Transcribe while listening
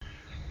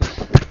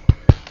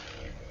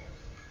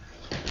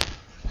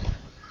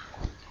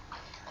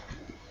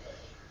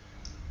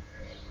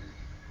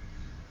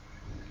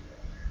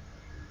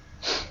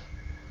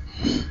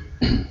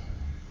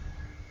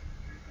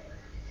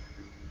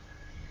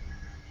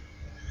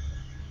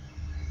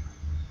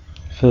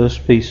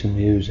first piece of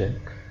music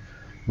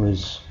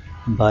was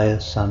by a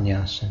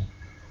sannyasi.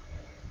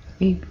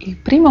 Il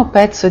primo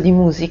pezzo di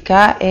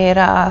musica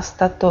era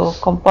stato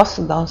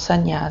composto da un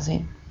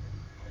sannyasi.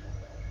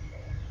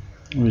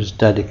 It was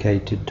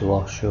dedicated to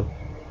Osho.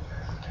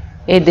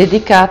 È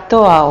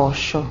dedicato a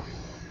Osho.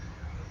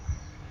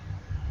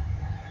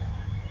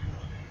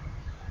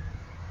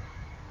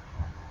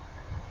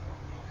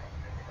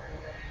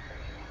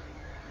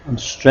 And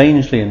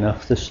strangely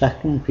enough, the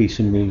second piece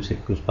of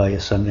music was by a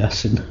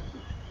sannyasin.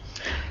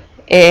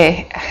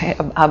 E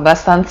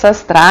abbastanza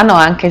strano,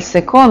 anche il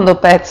secondo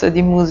pezzo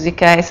di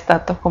musica è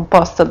stato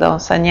composto da un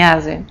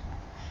sannyasi.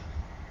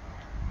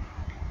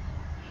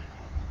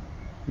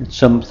 It's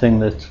something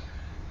that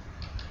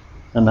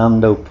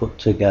Anando put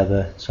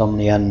together. It's on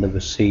the end of a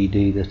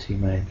CD that he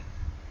made.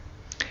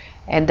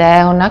 Ed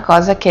è una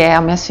cosa che ha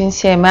messo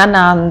insieme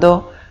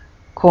Anando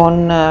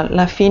con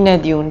la fine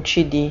di un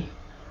CD.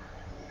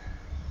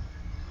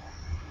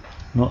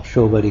 Not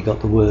sure where he got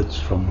the words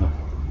from though.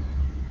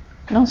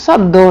 Non so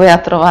dove ha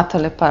trovato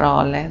le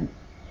parole,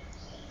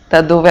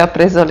 da dove ha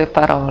preso le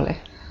parole.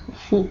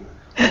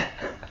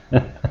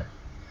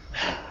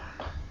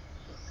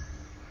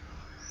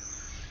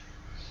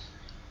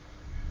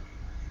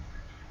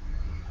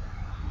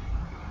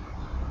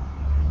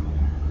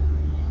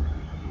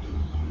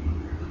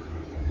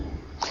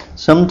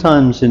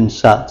 Sometimes in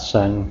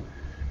satsang,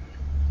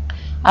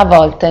 A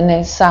volte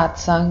nel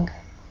satsang,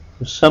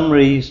 for some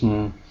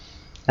reason,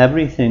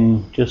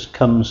 everything just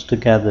comes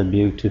together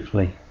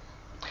beautifully.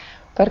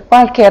 per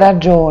qualche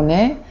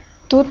ragione,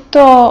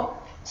 tutto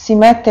si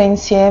mette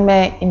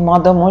insieme in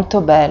modo molto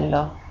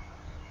bello.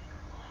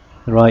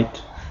 The right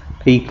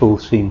people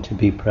seem to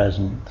be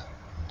present.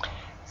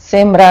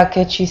 Sembra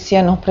che ci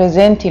siano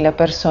presenti le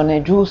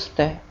persone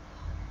giuste,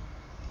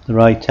 The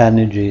right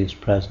energy is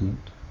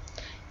present.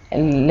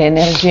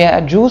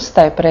 l'energia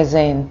giusta è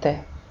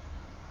presente.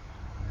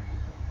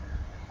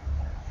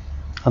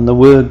 And the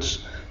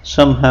words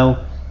somehow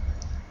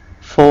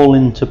fall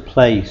into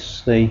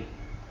place. They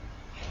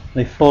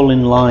fall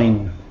in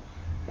line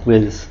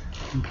with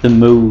the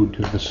mood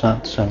of the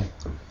satsang.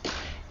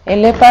 E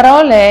le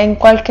parole in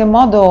qualche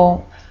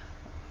modo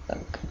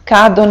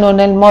cadono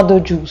nel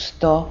modo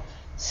giusto,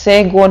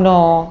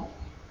 seguono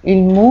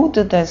il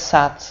mood del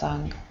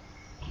satsang.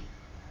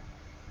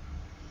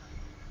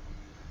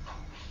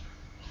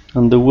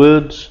 And the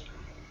words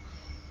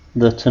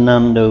that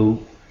Anando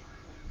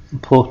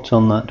put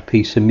on that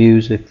piece of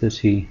music that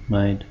he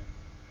made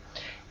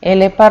E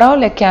le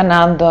parole che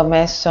Anando ha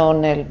messo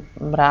nel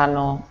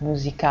brano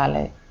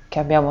musicale che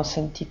abbiamo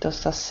sentito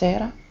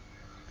stasera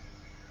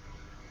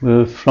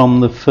were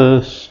from the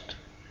first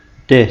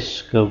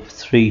disc of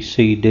 3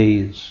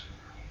 CDs.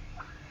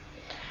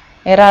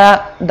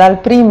 era dal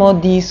primo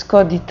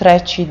disco di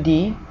 3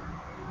 CD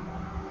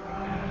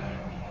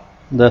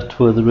That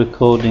were the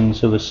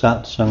recordings of a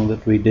satsang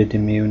that we did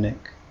in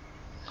Munich.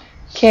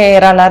 che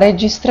era la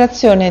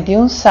registrazione di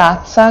un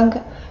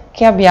satsang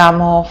che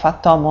abbiamo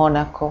fatto a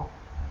Monaco.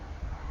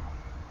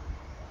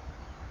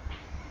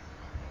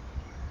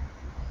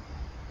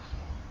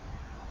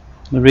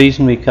 The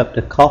reason we kept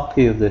a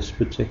copy of this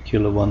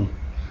particular one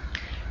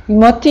Il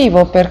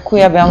motivo per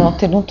cui abbiamo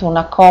ottenuto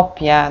una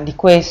copia di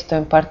questo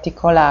in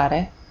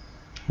particolare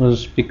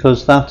was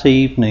because that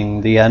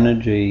evening the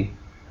energy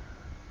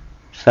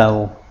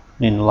fell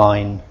in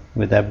line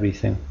with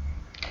everything.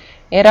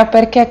 era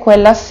perché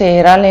quella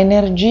sera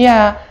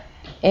l'energia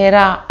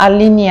era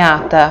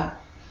allineata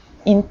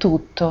in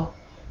tutto.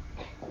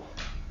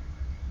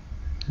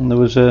 And there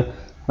was a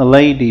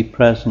lady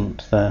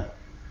present there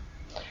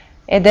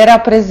Ed era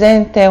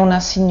presente una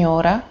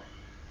signora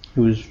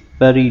who was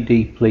very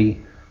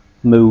deeply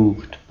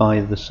moved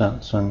by the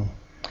satsang.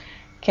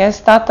 che è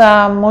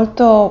stata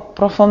molto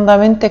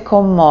profondamente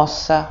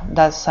commossa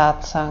dal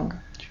satsang.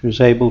 She was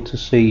able to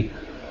see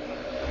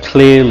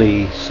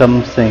clearly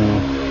something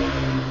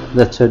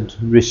that had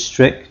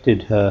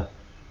restricted her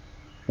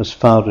as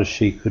far as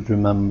she could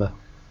remember.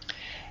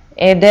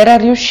 Ed era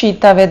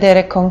riuscita a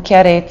vedere con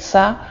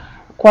chiarezza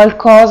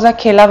qualcosa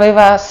che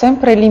l'aveva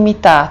sempre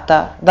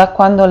limitata da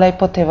quando lei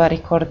poteva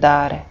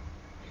ricordare.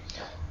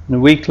 And a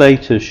week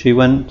later she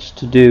went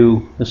to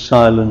do a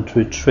silent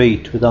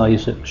retreat with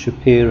Isaac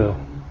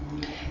Shapiro.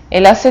 E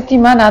la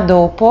settimana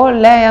dopo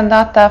lei è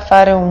andata a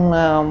fare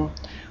un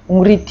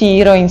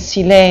ritiro in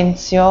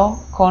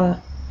silenzio con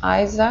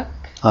Isaac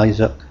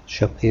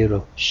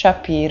Shapiro.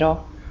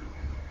 Shapiro.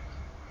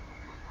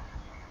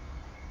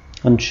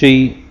 And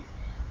she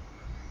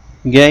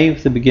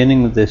gave the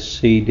beginning of this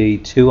CD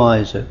to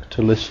Isaac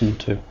to listen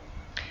to.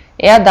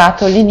 E ha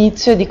dato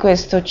l'inizio di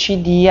questo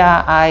CD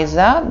a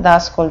Isaac da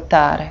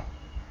ascoltare.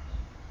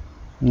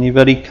 And he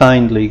very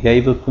kindly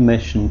gave her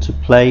permission to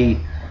play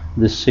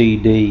the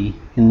CD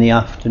in the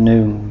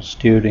afternoons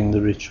during the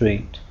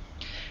retreat.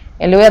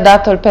 E lui ha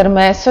dato il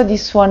permesso di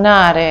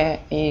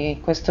suonare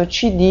questo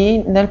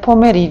CD nel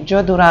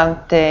pomeriggio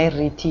durante il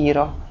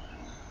ritiro.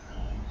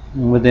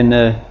 And within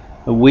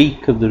a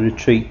week of the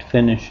retreat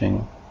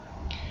finishing,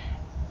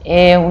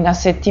 E una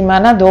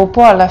settimana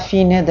dopo, alla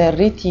fine del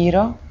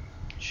ritiro,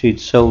 she'd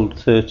sold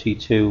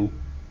 32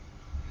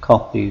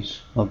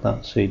 copies of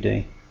that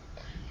CD.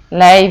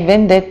 Lei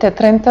vendette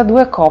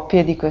 32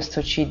 copie di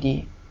questo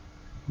CD.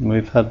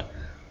 We've had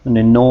an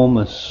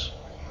enormous,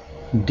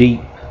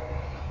 deep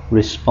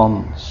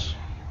response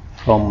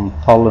from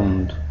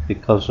Holland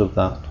because of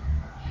that.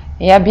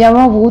 E abbiamo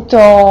avuto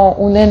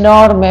un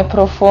enorme,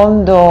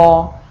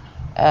 profondo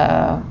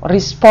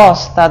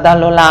risposta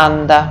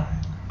dall'Olanda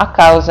a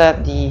causa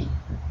di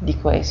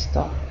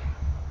questo.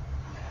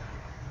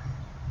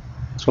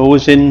 It's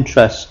always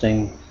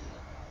interesting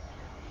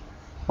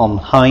on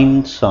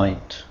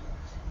hindsight.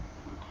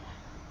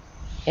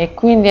 E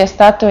quindi è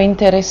stato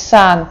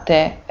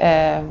interessante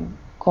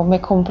come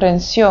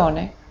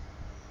comprensione,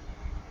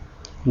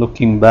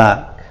 Looking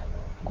back,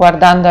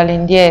 guardando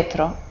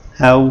all'indietro,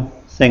 how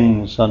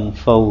things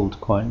unfold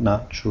quite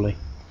naturally.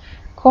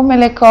 come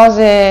le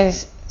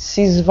cose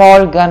si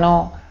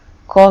svolgano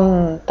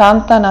con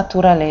tanta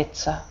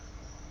naturalezza.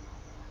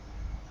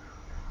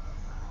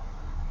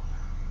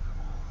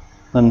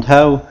 And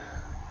how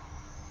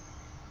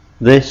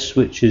this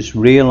which is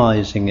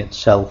realizing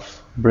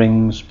itself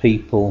brings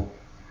people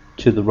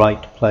to the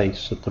right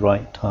place at the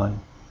right time.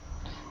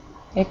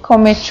 E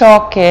come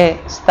ciò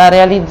che sta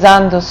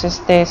realizzando se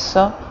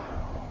stesso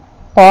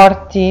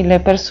porti le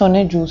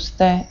persone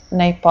giuste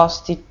nei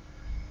posti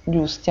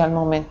giusti al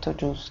momento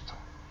giusto.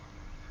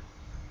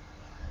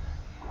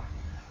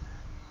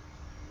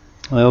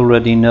 I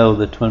already know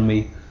that when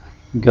we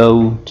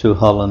go to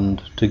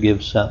Holland to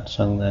give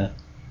satsang there,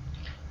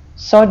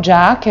 So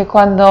già che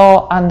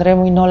quando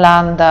andremo in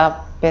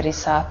Olanda per i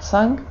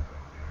satsang,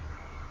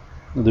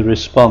 the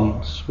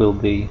response will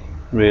be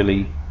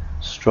really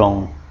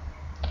strong.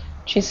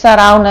 ci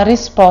sarà una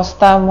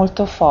risposta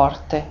molto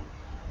forte.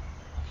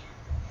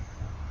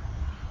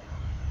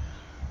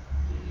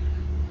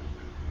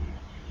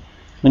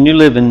 When you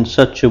live in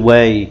such a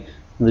way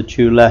that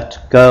you let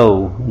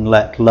go and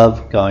let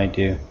love guide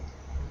you,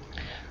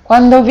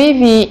 Quando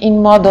vivi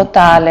in modo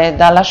tale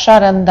da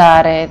lasciare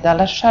andare, da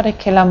lasciare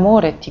che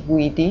l'amore ti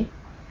guidi,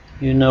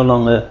 you no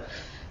longer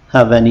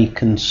have any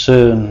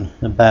concern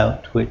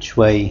about which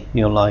way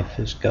your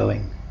life is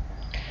going.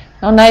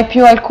 non hai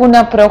più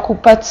alcuna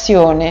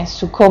preoccupazione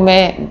su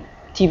come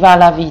ti va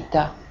la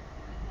vita.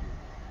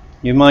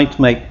 You might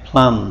make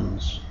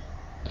plans,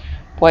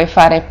 Puoi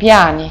fare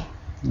piani,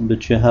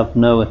 but you have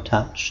no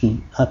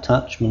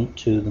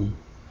attachment to them.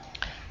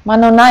 ma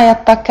non hai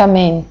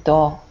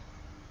attaccamento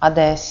ad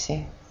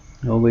essi.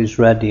 Always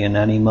ready in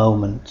any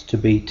moment to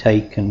be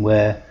taken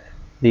where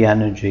the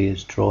energy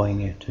is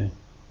drawing you to.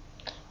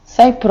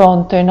 Sei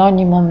pronto in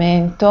ogni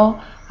momento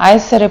a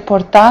essere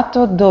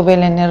portato dove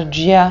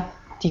l'energia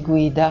ti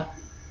guida.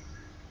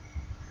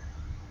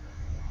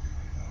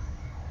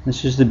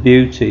 This is the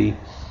beauty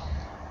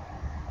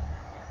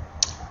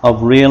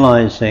of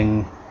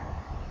realizing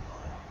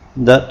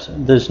that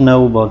there's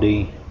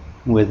nobody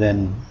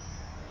within.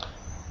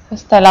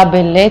 Questa è la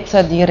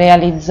bellezza di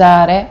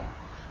realizzare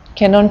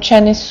che non c'è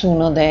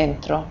nessuno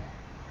dentro.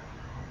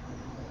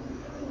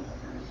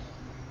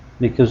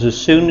 Because as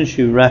soon as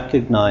you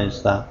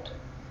recognize that,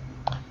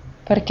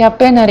 Perché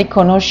appena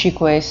riconosci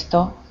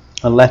questo,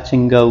 a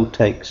letting go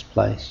takes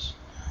place.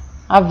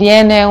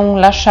 avviene un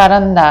lasciare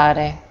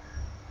andare.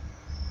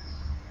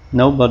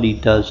 Nobody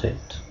does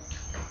it.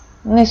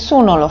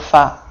 Nessuno lo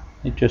fa,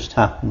 It just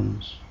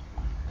happens.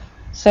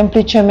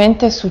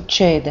 semplicemente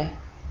succede.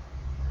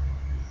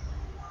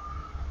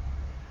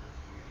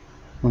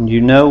 And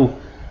you know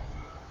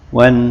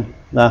when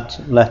that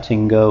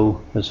letting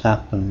go has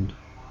happened.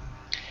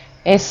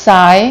 E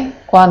sai,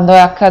 quando è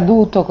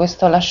accaduto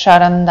questo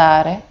lasciare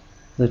andare,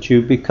 That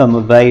you become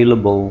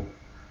available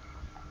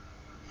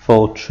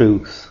for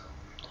truth.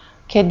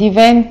 che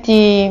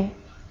diventi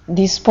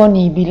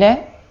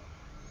disponibile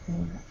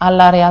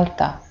alla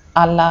realtà,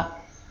 alla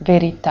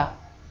verità.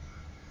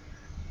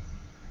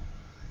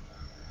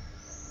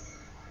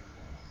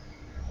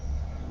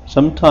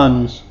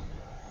 Sometimes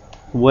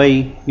the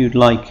way you'd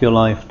like your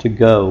life to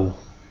go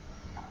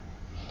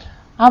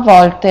A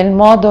volte il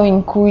modo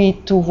in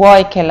cui tu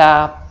vuoi che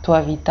la tua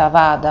vita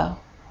vada,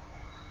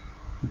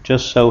 it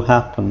just so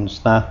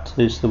happens that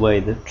is the way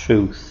that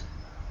truth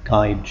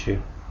guides you.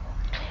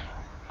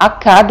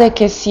 accade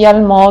che sia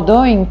il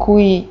modo in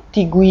cui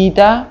ti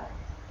guida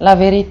la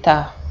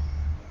verità.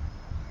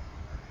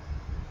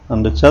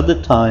 And at other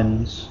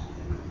times,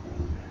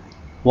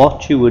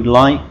 what you would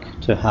like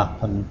to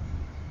happen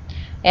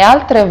E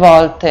altre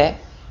volte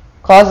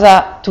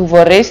cosa tu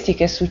vorresti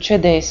che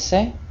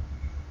succedesse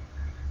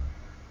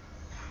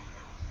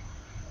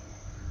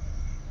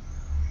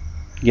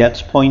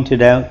gets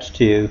pointed out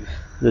to you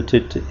that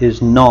it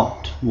is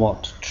not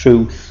what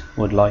truth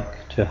would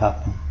like to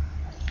happen.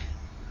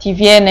 ti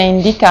viene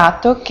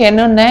indicato che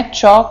non è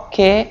ciò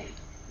che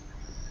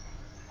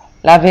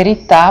la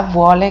verità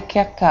vuole che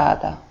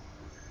accada.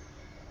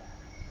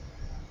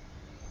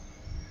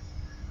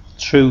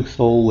 Truth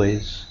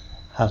always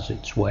has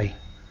its way.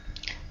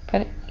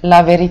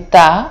 La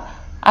verità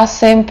ha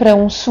sempre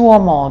un suo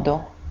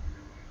modo.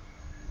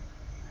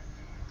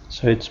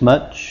 So it's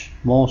much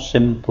more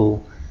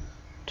simple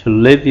to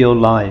live your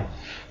life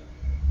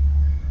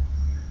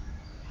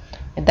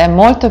ed è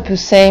molto più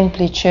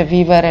semplice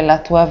vivere la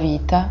tua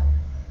vita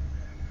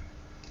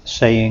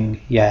saying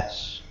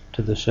yes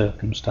to the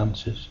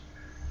circumstances.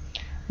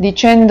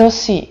 dicendo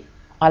sì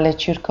alle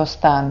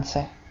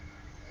circostanze.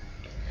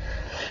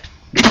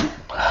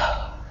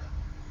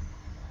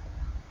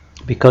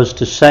 Because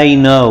to say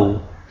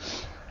no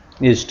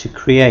is to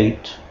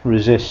create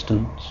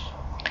resistance.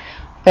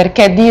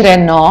 Perché dire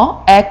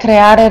no è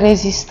creare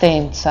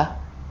resistenza.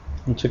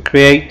 And to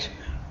create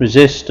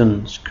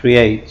resistance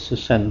creates a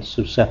sense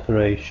of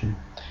separation.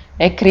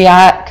 E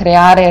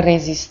creare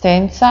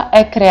resistenza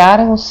è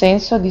creare un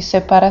senso di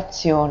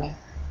separazione.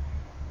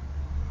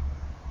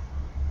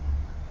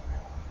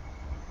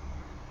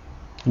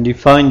 And you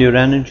find your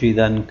energy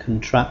then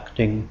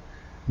contracting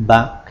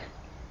back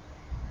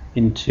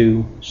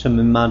into some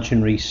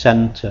imaginary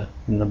center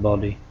in the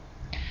body.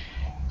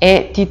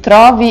 E ti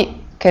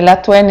trovi che la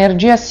tua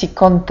energia si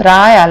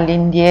contrae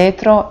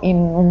all'indietro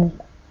in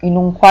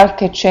un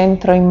qualche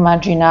centro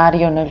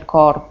immaginario nel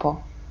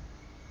corpo.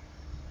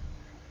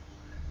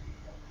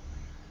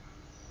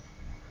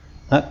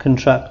 That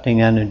contracting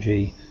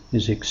energy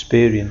is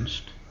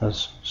experienced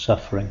as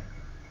suffering.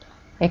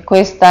 E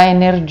questa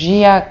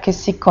energia che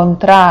si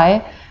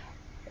contrae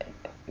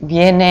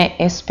viene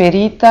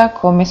esperita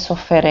come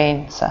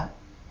sofferenza.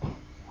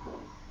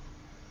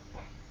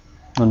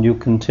 And you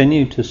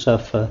continue to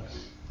suffer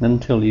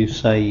until you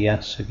say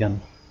yes again.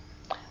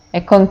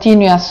 E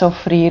continui a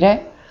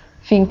soffrire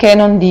finché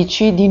non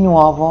dici di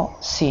nuovo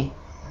sì.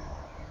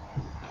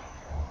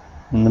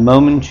 And the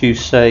moment you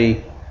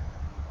say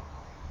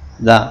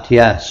that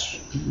yes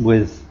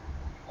with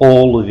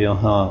all of your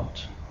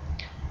heart,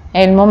 È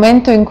il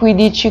momento in cui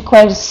dici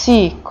quel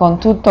sì con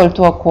tutto il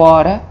tuo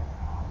cuore,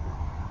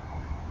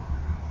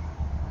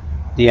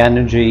 the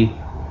energy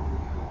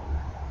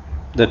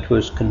that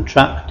was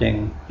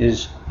contracting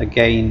is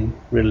again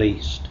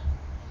released.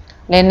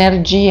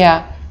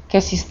 l'energia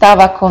che si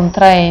stava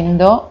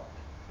contraendo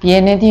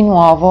viene di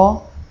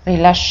nuovo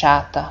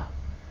rilasciata.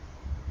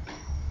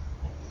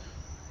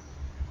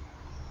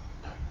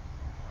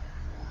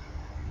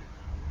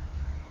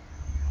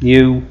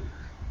 You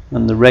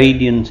and the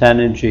radiant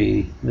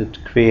energy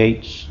that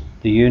creates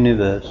the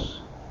universe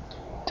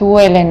Tu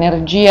e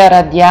l'energia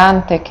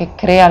radiante che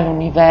crea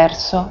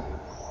l'universo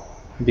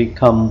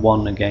become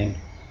one again.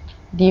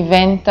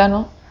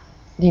 diventano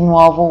di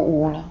nuovo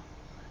uno.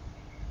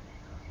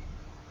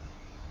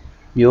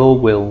 Your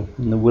will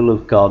and the will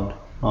of God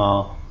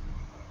are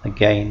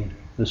again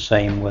the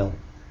same will.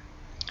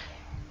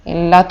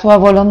 E la tua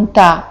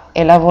volontà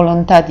e la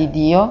volontà di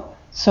Dio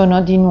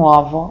sono di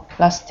nuovo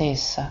la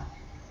stessa.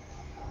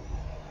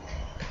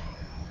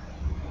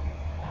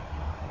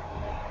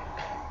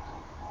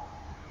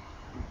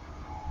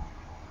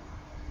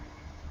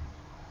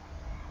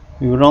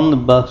 We were on the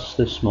bus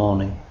this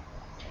morning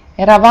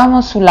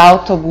Eravamo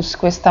sull'autobus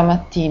questa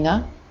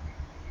mattina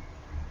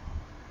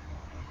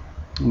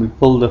and we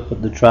pulled up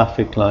at the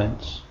traffic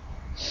lights.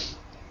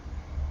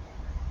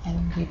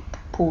 and we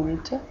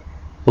pulled.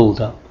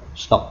 Pulled up,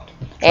 stopped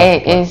at the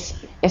traffic lights.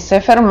 E si è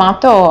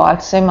fermato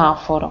al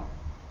semaforo.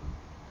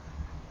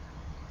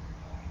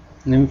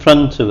 And in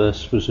front of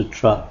us was a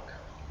truck.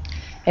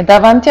 E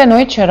davanti a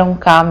noi c'era un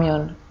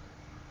camion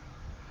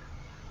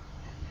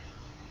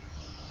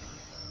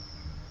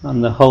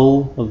And the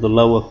whole of the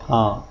lower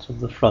part of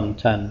the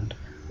front end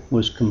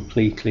was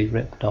completely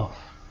ripped off.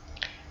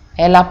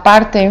 e la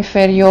parte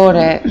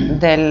inferiore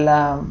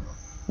del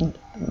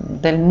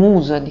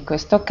muso di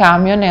questo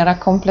camion era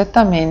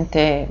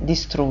completamente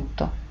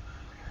distrutto.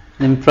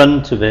 In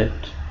front of it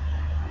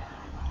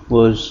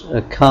was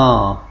a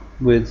car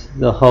with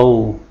the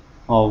whole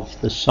of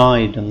the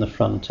side and the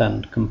front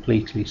end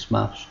completely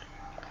smashed.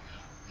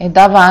 E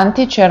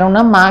davanti c'era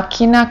una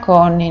macchina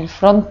con il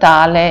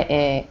frontale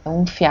e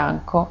un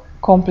fianco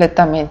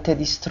completamente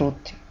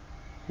distrutti.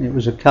 It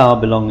was a car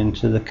belonging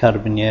to the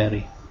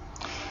Carabinieri.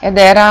 Ed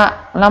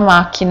era la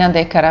macchina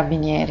dei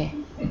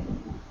carabinieri.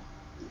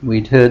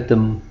 We'd heard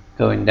them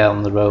going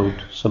down the road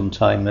some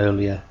time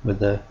earlier with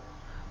the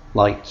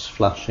lights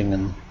flashing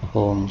and the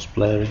horns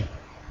blaring.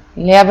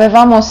 Li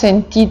avevamo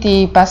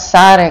sentiti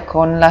passare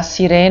con la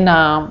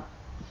sirena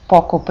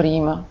poco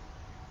prima.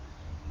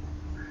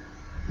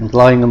 And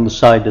lying on the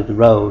side of the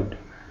road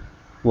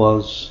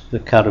was the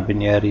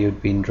Carabinieri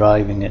who'd been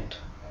driving it.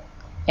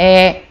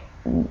 E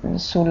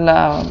sul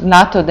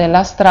lato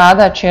della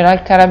strada c'era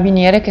il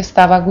carabiniere che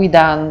stava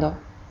guidando.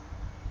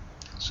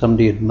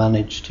 Somebody had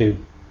managed to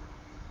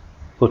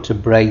put a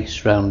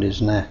brace round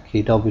his neck.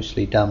 He'd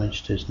obviously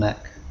damaged his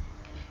neck.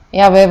 E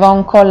aveva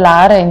un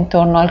collare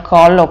intorno al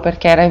collo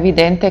perché era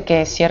evidente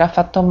che si era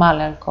fatto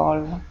male al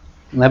collo.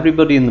 And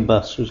everybody in the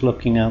bus was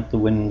looking out the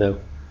window.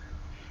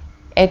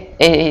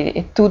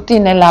 E tutti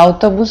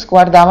nell'autobus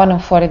guardavano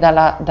fuori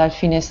dal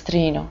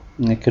finestrino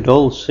And they could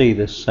all see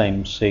this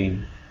same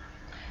scene.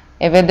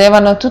 e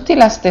vedevano tutti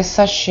la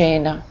stessa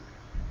scena.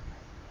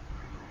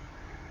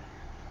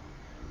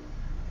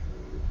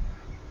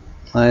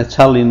 My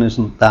Italian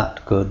isn't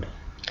that good.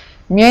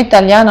 Il mio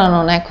italiano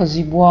non è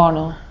così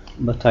buono,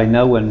 But I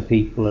know when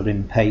people are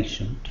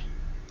impatient.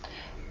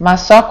 Ma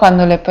so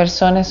quando le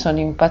persone sono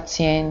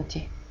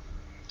impazienti.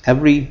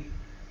 Every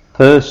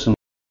person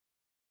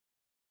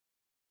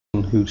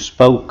who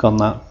spoke on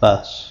that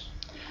bus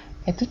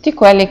E tutti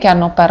quelli che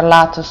hanno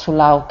parlato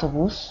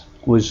sull'autobus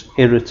was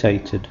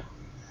irritated.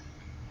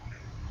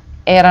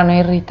 erano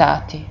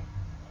irritati.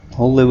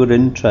 All they were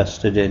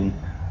interested in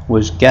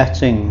was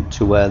getting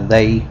to where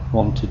they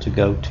wanted to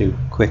go to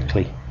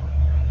quickly.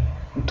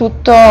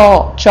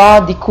 Tutto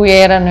ciò di cui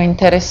erano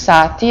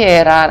interessati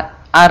era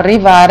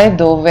arrivare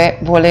dove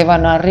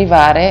volevano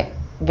arrivare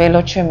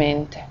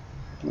velocemente.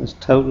 There's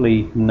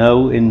totally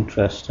no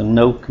interest and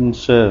no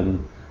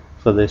concern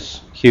for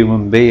this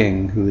human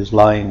being who is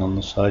lying on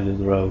the side of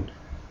the road.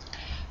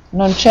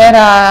 Non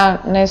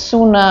c'era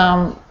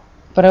nessuna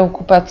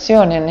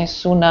preoccupazione,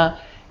 nessun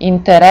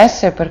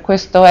interesse per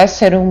questo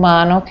essere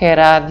umano che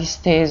era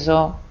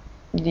disteso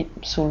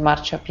sul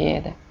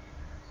marciapiede.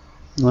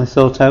 And I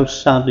thought how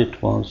sad it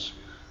was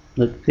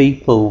that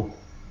people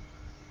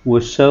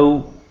were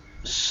so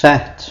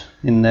set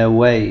in their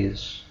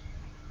ways.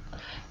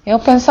 E ho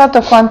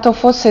pensato quanto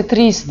fosse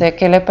triste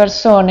che le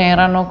persone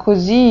erano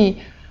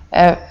così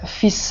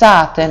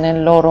fissate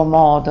nel loro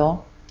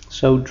modo,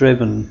 So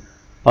driven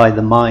by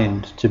the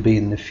mind to be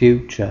in the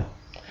future,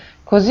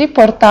 così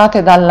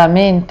portate dalla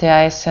mente a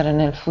essere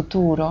nel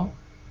futuro,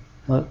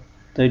 that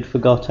they'd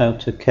forgot how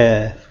to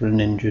care for an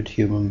injured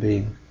human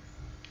being.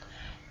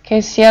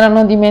 che si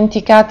erano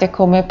dimenticate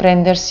come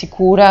prendersi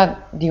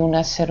cura di un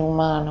essere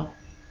umano.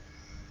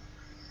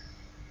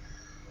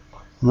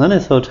 And then I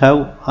thought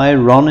how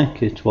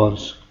ironic it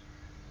was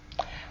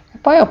E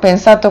poi ho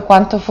pensato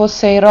quanto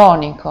fosse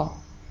ironico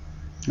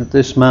that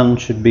this man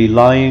should be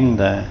lying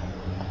there,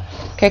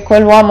 che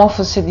quell'uomo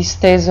fosse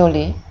disteso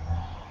lì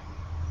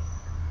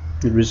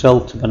the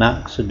result of an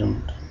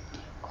accident,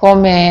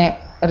 come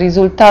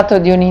risultato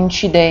di un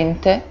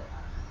incidente,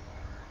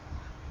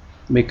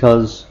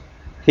 because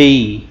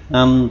he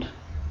and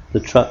the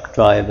truck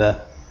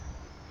driver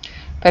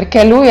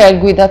perché lui è il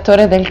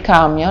guidatore del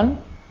camion,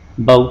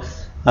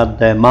 both had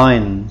their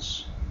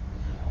minds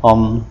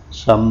on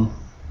some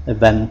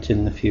event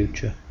in the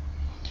future.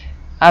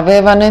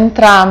 avevano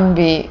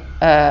entrambi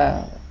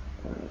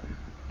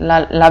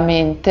la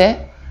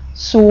mente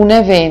su un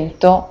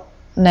evento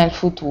nel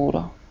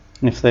futuro.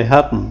 If they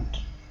hadn't,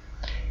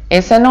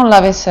 E se non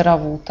l'avessero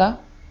avuta,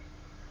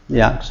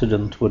 the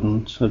accident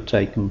wouldn't have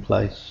taken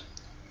place.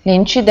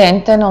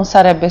 l'incidente non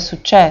sarebbe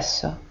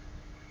successo.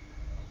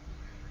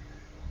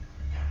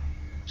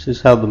 This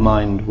is how the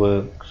mind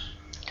works.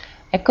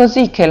 È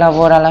così che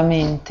lavora la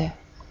mente.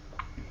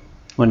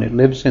 When it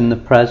lives in the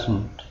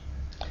present,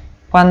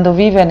 Quando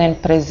vive nel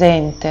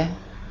presente,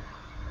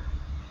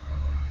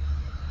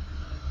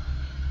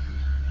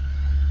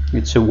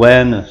 its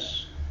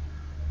awareness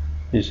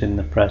is in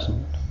the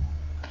present.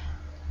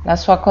 la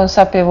sua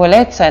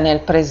consapevolezza è nel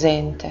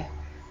presente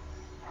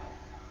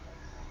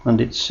And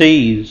it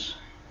sees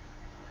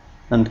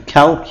and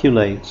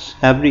calculates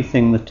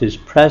everything that is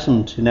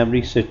present in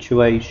every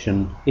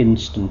situation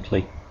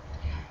instantly.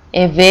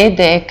 e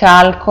vede e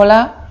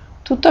calcola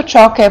tutto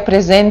ciò che è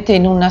presente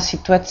in una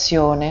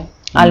situazione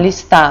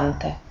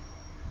all'istante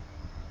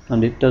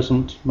And it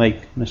doesn't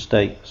make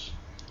mistakes.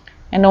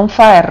 e non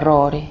fa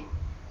errori.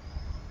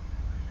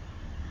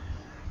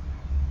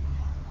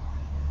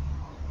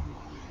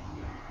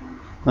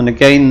 And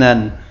again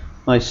then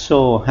I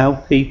saw how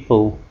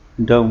people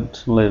don't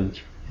live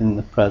in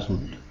the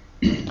present.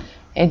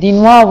 E di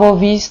nuovo ho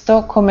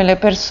visto come le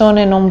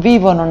persone non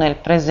vivono nel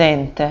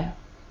presente.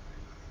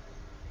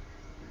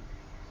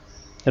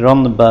 They're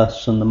on the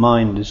bus and the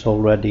mind is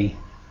already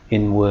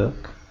in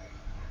work.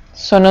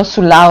 Sono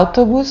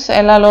sull'autobus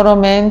e la loro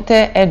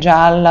mente è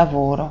già al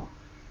lavoro.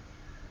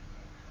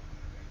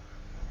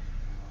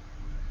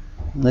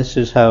 This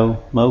is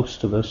how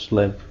most of us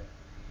live.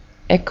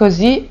 E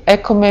così è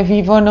come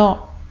vive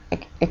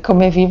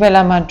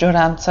la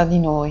maggioranza di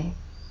noi.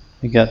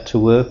 We get to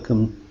work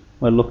and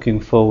we're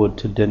looking forward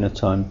to dinner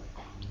time.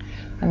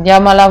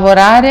 Andiamo a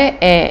lavorare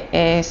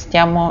e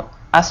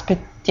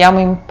aspettiamo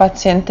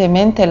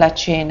impazientemente la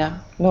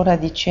cena, l'ora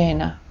di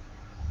cena.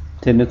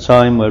 Dinner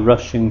time we're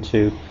rushing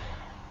to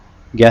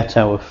get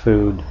our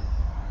food.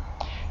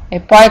 E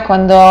poi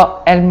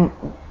quando è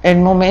il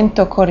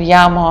momento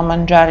corriamo a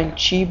mangiare il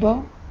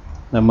cibo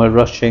Then we're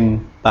rushing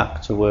back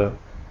to work.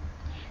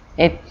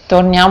 e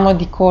torniamo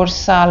di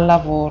corsa al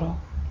lavoro.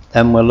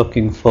 Then we're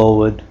looking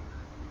forward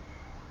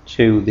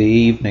to the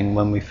evening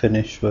when we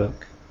finish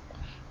work.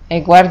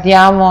 E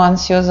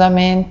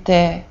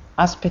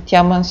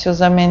aspettiamo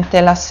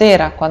ansiosamente la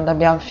sera quando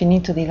abbiamo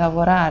finito di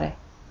lavorare.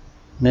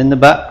 And in the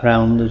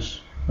background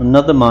there's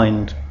another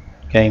mind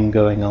game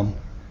going on.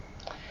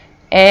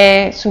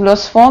 E sullo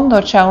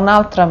sfondo c'è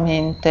un'altra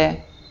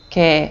mente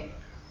che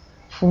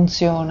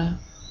funziona.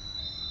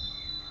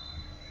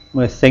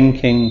 We're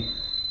thinking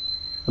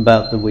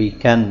about the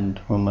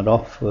weekend when we're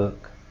off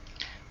work.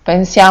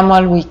 Pensiamo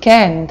al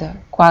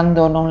weekend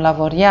quando non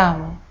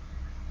lavoriamo.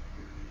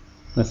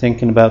 We're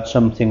thinking about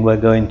something we're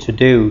going to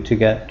do to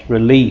get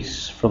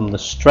release from the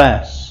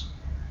stress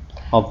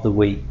of the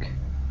week.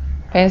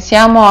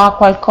 Pensiamo a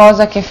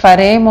qualcosa che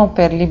faremo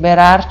per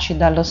liberarci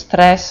dallo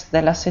stress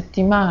della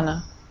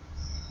settimana.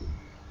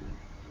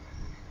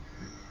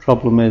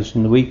 Problem is,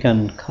 when the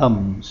weekend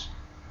comes,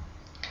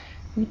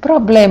 Il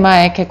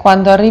problema è che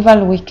quando arriva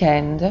il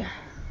weekend,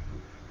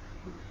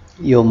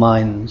 your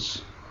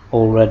mind's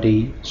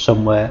already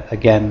somewhere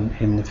again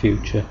in the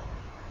future.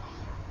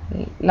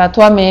 la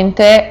tua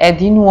mente è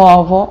di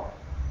nuovo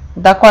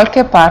da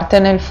qualche parte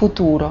nel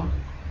futuro.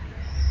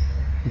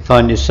 You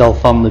find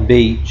yourself on the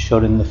beach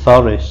or in the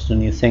forest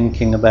and you're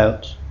thinking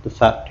about the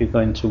fact you're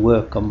going to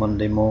work on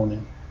Monday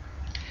morning.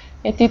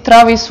 E ti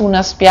trovi su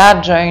una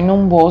spiaggia in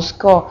un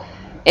bosco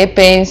e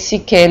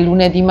pensi che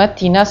lunedì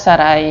mattina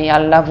sarai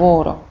al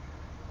lavoro.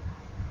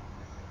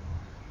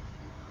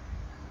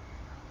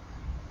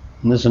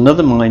 And there's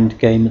another mind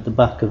game at the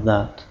back of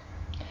that,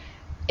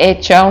 E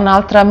c'è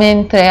un'altra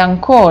mente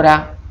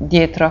ancora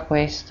dietro a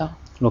questo,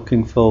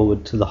 looking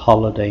forward to the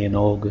holiday in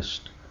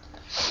August.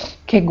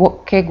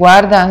 che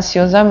guarda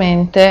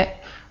ansiosamente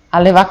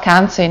alle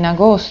vacanze in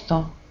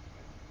agosto,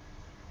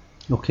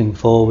 Looking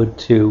forward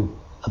to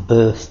a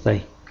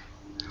birthday.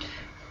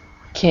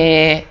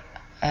 che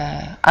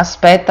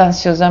aspetta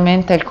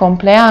ansiosamente il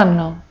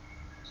compleanno,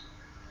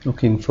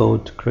 Looking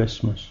forward to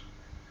Christmas.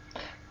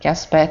 che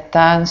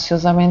aspetta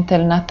ansiosamente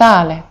il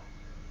Natale.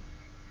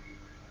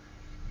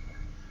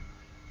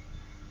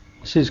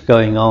 This is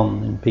going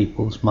on in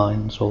people's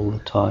minds all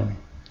the time.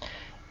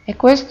 E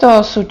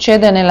questo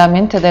succede nella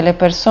mente delle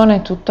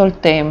persone tutto il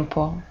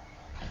tempo.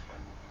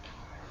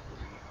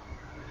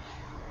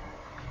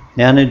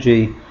 The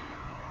energy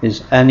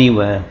is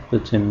anywhere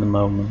but in the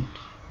moment.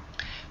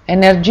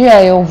 L'energia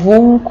è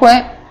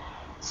ovunque,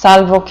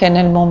 salvo che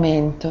nel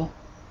momento.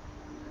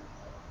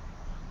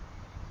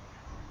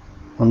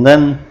 And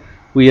then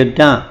we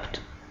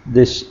adapt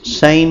this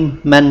same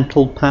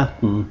mental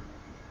pattern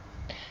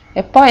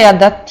E poi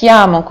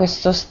adattiamo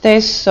questo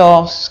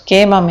stesso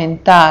schema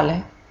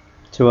mentale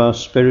to our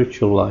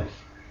spiritual life.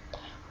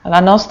 alla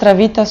nostra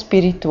vita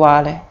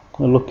spirituale.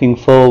 We're looking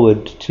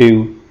forward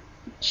to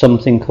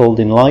something called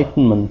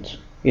enlightenment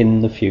in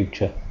the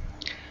future.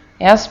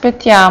 E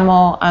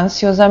aspettiamo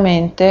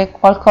ansiosamente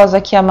qualcosa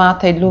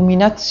chiamata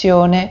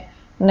illuminazione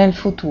nel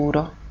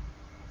futuro.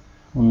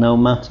 And no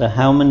matter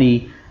how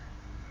many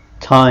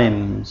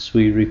times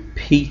we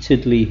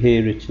repeatedly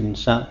hear it in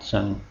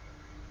Satsang,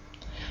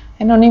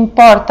 E non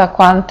importa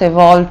quante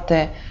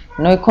volte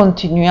noi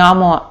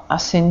continuiamo a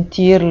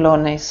sentirlo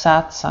nei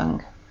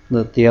satsang,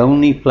 that the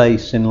only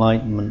place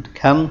enlightenment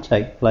can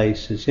take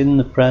place is in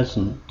the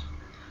present,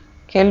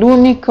 che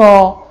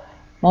l'unico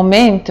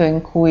momento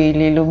in cui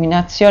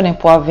l'illuminazione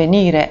può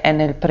avvenire è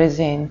nel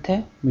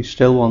presente, we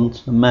still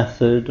want a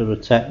method or a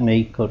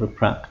technique or a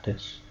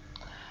practice.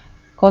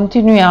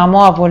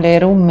 continuiamo a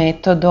volere un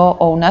metodo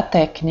o una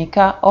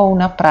tecnica o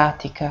una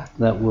pratica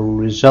That will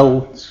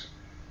result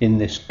in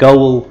this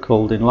goal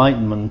called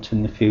enlightenment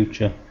in the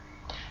future.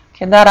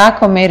 che darà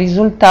come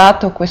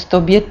risultato questo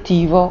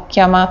obiettivo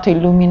chiamato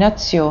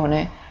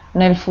illuminazione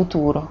nel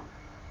futuro.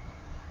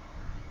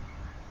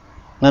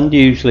 And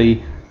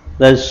usually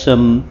there's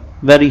some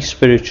very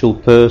spiritual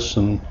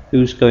person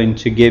who's going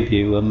to give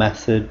you a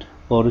method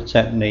or a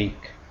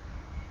technique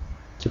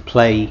to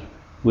play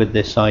with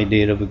this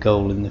idea of a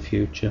goal in the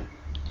future.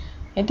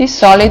 E di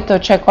solito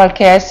c'è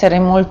qualche essere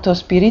molto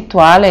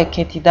spirituale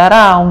che ti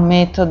darà un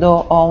metodo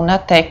o una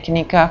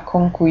tecnica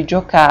con cui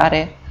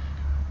giocare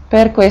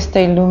per questa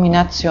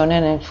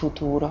illuminazione nel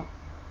futuro.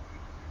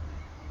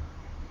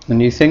 And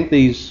you think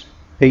these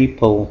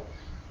people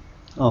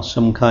are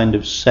some kind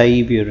of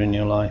savior in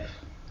your life.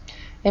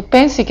 E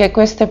pensi che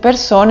queste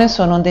persone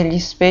sono degli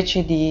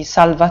specie di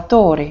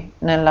salvatori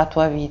nella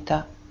tua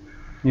vita.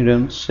 You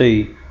don't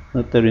see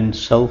that they're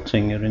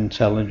insulting your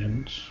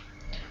intelligence.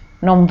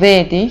 Non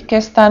vedi che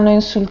stanno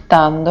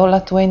insultando la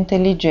tua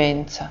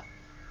intelligenza.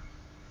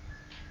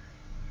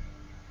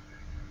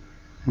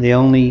 The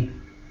only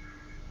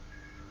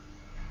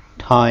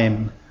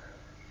time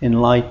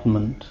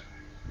enlightenment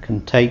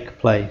can take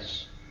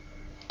place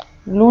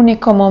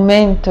L'unico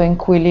momento in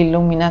cui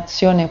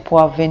l'illuminazione può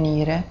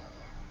avvenire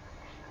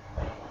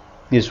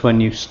is when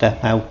you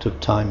step out of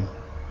time.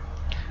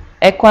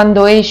 è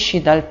quando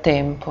esci dal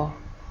tempo,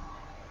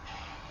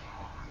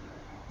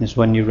 Is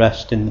when you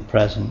rest in the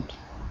present.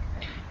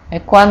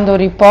 è quando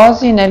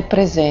riposi nel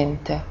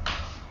presente.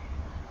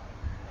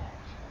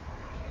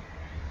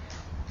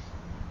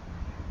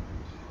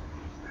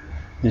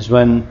 Is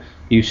when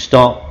you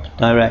stop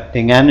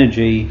directing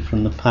energy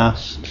from the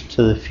past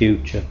to the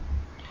future.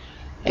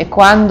 È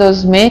quando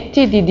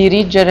smetti di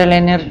dirigere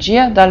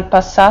l'energia dal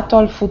passato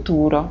al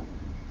futuro.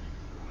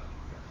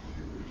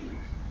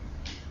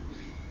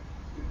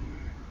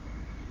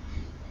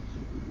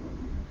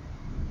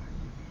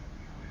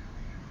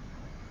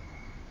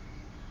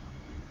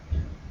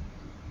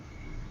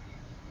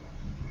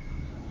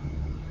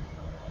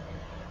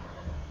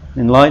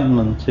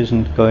 Enlightenment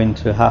isn't going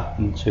to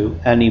happen to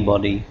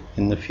anybody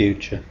in the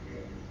future.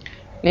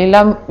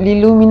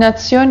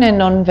 L'illuminazione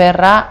non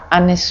verrà a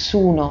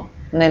nessuno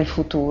nel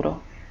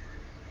futuro.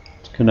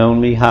 It can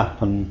only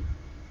happen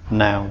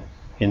now,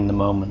 in the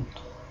moment.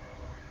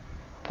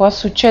 Può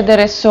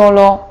succedere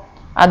solo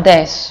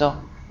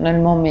adesso, nel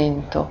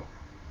momento.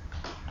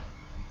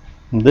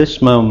 And this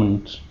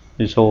moment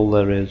is all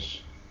there is.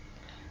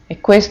 E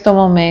questo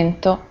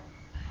momento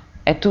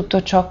è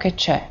tutto ciò che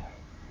c'è.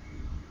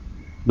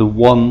 The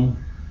one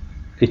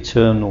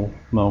eternal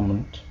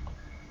moment.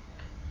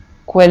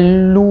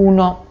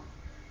 Quell'uno,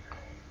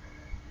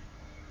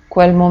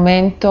 quel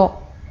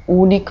momento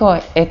unico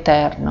e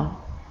eterno.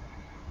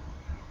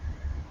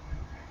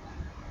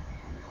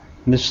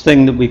 This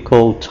thing that we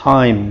call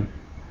time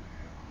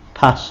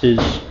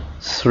passes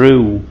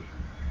through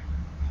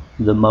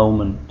the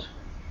moment.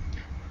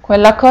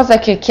 Quella cosa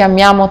che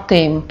chiamiamo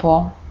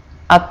tempo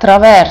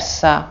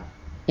attraversa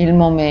il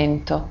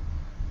momento.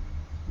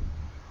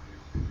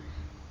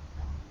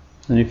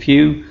 And if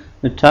you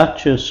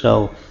attach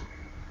yourself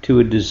to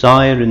a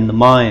desire in the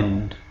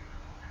mind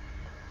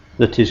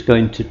that is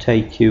going to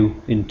take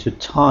you into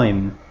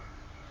time,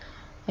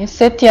 E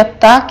se ti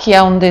attacchi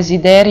a un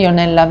desiderio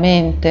nella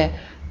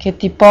mente che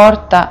ti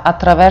porta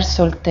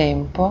attraverso il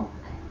tempo,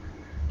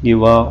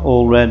 you are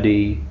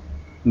already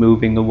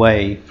moving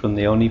away from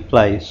the only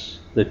place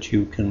that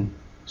you can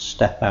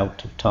step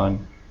out of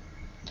time.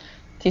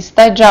 ti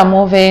stai già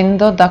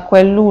muovendo da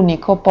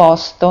quell'unico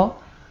posto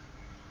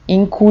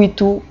in cui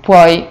tu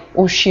puoi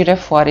uscire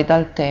fuori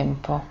dal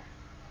tempo.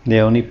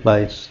 The only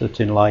place that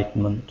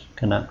enlightenment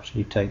can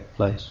actually take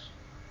place.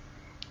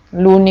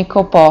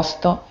 L'unico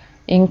posto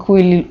in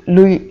cui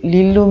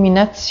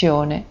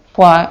l'illuminazione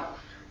può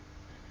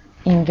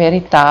in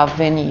verità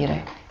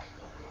avvenire.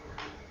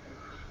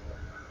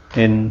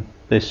 In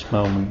this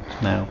moment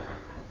now.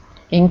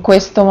 In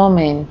questo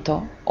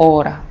momento,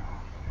 ora.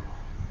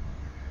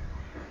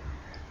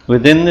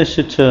 Within this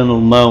eternal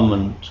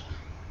moment,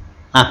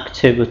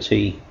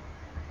 activity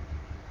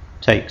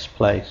takes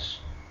place.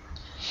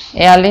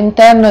 E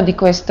all'interno di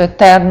questo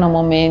eterno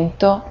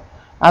momento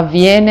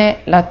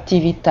avviene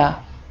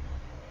l'attività.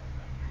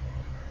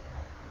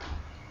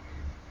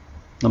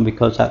 And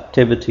because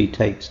activity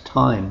takes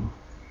time,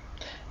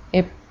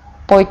 E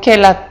poiché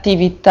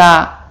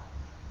l'attività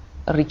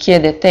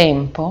richiede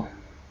tempo,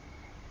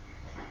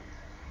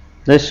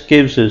 this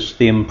gives us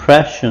the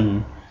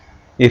impression,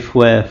 if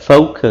we're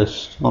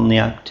focused on the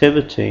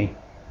activity,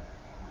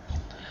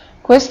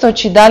 questo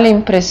ci dà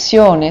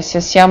l'impressione,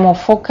 se siamo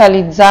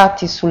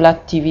focalizzati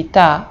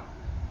sull'attività,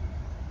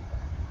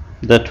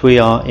 that we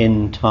are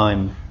in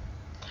time.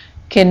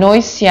 che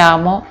noi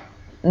siamo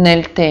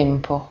nel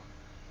tempo.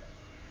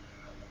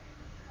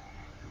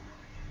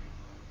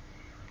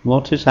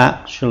 What is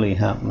actually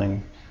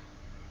happening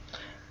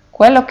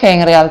Quello che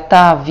in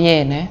realtà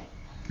avviene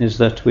is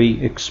that we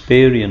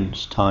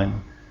experience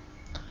time,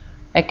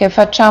 è che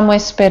facciamo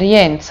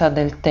esperienza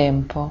del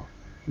tempo,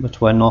 but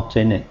we're not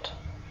in it.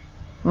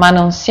 ma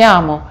non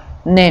siamo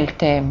nel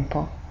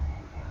tempo.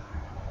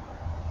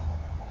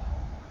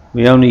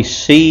 We only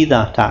see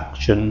that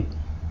action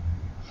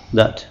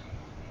that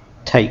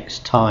takes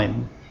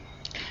time.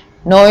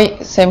 Noi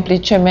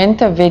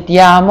semplicemente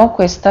vediamo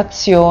questa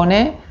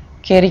azione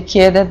che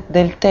richiede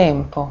del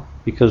tempo,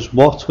 Because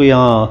what we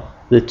are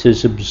that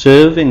is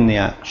observing the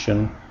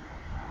action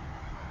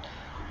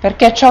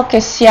perché ciò che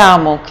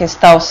siamo che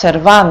sta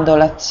osservando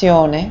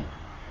l'azione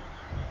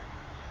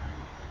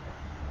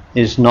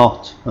is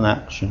not an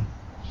action.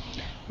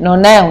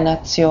 non è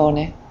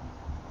un'azione,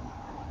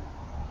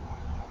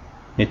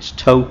 It's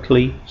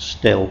totally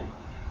still.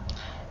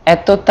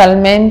 è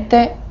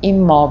totalmente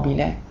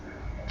immobile,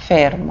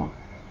 fermo.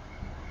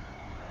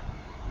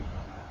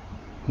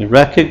 You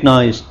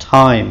recognize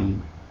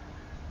time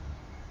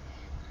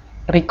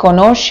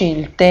Riconosci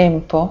il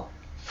tempo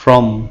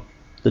from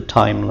the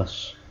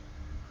timeless.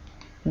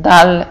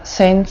 dal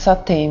senza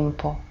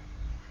tempo.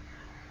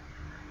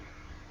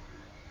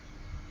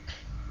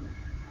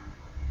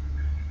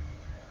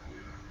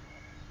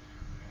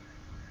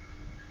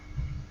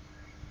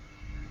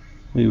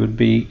 We would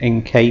be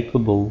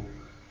incapable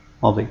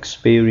of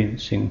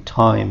experiencing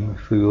time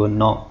if we were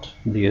not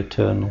the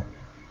eternal.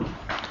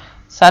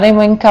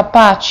 Saremo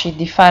incapaci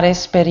di fare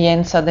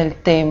esperienza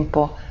del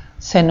tempo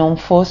se non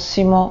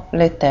fossimo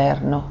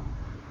l'Eterno.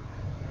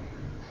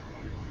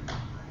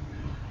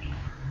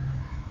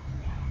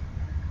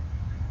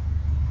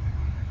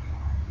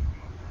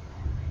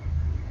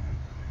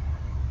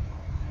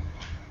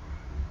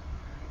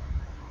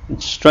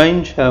 It's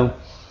strange how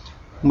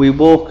we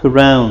walk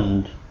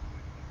around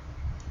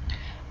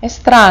È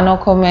strano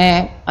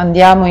come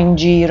andiamo in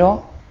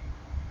giro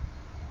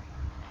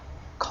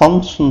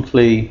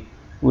constantly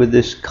with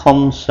this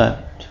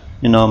concept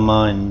in our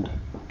mind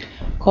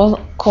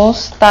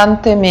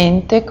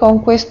costantemente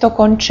con questo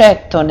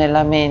concetto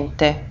nella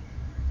mente,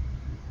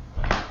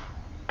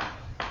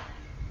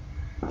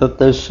 that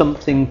there's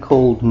something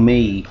called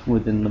me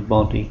within the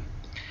body.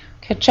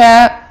 che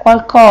c'è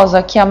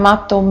qualcosa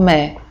chiamato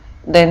me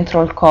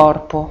dentro il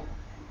corpo,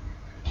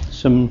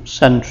 Some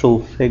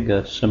central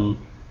figure, some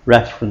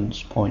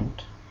reference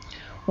point.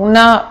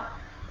 una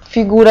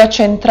figura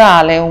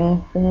centrale,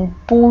 un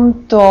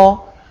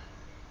punto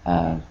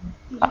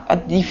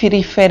di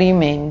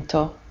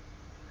riferimento.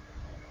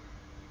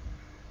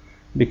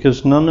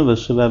 Because none of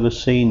us have ever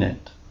seen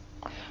it.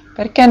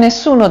 Perché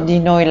nessuno di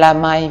noi l'ha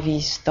mai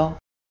visto.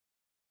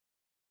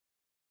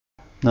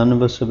 None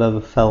of us have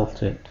ever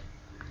felt it.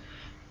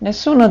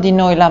 Nessuno di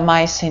noi l'ha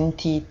mai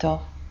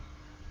sentito.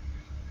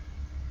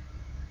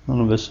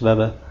 None of us have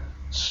ever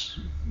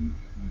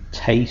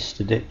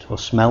tasted it or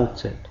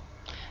smelt it.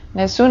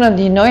 Nessuno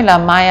di noi l'ha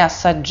mai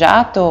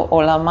assaggiato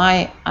o l'ha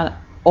mai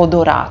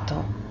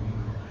odorato.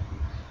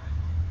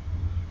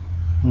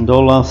 And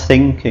all our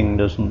thinking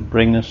doesn't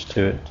bring us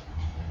to it.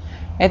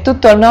 E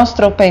tutto il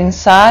nostro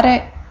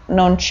pensare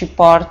non ci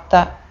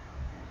porta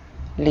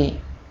lì.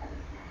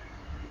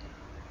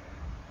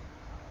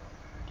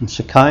 And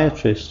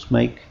psychiatrists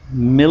make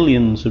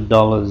millions of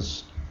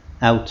dollars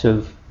out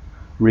of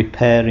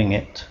repairing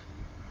it.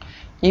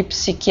 Gli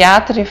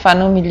psichiatri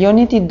fanno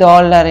milioni di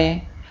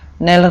dollari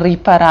nel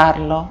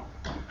ripararlo,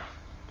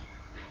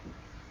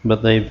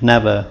 But they've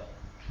never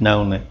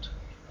known it.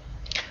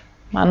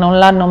 ma non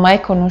l'hanno mai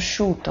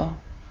conosciuto.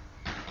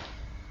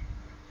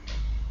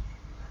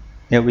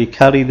 Yet we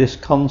carry this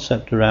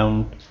concept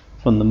around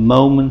from the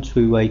moment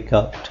we wake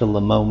up till the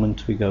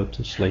moment we go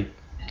to sleep.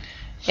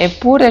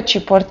 Eppure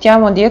ci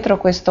portiamo dietro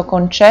questo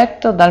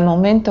concetto dal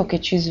momento che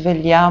ci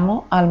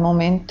svegliamo al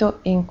momento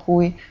in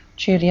cui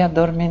ci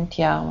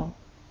riaddormentiamo.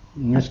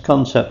 And this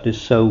concept is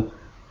so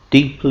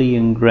deeply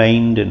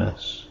ingrained in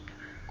us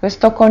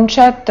Questo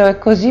concetto è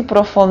così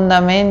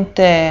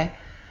profondamente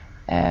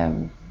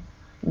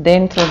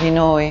dentro di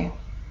noi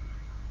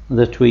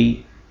that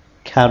we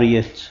carry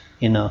it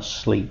in our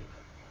sleep.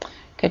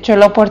 che ce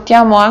lo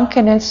portiamo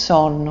anche nel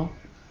sonno.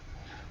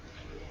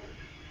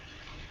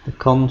 The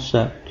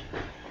concept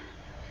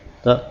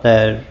that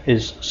there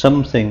is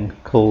something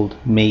called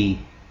me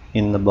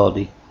in the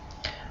body.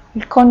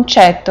 Il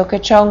concetto che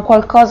c'è un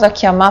qualcosa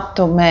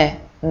chiamato me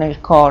nel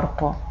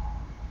corpo.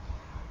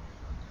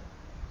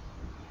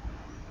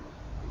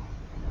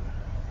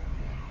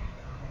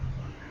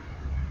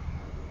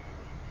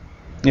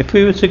 If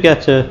we were to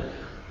get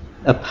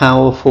a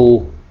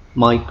powerful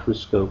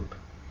microscope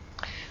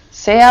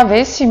Se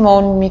avessimo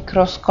un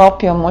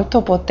microscopio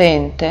molto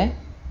potente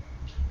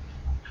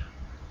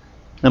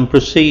and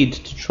proceed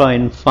to try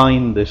and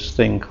find this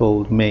thing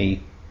called me,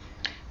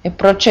 e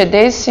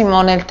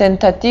procedessimo nel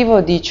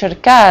tentativo di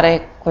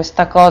cercare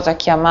questa cosa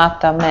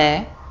chiamata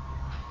me,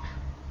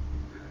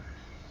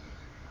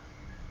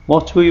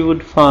 what we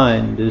would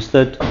find is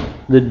that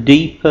the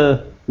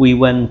deeper we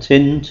went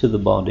into the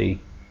body,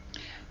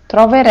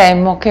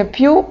 troveremmo che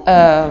più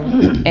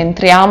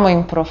entriamo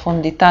in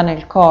profondità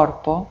nel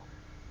corpo,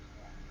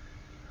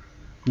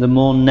 the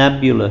more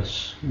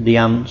nebulous the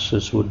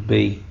answers would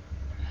be.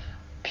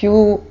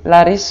 più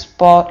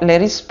le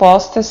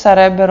risposte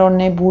sarebbero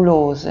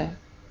nebulose.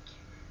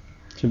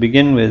 To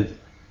begin with,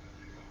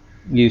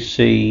 you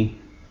see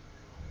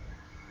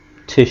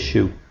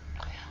tissue.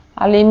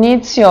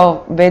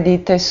 All'inizio vedi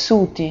i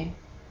tessuti,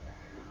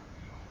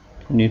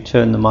 And you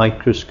turn the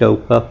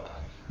microscope up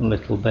a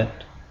little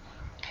bit,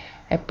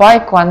 e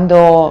poi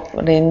quando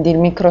rendi il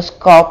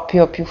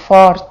microscopio più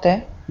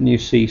forte, and you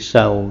see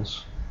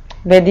cells.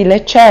 vedi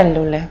le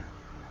cellule.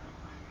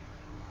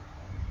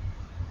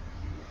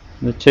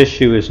 The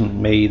tissue isn't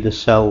me, the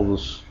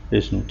cells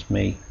isn't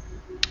me.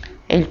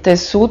 Il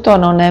tessuto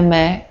non è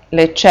me,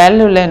 le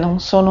cellule non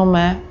sono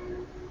me.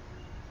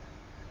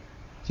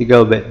 If you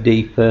go a bit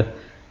deeper,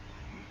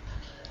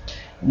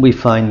 we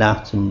find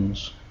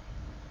atoms.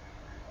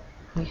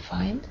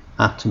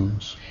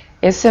 Atoms.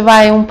 E se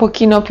vai un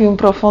pochino più in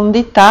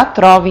profondità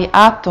trovi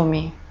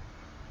atomi,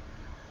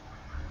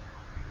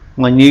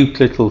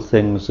 Minute little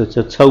things that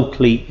are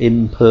totally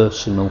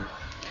impersonal.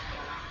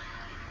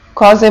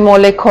 cose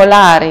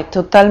molecolari,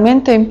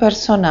 totalmente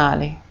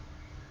impersonali.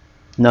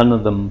 None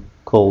of them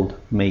called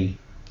me.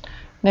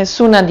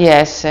 Nessuna di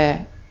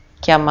esse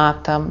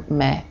chiamata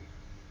me.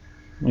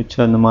 You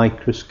turn the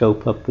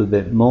microscope up a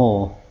bit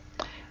more,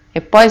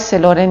 E poi se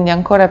lo rendi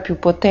ancora più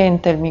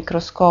potente il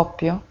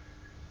microscopio,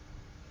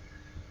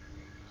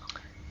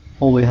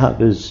 all we have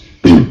is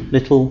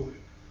little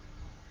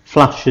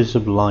flashes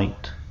of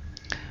light.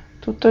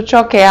 tutto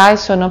ciò che hai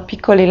sono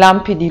piccoli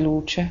lampi di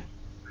luce,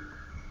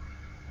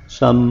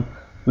 Some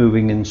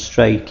moving in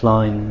straight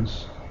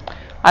lines,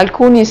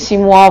 alcuni si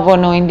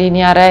muovono in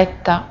linea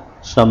retta,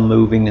 some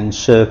moving in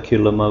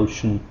circular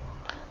motion,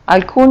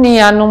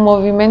 alcuni hanno un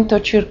movimento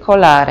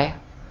circolare,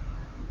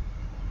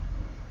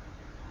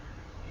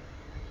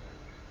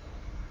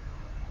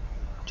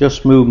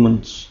 just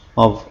movements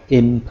of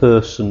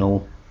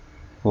impersonal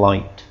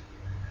light.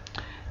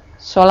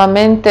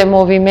 solamente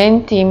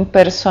movimenti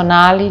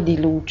impersonali di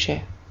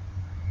luce.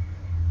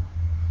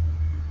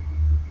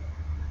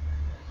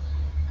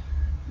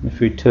 If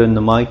we turn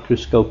the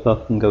microscope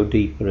up and go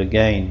deeper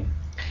again,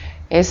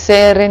 E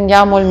se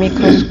rendiamo il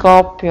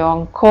microscopio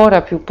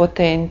ancora più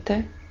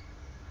potente,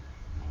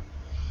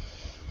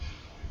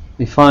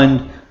 we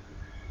find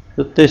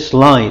that this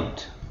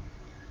light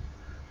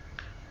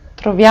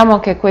troviamo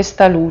che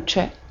questa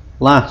luce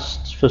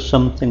lasts for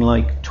something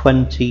like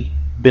 20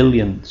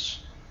 billionths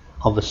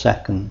of a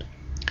second.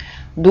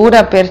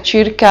 dura per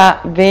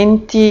circa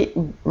 20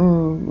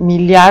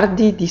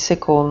 miliardi di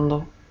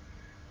secondo.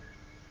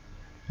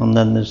 And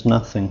then there's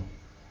nothing.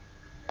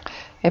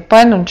 E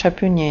poi non c'è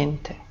più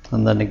niente.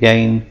 And then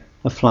again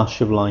a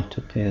flash of light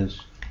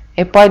appears.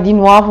 E poi di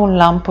nuovo un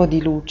lampo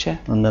di luce.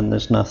 And then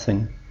there's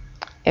nothing.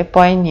 E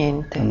poi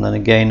niente. And then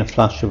again a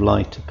flash of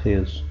light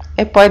appears.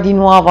 E poi di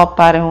nuovo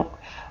appare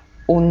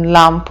un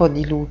lampo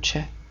di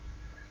luce.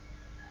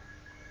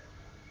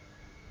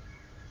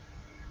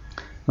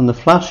 And the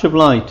flash of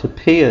light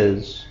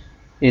appears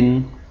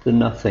in the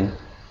nothing.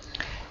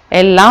 E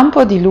il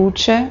lampo di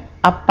luce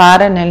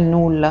appare nel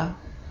nulla.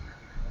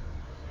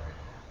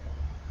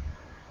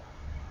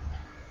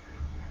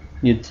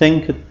 You'd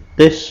think at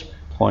this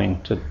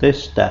point, at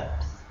this depth,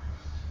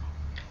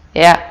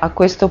 E a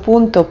questo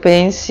punto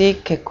pensi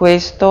che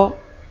questo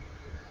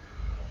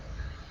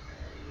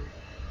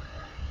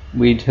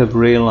we'd have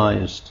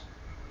realized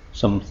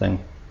something.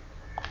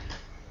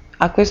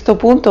 a questo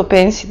punto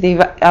pensi di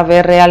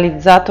aver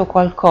realizzato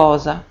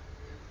qualcosa,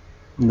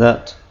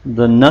 That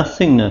the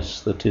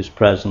nothingness that is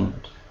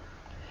present,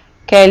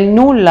 che è il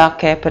nulla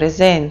che è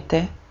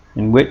presente,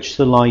 in which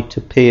the light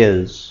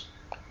appears,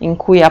 in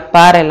cui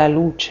appare la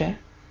luce,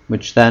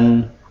 which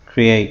then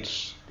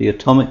creates the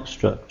atomic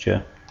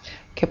structure,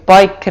 che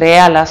poi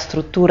crea la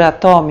struttura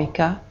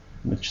atomica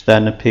which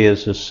then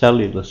appears as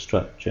cellular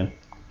structure,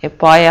 e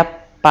poi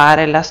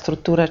appare la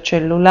struttura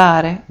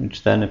cellulare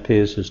which then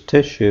appears as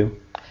tissue,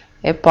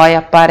 e poi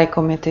appare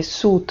come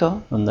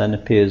tessuto and then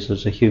appears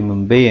as a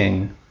human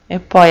being. e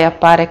poi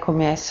appare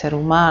come essere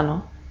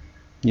umano.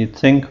 You'd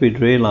think we'd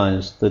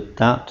realize that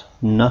that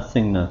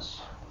nothingness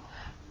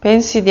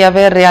Pensi di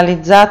aver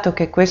realizzato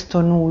che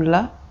questo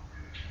nulla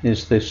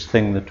is this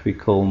thing that we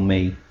call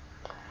me.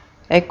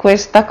 è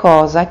questa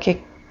cosa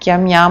che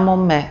chiamiamo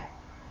me.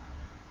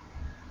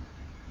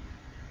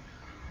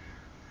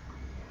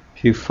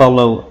 If you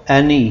follow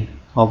any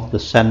of the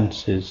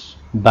senses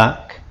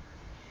back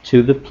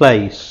to the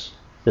place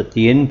that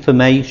the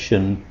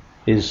information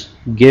is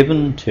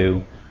given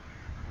to,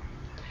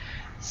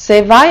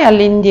 Se vai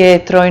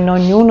all'indietro in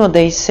ognuno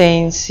dei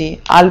sensi,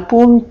 al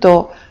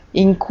punto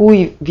in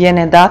cui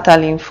viene data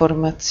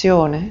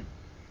l'informazione,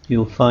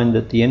 you'll find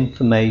that the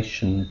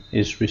information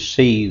is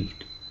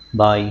received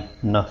by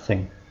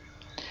nothing.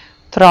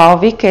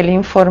 trovi che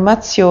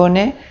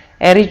l'informazione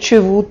è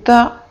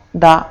ricevuta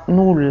da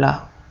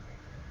nulla.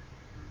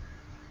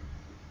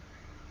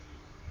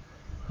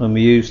 When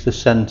we use the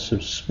sense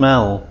of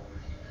smell,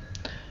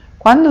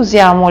 Quando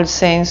usiamo il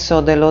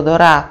senso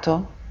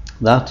dell'odorato,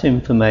 that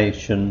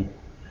information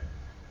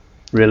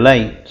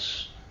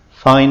relates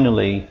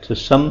finally to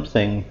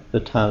something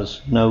that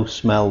has no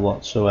smell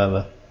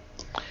whatsoever.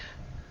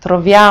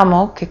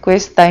 troviamo che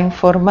questa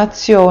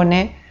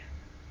informazione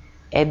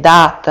è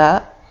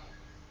data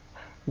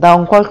da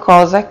un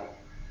qualcosa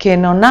che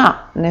non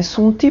ha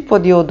nessun tipo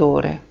di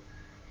odore.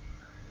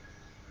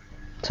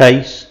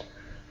 Taste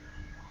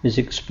is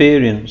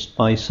experienced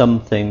by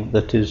something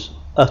that is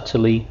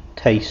utterly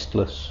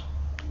tasteless.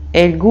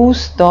 E il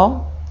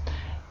gusto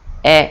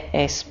è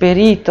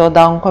esperito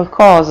da un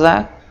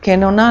qualcosa che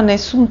non ha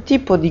nessun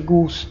tipo di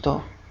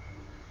gusto.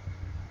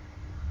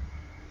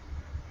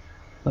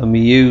 When we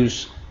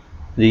use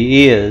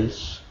the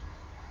ears,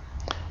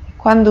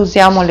 Quando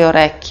usiamo le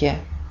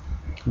orecchie,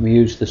 we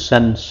use the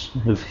sense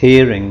of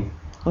hearing,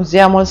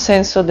 usiamo il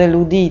senso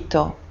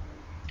dell'udito,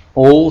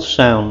 all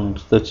sound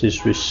that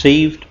is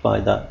received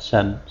by that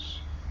sense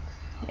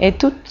e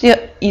tutti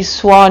i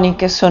suoni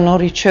che sono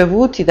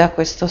ricevuti da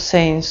questo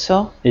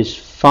senso is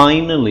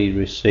finally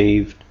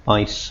received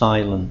by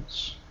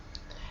silence.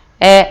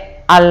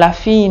 è alla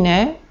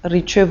fine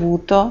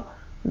ricevuto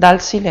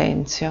dal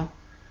silenzio.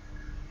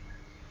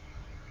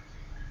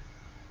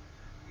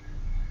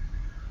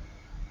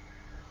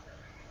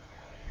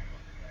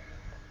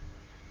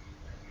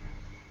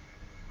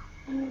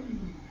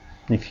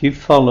 If you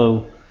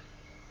follow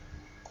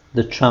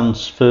the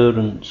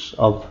transference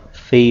of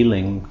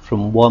feeling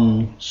from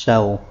one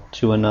cell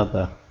to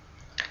another,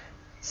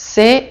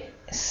 Se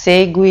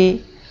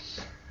segui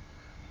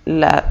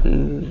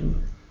il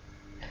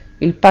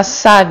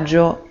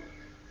passaggio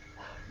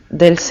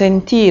del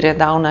sentire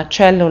da una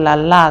cellula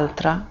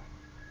all'altra,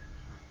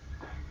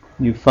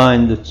 you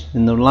find that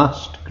in the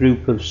last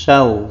group of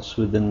cells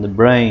within the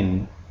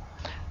brain,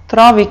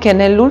 trovi che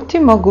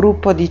nell'ultimo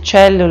gruppo di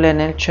cellule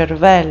nel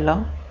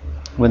cervello,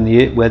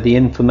 where the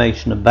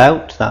information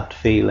about that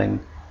feeling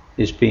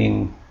is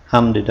being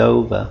handed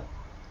over,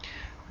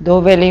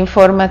 dove le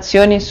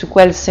informazioni su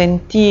quel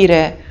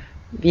sentire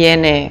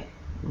viene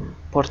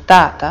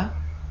portata,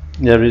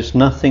 there is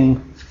nothing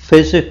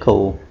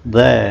physical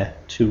there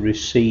to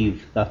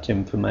receive that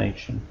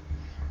information.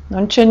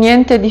 non c'è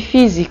niente di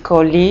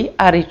fisico lì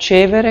a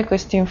ricevere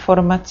questa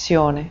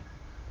informazione.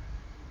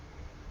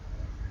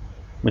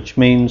 Which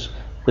means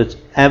that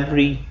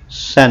every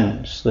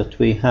sense that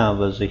we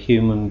have as a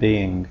human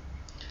being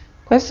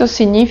Questo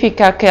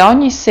significa che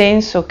ogni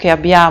senso che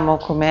abbiamo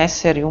come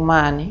esseri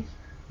umani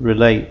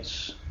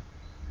relates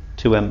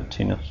to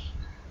emptiness.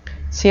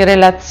 si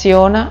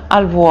relaziona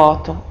al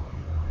vuoto.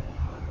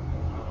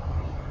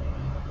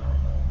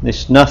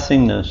 This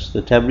nothingness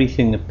that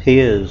everything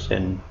appears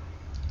in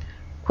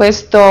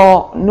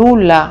Questo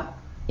nulla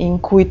in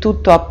cui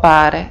tutto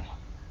appare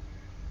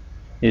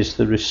is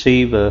the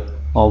receiver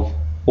of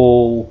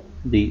all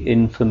the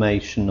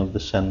information of the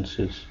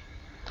senses.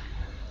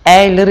 è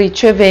il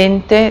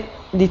ricevente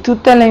di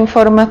tutte le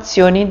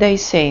informazioni dei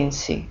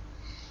sensi.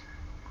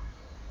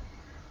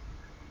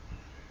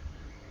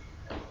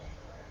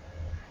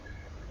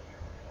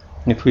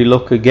 If we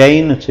look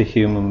again at a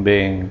human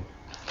being,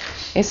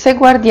 E se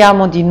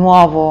guardiamo di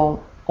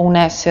nuovo un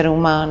essere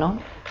umano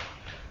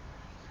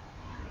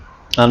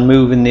and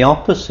move in the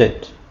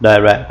opposite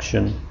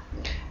direction,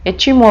 e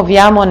ci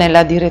muoviamo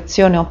nella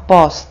direzione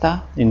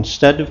opposta,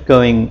 instead of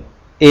going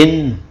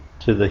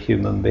into the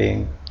human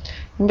being,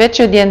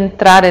 invece di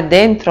entrare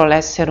dentro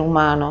l'essere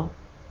umano,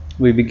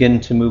 we begin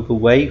to move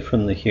away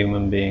from the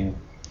human being.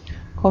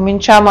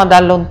 cominciamo ad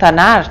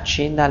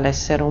allontanarci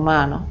dall'essere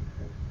umano.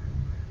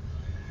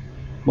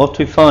 What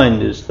we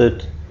find is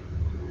that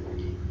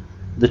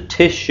the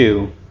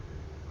tissue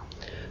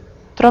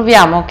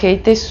Troviamo che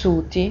i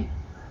tessuti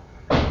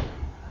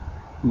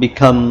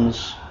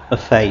becomes a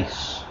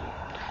face.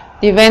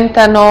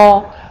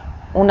 diventano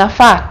una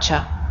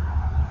faccia.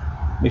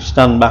 We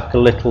stand back a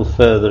little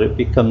further, it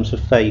becomes a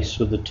face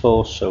with a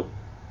torso.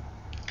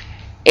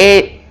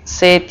 E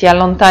se ti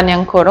allontani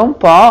ancora un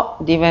po',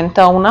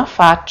 diventa una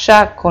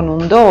faccia con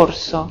un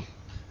dorso.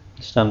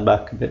 Stand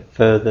back a bit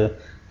further,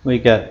 we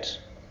get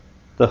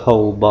the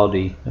whole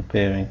body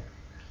appearing.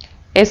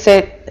 E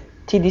se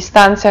ti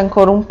distanzi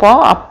ancora un po',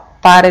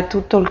 appare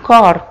tutto il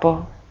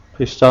corpo.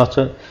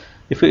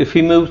 If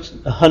we move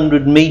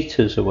 100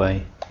 meters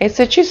away, E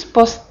se ci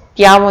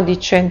spostiamo di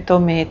 100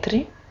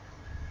 metri,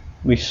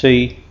 we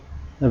see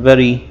a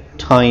very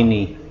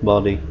tiny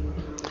body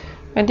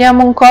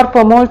vediamo un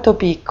corpo molto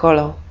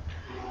piccolo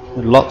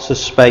with lots of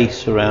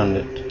space around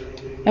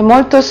it. e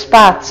molto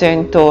spazio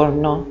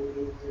intorno.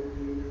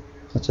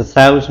 At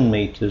 1,000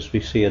 meters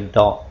we see a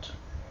dot.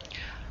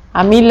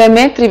 A 1000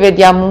 metri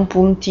vediamo un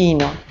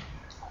puntino.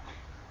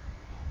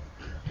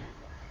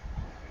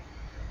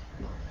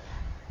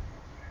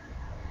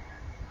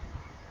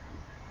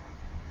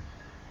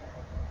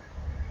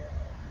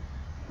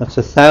 At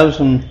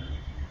 1,000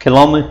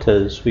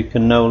 kilometers we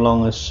can no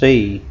longer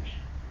see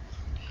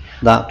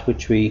that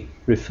which we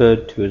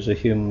referred to as a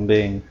human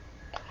being.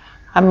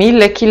 A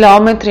 1000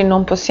 chilometri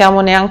non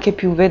possiamo neanche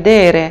più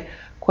vedere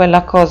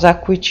quella cosa a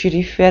cui ci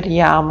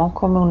riferiamo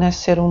come un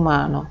essere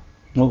umano.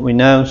 What we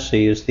now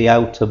see is the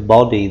outer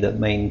body that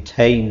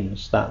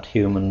maintains that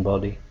human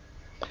body.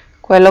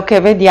 Quello che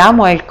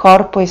vediamo è il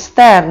corpo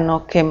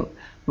esterno che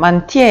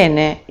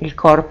mantiene il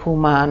corpo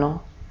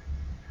umano.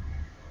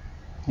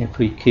 If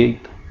we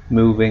keep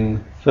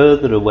moving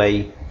further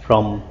away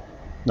from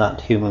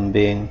that human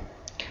being,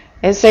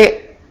 E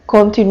se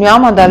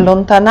continuiamo ad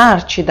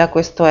allontanarci da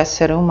questo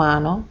essere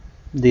umano,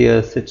 the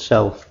earth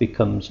itself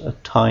becomes a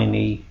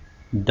tiny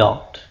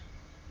dot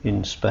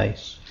in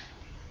space.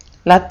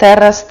 la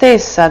terra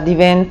stessa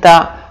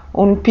diventa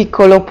un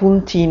piccolo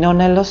puntino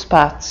nello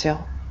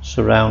spazio,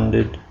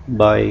 Surrounded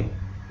by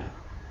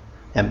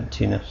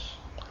emptiness.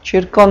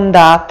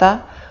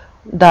 circondata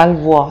dal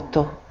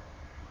vuoto.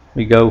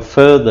 We go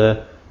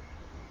further,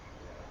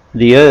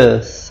 the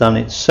earth and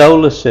its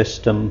solar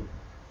system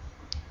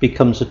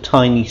becomes a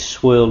tiny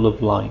swirl of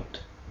light.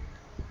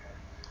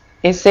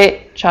 E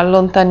se ci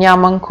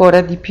allontaniamo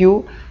ancora di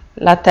più,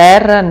 la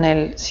terra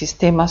nel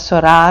sistema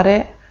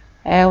solare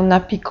è una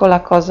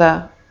piccola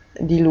cosa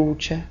di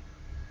luce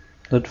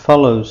That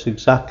follows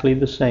exactly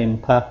the same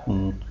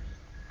pattern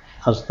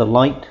as the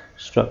light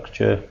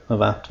structure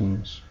of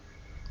atoms.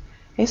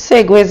 e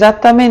segue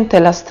esattamente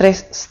la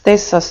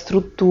stessa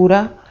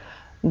struttura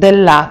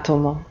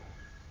dell'atomo.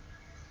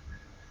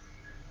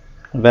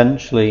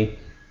 Eventually,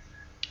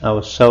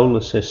 our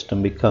solar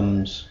system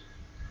becomes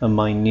a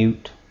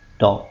minute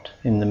dot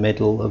in the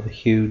middle of a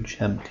huge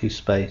empty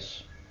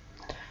space.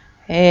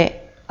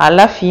 E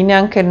alla fine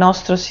anche il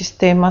nostro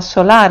sistema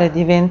solare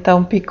diventa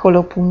un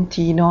piccolo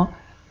puntino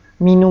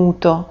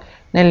minuto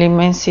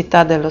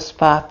nell'immensità dello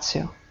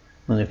spazio.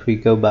 And if we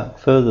go back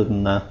further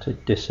than that,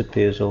 it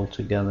disappears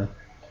altogether.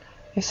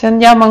 E se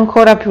andiamo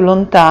ancora più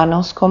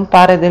lontano,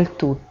 scompare del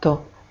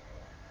tutto.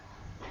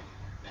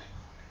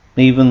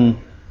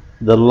 Even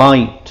the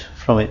light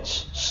from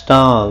its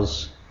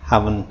stars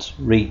haven't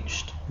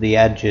reached the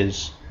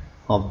edges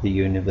of the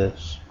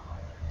universe.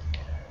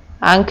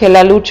 Anche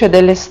la luce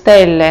delle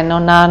stelle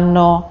non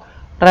hanno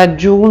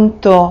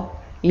raggiunto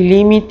i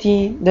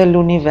limiti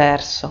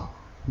dell'universo.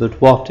 But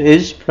what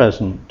is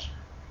present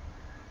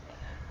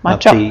Ma at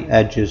ciò, the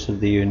edges of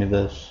the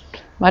universe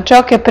ma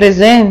ciò che è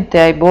presente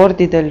ai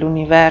bordi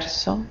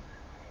dell'universo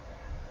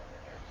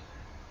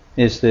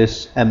is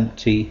this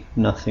empty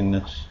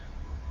nothingness.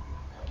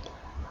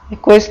 è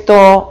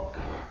questo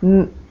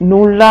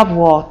nulla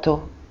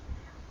vuoto,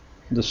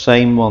 The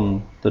same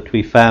one that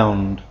we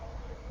found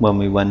when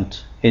we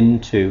went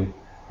into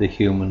the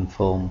human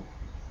form.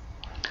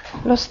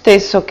 lo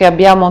stesso che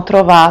abbiamo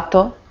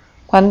trovato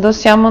quando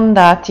siamo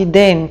andati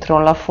dentro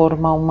la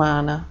forma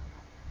umana.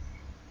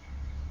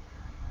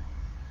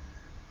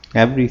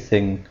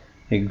 Everything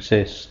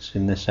exists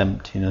in this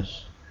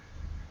emptiness.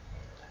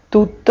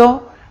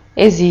 Tutto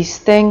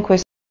esiste in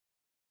questo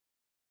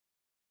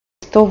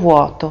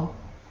vuoto.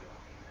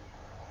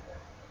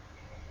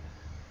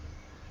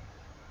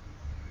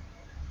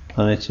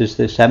 And it is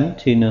this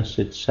emptiness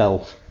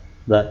itself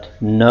that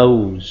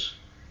knows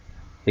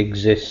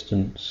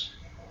existence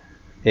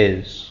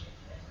is.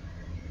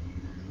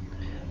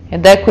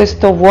 Ed è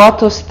questo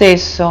vuoto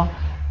stesso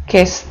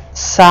che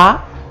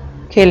sa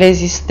che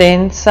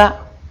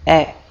l'esistenza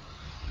è.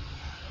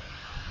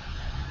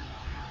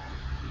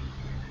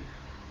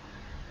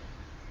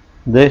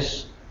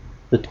 This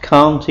that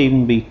can't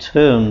even be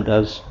termed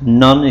as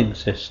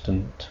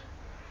non-existent.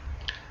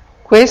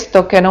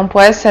 Questo che non può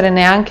essere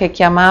neanche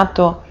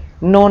chiamato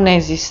non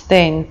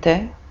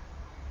esistente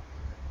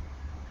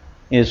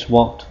Is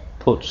what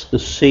puts the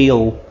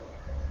seal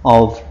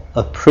of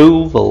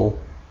approval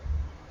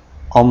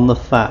on the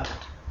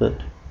fact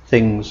that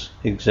things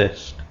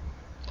exist.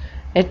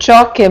 è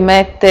ciò che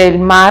mette il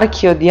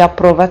marchio di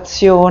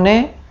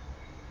approvazione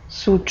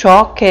su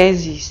ciò che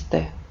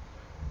esiste.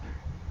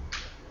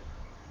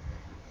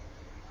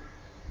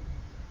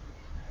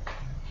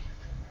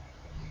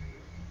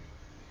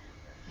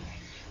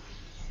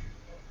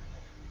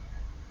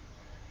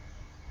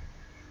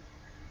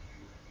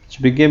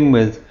 To begin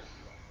with,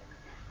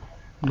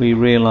 we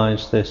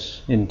realize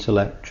this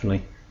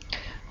intellectually.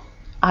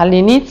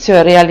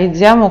 All'inizio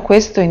realizziamo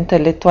questo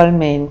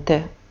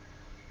intellettualmente.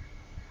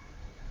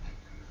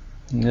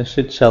 And this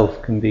itself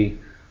can be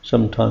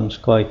sometimes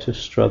quite a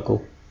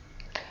struggle.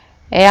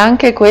 E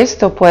anche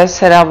questo può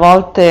essere a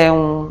volte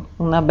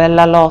una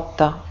bella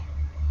lotta.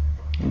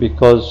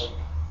 Because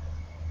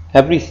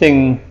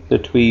everything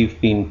that we've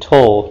been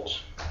taught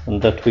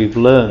and that we've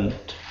learned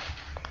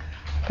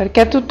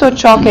Perché tutto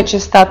ciò che ci è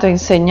stato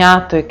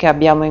insegnato e che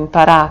abbiamo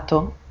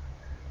imparato,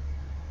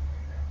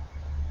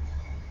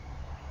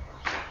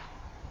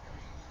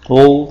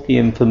 all the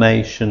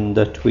information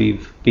that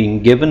we've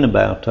been given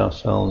about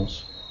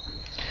ourselves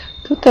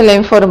tutte le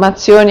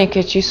informazioni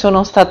che ci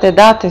sono state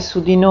date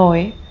su di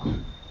noi,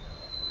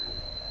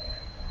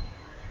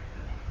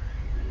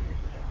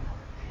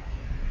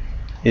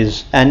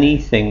 is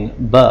anything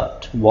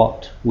but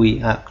what we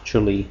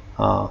actually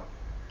are.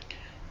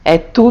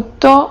 è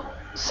tutto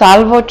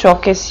salvo ciò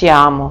che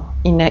siamo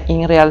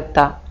in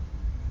realtà.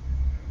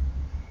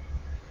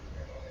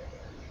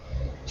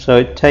 So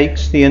it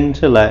takes the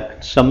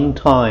intellect some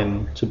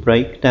time to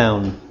break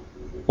down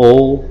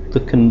all the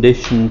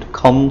conditioned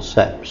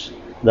concepts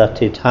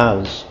that it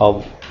has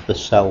of the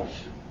self.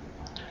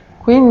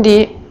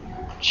 Quindi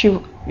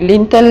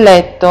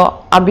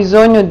l'intelletto ha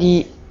bisogno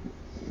di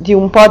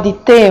un po' di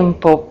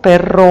tempo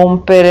per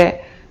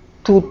rompere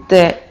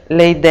tutte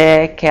le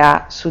idee che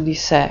ha su di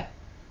sé.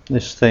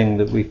 This thing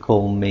that we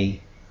call me.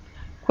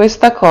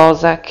 Questa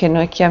cosa che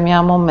noi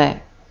chiamiamo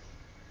me.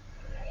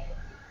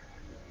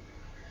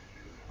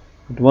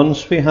 But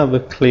once we have a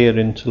clear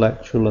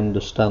intellectual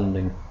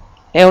understanding,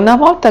 E una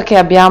volta che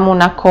abbiamo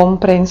una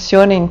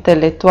comprensione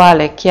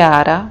intellettuale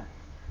chiara,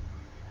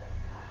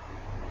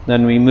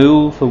 then we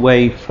move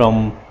away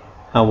from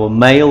our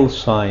male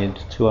side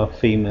to our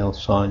female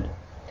side.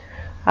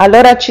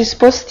 allora ci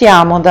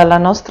spostiamo dalla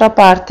nostra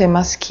parte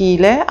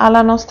maschile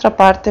alla nostra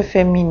parte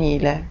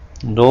femminile.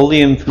 And all the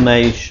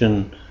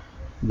information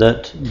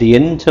that the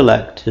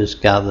intellect has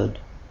gathered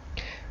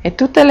E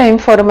tutte le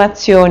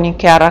informazioni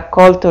che ha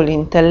raccolto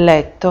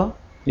l'intelletto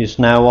is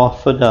now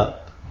offered up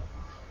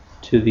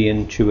to the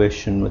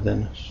intuition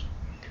within us.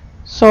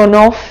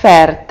 sono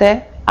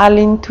offerte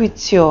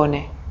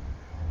all'intuizione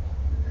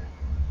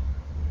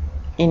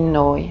in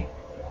noi.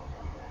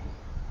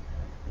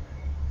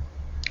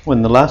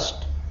 When the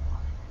last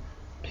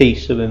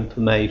piece of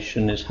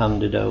information is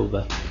handed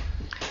over,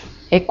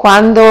 E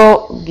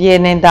quando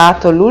viene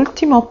dato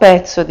l'ultimo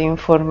pezzo di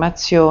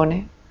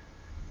informazione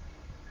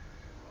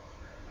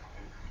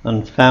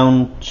and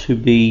found to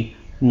be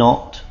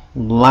not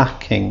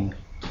lacking,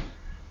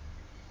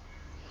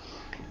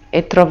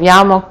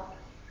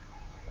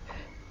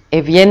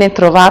 e viene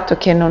trovato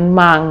che non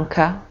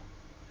manca,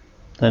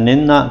 then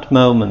in that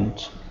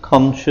moment,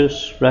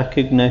 conscious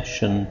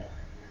recognition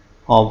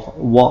of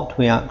what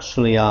we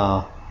actually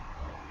are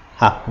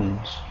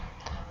happens.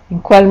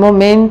 in quel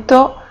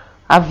momento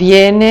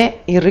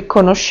avviene il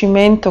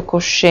riconoscimento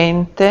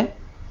cosciente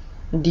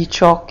di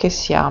ciò che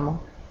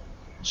siamo.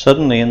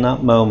 Suddenly in that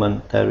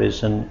moment there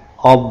is an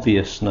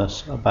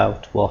obviousness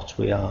about what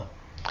we are.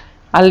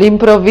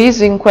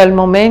 All'improvviso in quel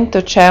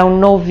momento c'è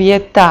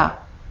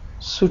un'ovvietà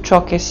su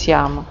ciò che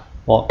siamo,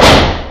 What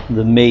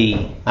the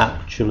me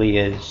actually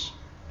is.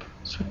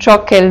 su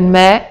ciò che il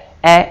me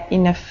è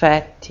in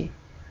effetti.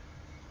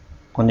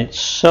 When it's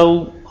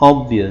so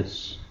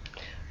obvious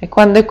E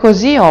quando è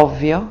così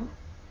ovvio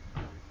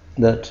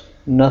that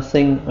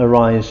nothing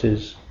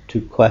arises to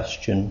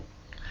question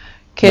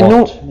che,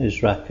 what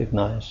is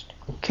recognized.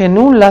 che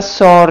nulla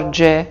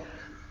sorge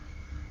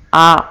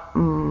a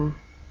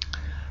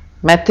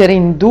mettere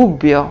in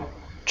dubbio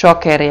ciò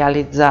che è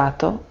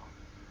realizzato,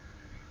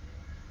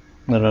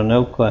 There are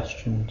no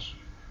questions.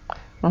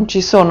 Non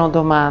ci sono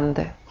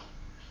domande.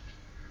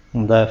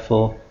 And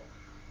therefore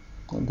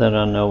there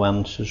are no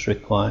answers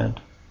required.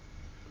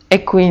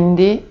 E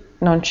quindi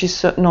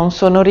non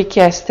sono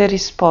richieste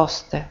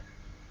risposte.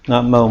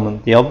 That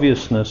moment, the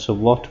obviousness of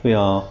what we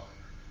are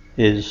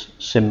is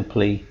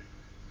simply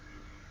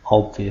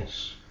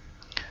obvious.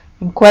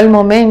 In quel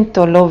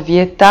momento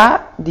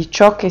l'ovvietà di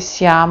ciò che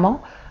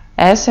siamo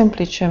è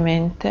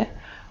semplicemente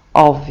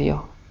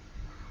ovvio.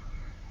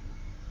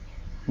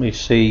 We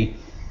see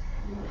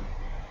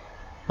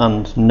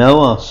and know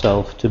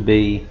ourselves to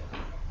be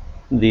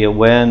the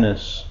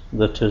awareness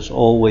that has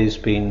always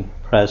been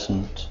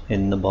present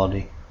in the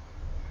body.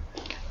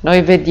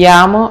 Noi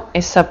vediamo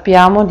e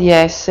sappiamo di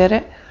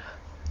essere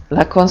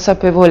la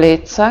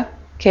consapevolezza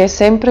che è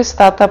sempre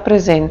stata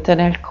presente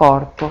nel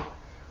corpo.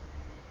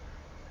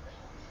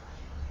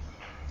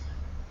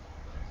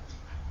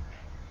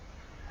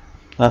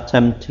 That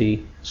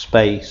empty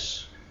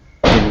space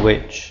in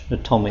which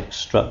atomic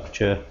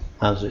structure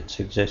has its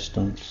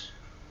existence.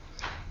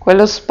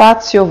 Quello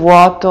spazio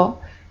vuoto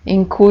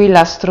in cui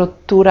la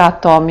struttura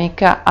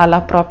atomica ha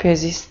la propria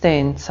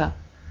esistenza.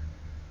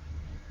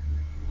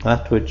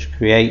 That which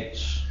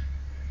creates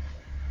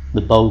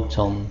the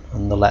boson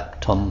and the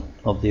lepton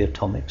of the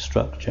atomic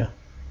structure.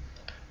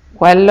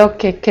 Quello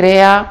che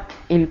crea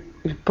il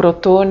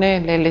protone e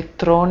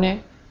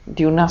l'elettrone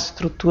di una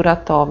struttura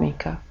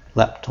atomica.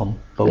 Lepton,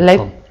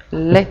 boson.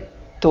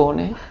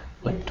 Lettone.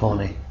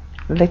 Leptone.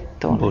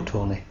 Lettone.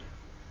 Botone.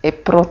 E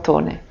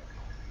protone.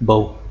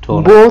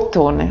 Botone.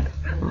 Botone.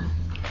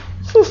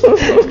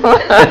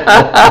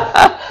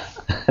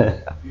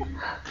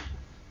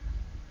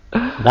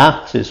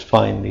 That is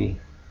finally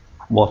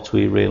what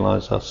we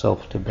realize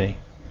ourselves to be.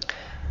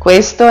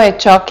 Questo è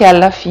ciò che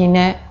alla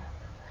fine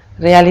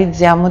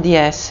realizziamo di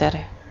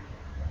essere.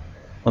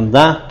 And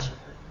that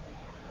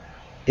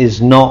is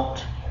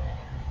not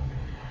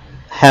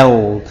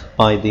held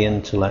by the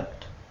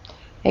intellect.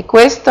 E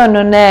questo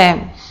non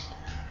è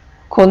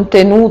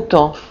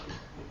contenuto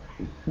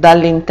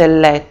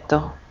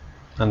dall'intelletto.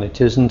 And it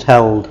isn't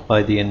held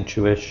by the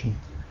intuition.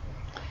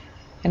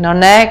 E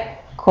non è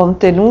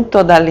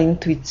contenuto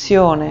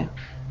dall'intuizione.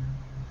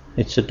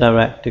 It's a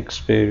direct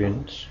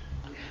experience.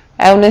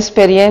 È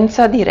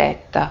un'esperienza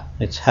diretta.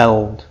 It's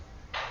held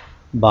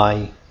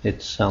by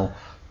itself.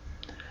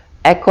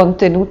 È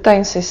contenuta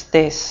in se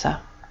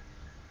stessa.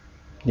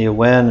 The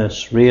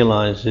awareness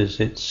realizes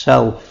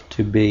itself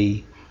to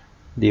be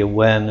the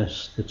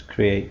awareness that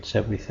creates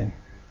everything.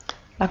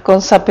 La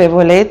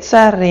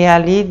consapevolezza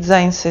realizza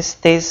in se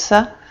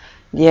stessa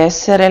di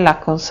essere la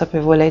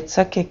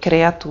consapevolezza che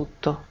crea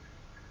tutto.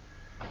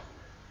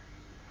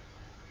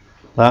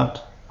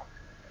 That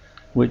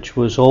which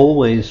was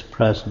always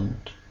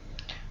present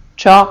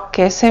Ciò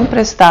che è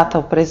sempre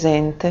stato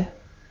presente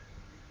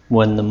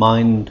when the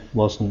mind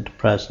wasn't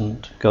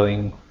present,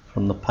 going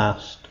from the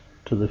past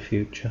to the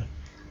future.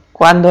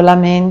 quando la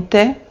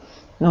mente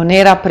non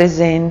era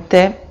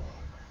presente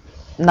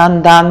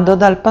andando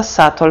dal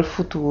passato al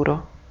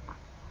futuro.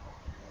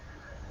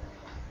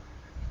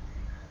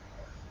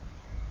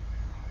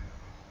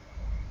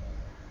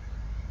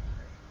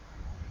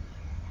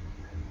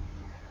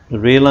 The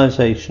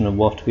realization of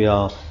what we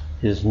are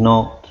is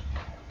not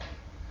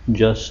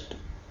just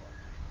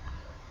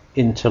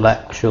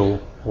intellectual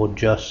or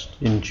just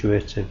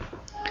intuitive.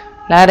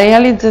 La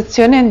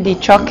realizzazione di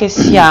ciò che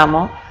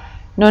siamo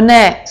non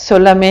è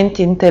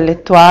solamente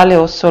intellettuale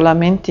o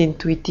solamente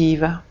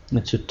intuitiva.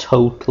 It's a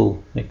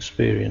total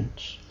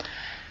experience.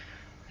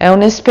 È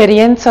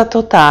un'esperienza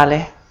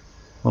totale.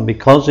 And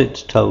because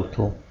it's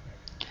total,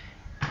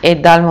 E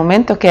dal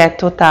momento che è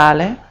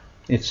totale,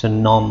 it's a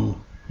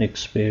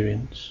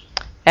non-experience.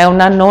 è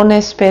una non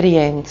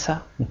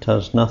esperienza. It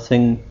has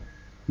nothing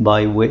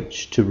by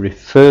which to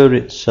refer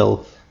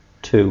itself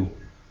to.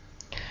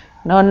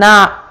 Non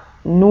ha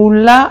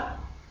nulla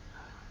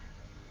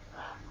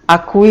a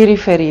cui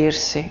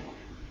riferirsi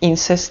in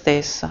se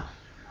stessa.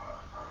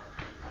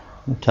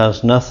 It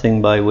has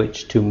nothing by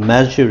which to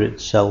measure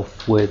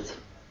itself with.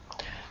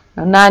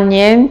 Non ha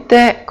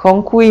niente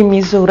con cui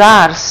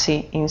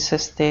misurarsi in se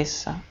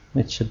stessa.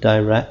 It's a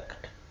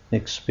direct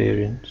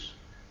experience.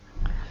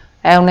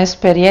 È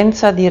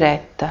un'esperienza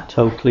diretta,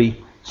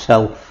 Totally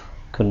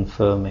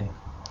self-confirming.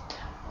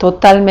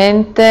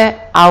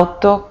 totalmente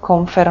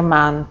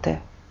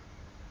autoconfermante.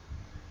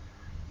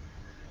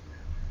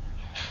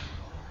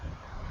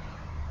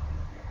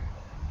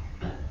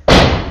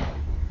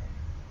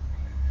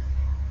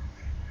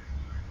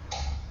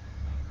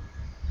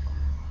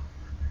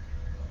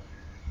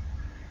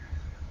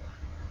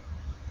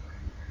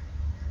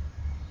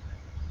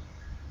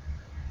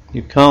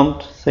 You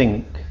can't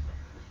think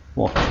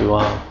what you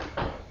are.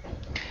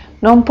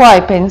 Non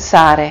puoi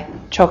pensare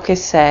ciò che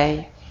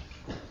sei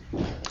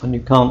And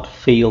you can't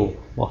feel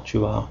what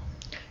you are.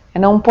 e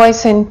non puoi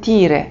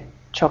sentire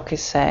ciò che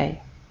sei.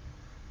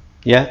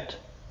 Yet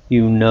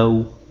you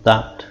know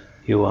that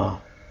you are.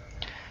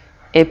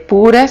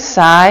 Eppure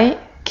sai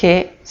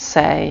che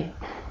sei.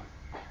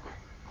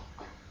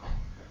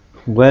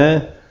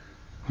 Where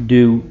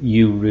do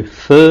you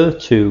refer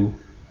to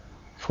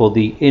for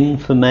the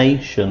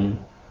information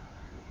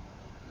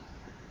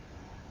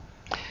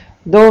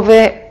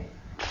dove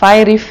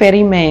fai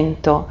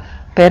riferimento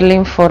per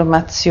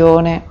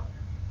l'informazione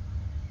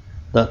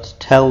that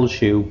tells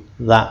you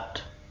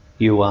that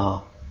you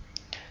are.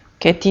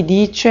 che ti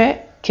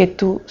dice che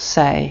tu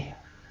sei.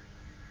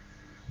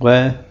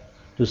 Where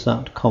does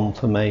that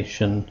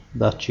confirmation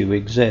that you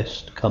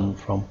exist come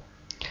from?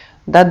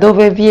 Da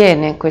dove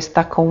viene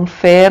questa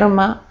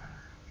conferma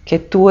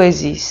che tu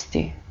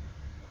esisti?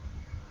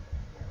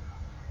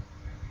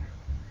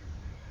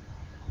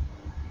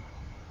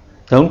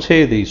 Don't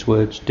hear these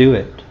words, do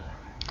it.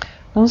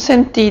 Non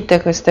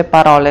sentite queste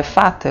parole,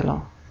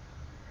 fatelo.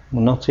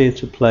 We're not here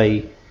to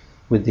play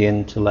with the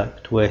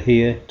intellect, we're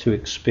here to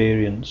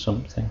experience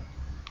something.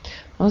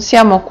 Non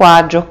siamo qua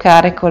a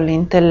giocare con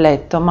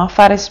l'intelletto, ma a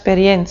fare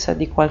esperienza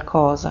di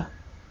qualcosa.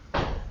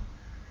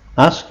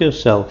 Ask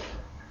yourself,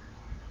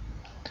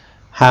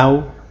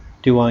 how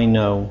do I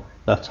know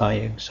that I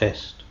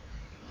exist?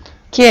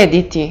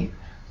 Chiediti,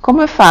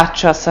 come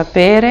faccio a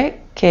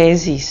sapere che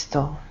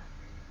esisto?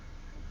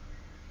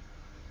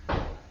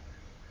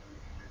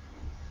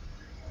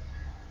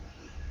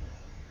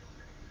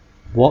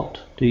 What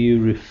do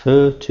you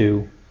refer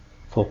to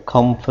for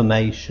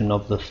confirmation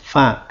of the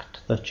fact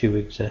that you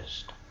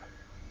exist?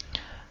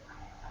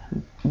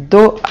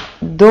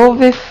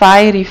 Dove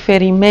fai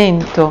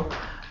riferimento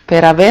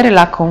per avere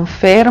la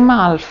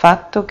conferma al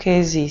fatto che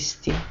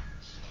esisti?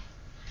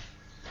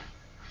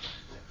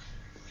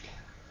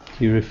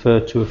 Do you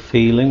refer to a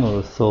feeling or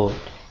a thought?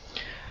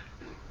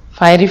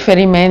 Fai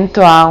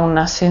riferimento a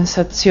una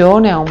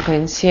sensazione, a un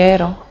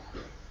pensiero?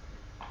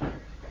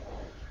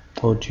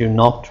 Or do you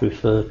not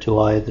refer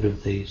to either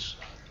of these?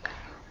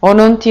 O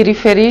non ti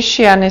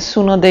riferisci a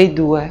nessuno dei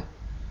due?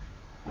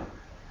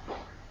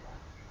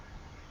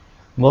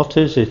 What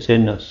is it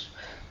in us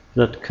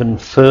that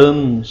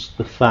confirms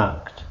the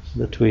fact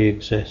that we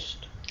exist?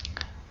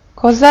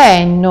 Cos'è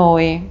in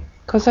noi?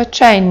 Cosa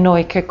c'è in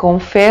noi che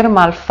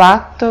conferma il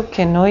fatto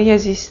che noi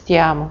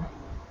esistiamo?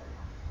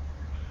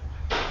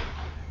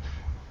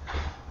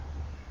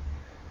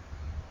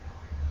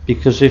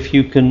 Because if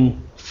you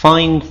can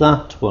find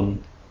that one,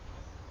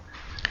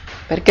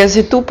 Perché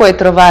se tu puoi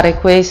trovare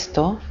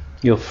questo,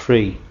 you're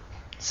free.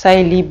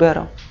 sei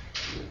libero.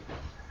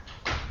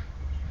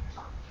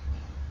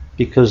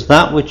 Because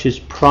that which is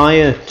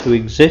prior to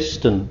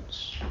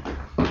existence,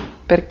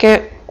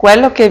 Perché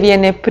quello che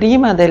viene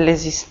prima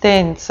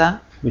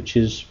dell'esistenza, which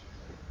is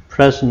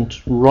present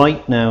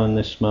right now in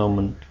this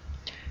moment,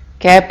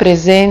 che è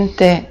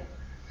presente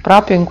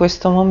proprio in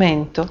questo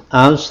momento,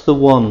 as the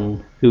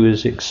one who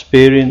is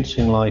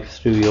experiencing life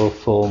through your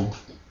form,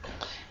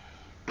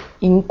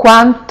 in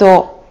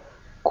quanto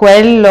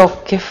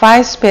quello che fa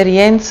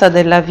esperienza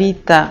della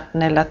vita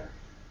nella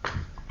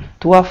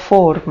tua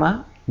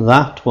forma,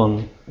 that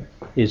one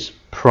is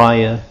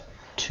prior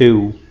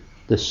to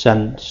the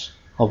sense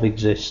of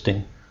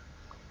existing.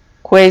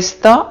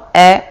 questo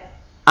è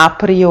a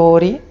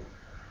priori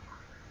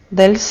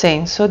del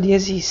senso di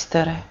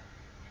esistere.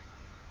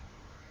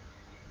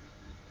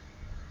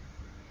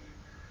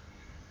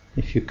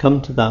 If you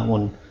come to that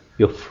one,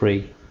 you're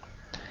free.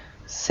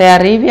 Se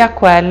arrivi a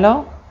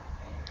quello,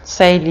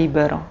 sei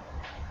libero.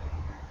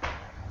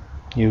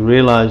 You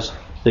realize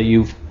that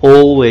you've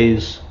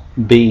always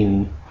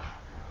been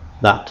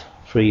that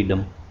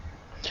freedom.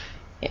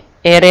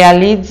 E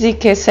realizzi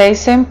che sei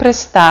sempre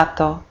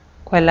stato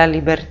quella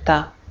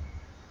libertà.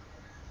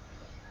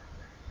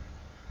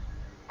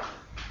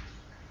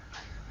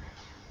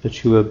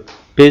 But you were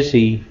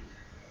busy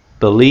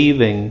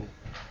believing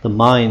the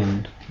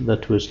mind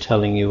that was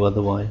telling you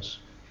otherwise.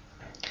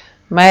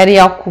 Ma eri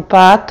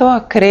occupato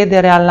a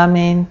credere alla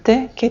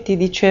mente che ti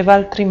diceva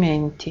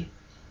altrimenti.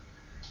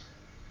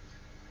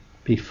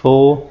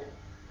 Before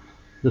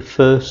the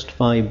first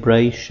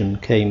vibration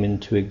came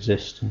into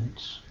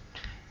existence,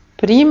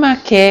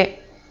 Prima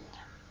che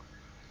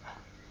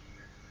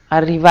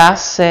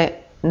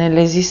arrivasse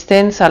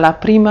nell'esistenza la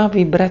prima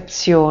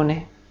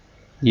vibrazione,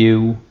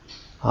 you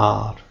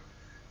are.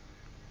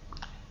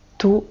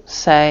 tu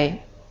sei.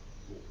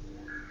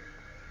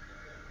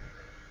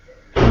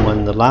 And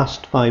when the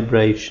last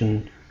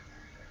vibration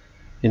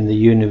in the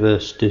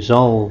universe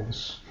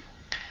dissolves,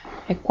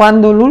 E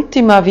quando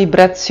l'ultima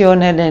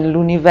vibrazione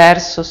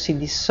nell'universo si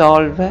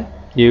dissolve,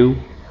 you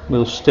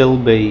will still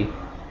be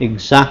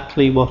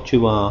exactly what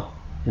you are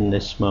in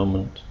this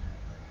moment.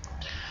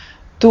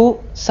 tu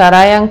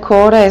sarai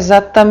ancora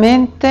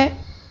esattamente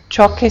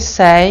ciò che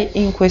sei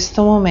in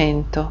questo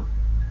momento.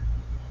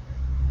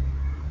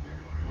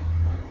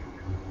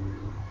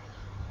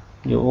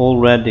 You're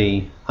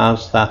already,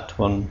 as that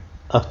one,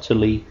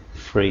 utterly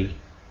free.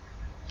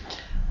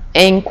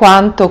 E in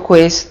quanto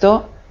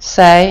questo,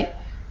 sei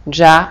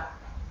già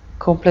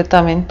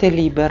completamente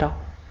libero.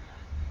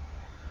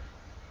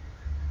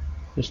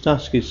 Just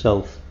ask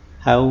yourself,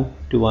 how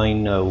do I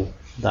know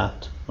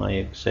that I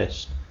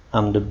exist?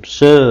 And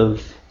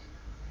observe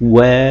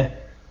where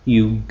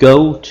you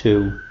go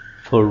to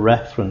for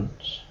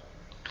reference.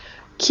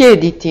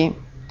 Chiediti,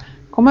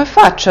 come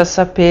faccio a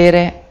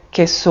sapere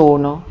che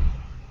sono?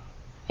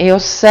 e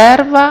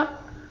osserva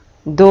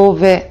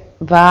dove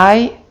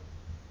vai,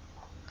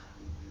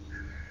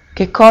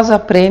 che cosa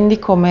prendi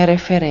come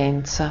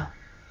referenza.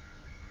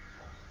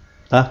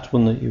 That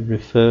one that you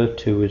refer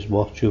to is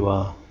what you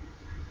are.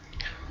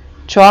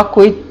 Ciò a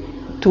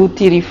cui tu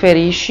ti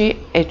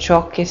riferisci è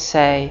ciò che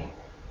sei.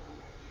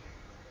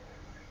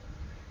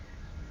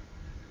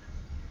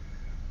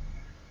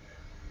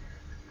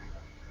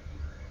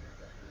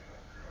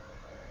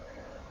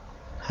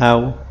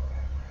 How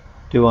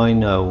do I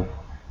know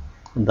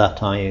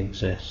that I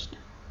exist?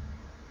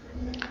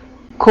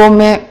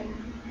 Come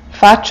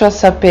faccio a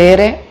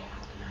sapere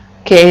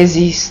che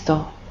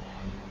esisto?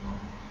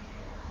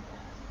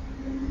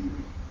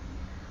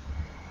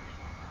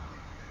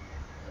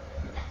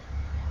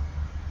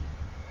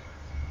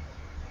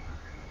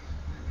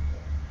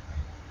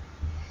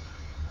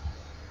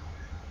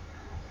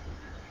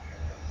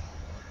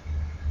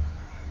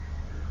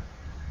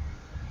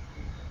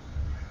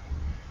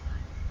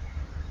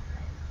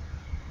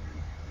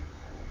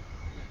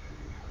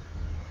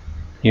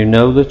 You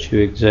know that you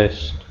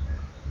exist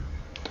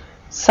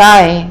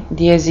Sai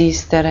di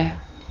esistere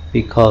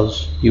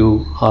because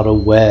you are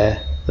aware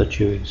that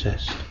you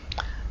exist.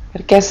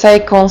 perché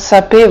sei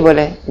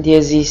consapevole di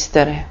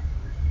esistere.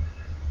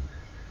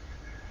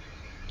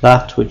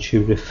 That which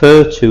you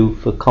refer to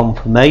for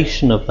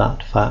confirmation of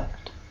that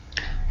fact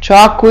Ciò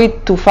a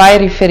cui tu fai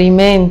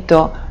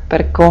riferimento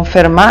per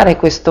confermare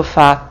questo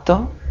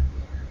fatto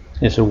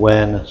is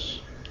awareness,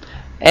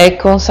 è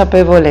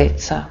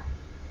consapevolezza,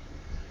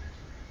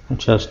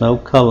 which has no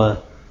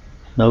colour,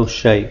 no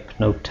shape,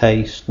 no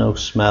taste, no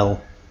smell,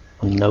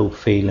 and no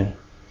feeling.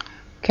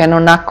 che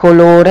non ha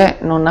colore,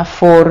 non ha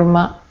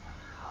forma,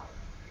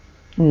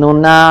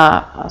 non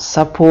ha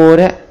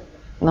sapore,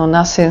 non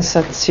ha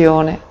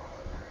sensazione.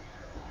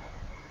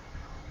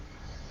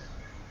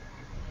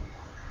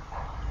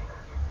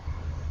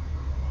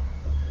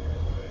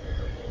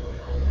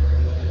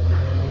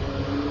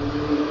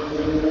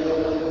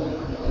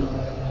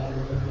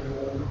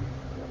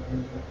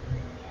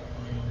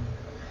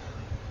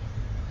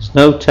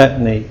 There's no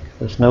technique,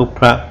 there's no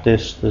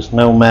practice, there's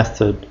no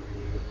method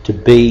to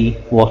be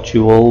what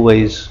you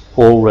always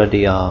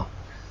already are.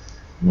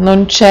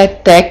 Non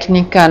c'è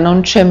tecnica,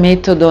 non c'è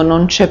metodo,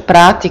 non c'è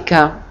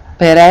pratica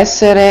per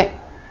essere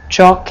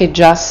ciò che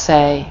già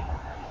sei.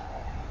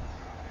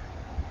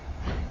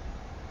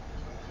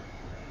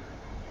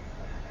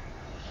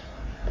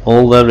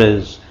 All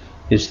there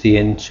is the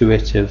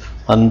intuitive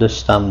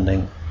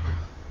understanding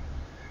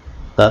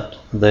that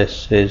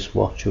this is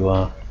what you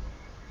are.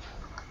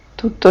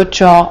 Tutto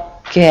ciò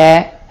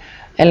che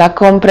è la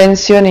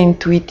comprensione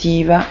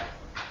intuitiva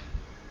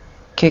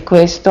che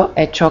questo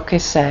è ciò che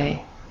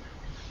sei.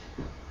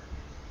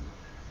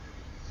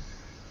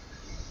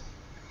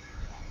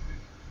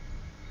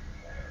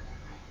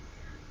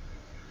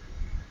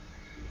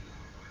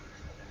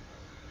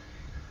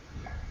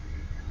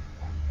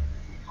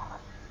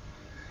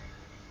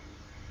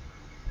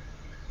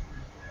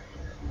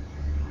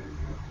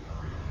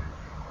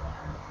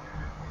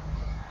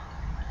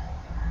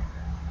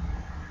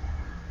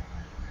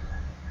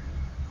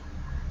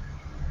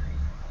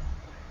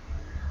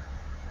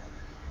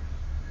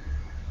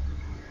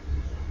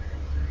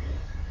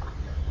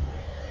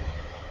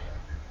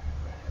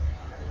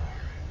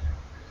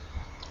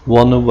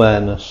 One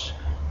awareness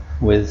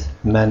with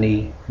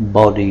many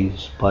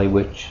bodies by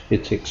which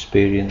it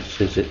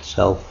experiences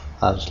itself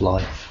as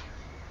life.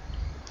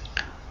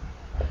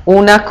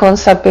 Una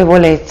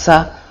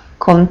consapevolezza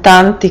con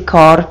tanti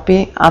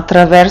corpi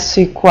attraverso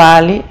i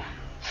quali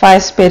fa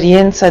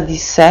esperienza di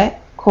sé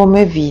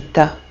come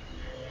vita.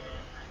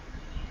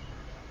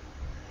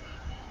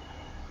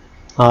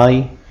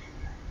 I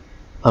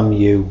am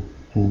you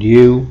and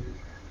you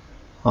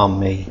are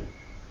me.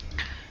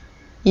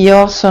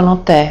 Io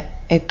sono te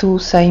e tu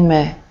sei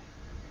me.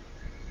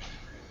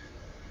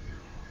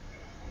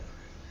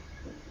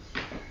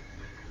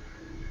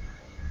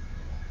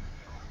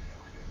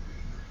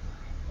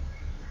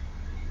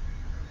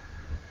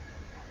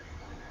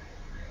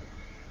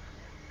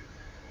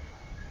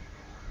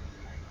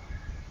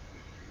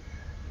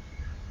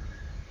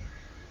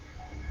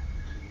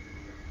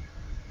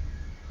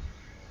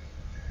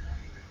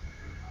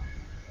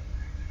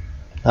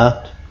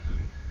 That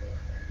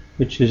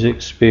which is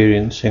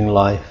experiencing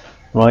life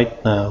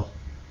right now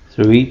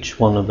through each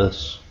one of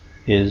us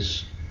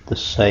is the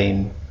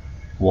same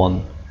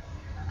one.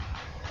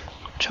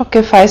 Ciò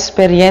che fa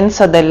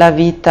esperienza della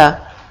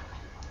vita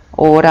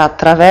ora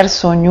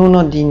attraverso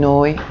ognuno di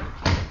noi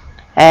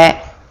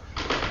è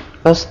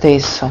lo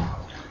stesso.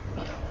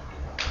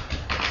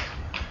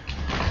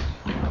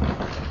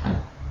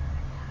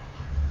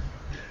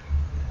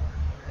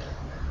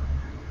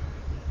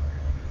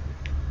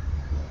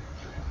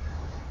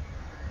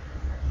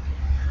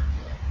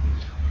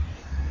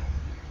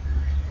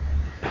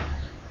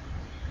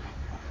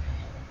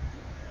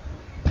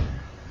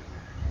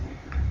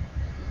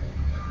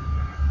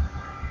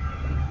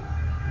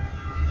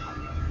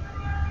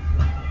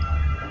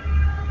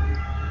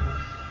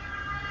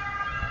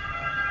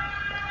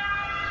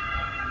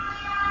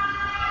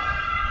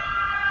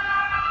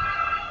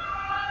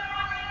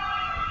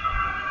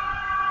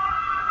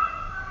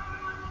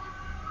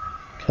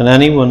 Can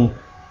anyone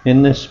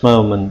in this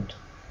moment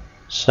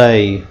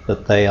say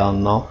that they are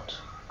not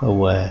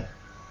aware?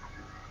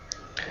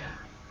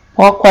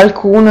 Può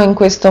qualcuno in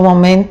questo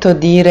momento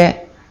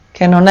dire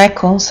che non è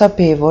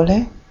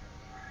consapevole?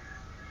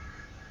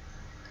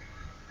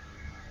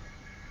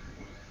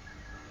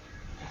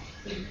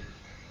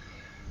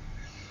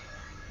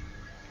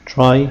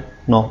 Try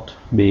not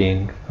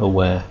being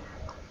aware.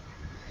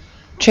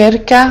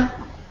 Cerca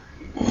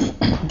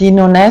di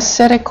non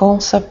essere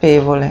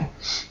consapevole.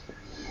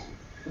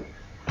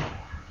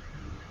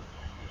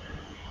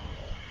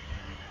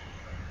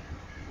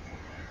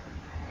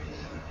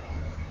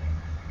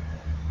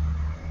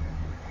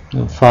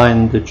 You'll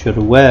find that you're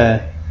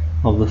aware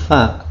of the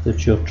fact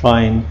that you're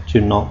trying to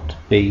not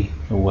be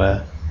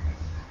aware.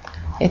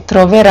 E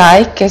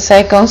troverai che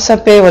sei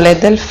consapevole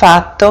del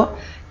fatto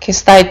che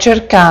stai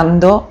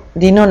cercando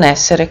di non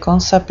essere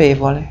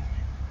consapevole.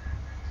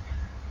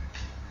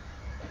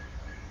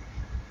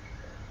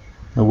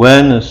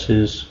 Awareness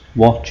is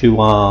what you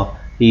are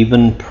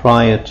even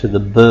prior to the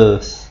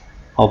birth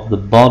of the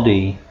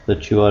body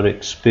that you are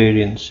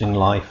experiencing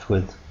life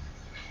with.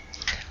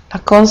 La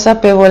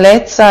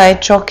consapevolezza è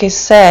ciò che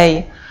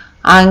sei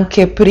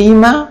anche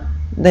prima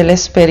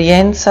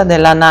dell'esperienza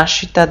della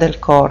nascita del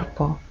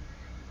corpo.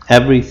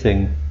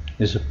 Everything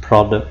is a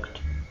product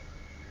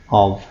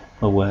of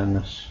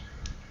awareness.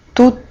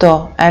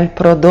 Tutto è il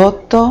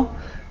prodotto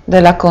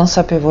della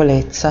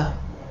consapevolezza.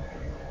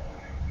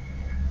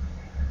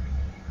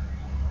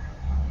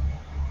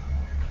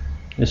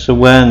 This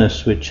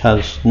awareness which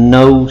has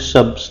no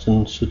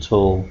substance at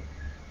all.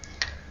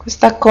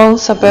 Questa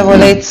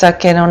consapevolezza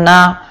che non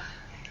ha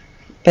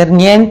per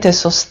niente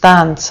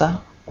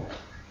sostanza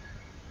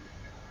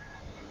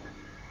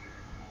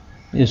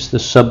Is the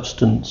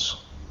substance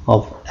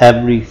of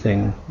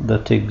everything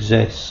that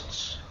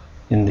exists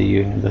in the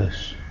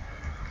universe.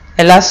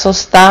 è la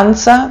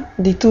sostanza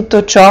di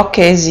tutto ciò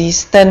che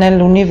esiste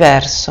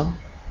nell'universo.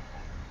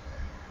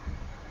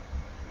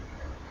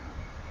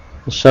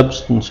 The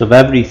substance of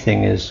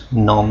everything is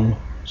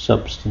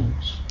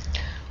non-substance.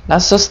 La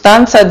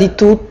sostanza di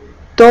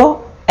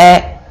tutto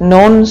è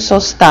non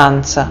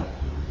sostanza.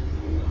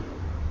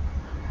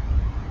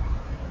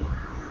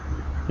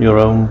 Your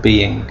own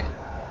being.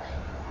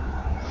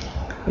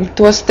 Il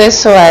tuo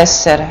stesso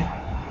essere.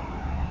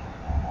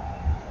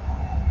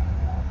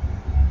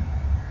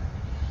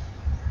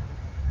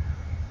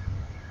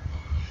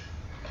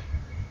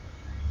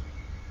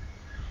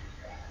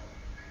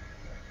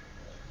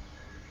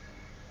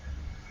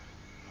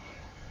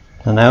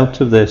 And out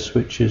of this,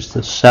 which is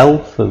the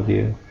self of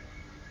you,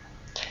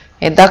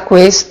 E da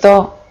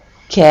questo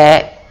che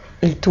è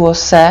il tuo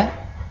sé,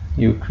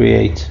 you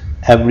create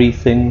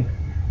everything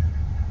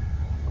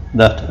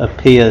that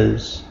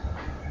appears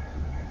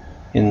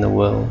in the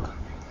world.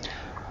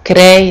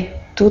 crei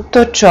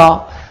tutto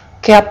ciò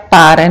che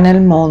appare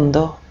nel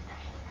mondo.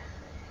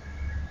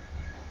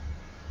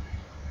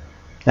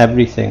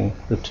 Everything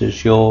that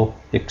is your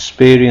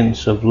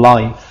experience of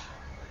life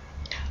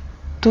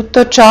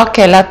Tutto ciò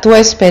che è la tua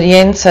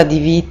esperienza di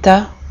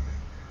vita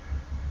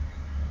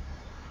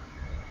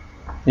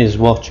is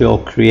what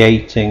you're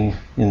creating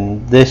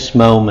in this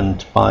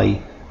moment by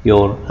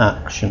your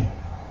action.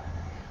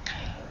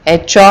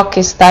 è ciò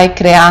che stai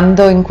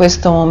creando in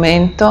questo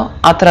momento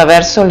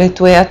attraverso le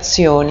tue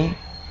azioni.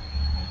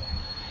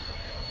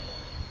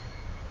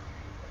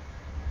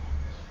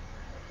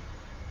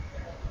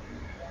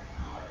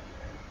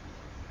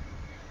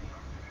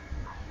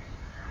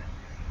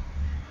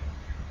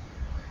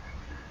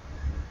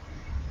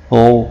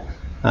 All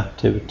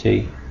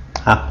activity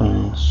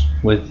happens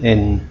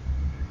within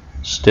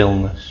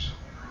stillness.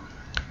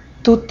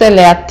 Tutte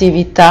le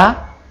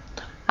attività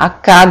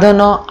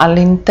accadono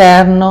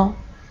all'interno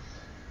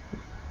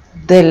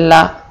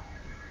della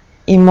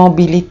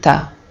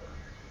immobilità.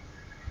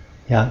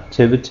 The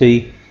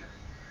activity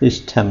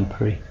is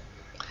temporary.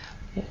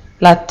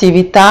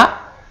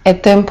 L'attività è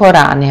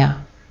temporanea,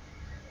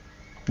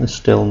 The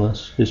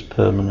stillness is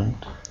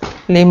permanent.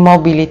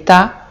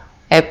 l'immobilità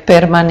è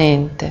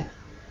permanente.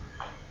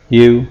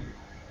 You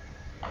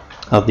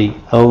are the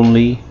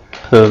only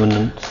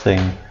permanent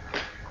thing.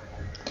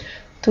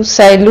 Tu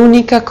sei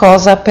l'unica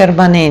cosa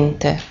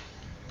permanente.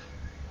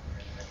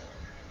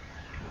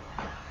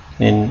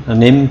 In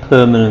an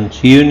impermanent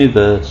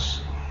universe,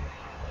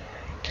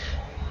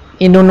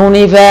 In un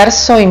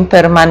universo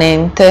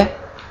impermanente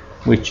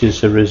which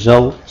is a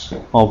result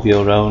of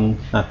your own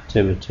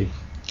activity.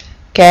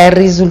 che è il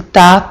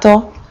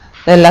risultato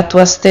della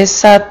tua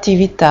stessa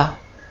attività.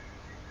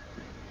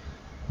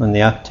 When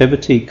the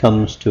activity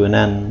comes to an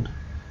end,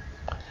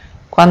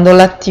 Quando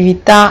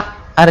l'attività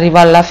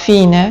arriva alla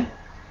fine,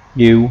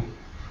 you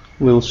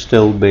will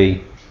still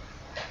be.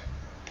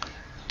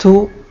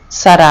 tu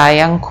sarai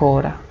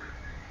ancora.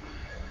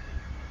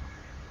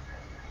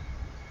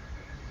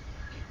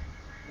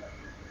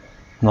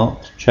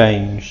 Not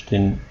changed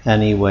in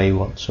any way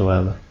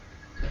whatsoever.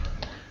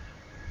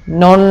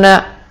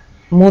 Non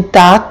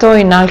mutato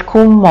in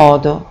alcun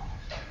modo,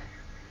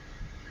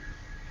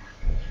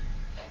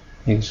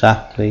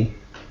 Exactly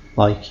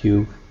like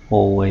you've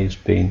always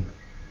been.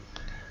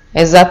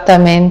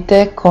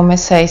 Esattamente come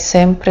sei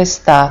sempre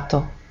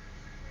stato.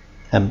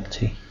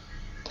 Empty.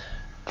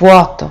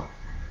 Vuoto.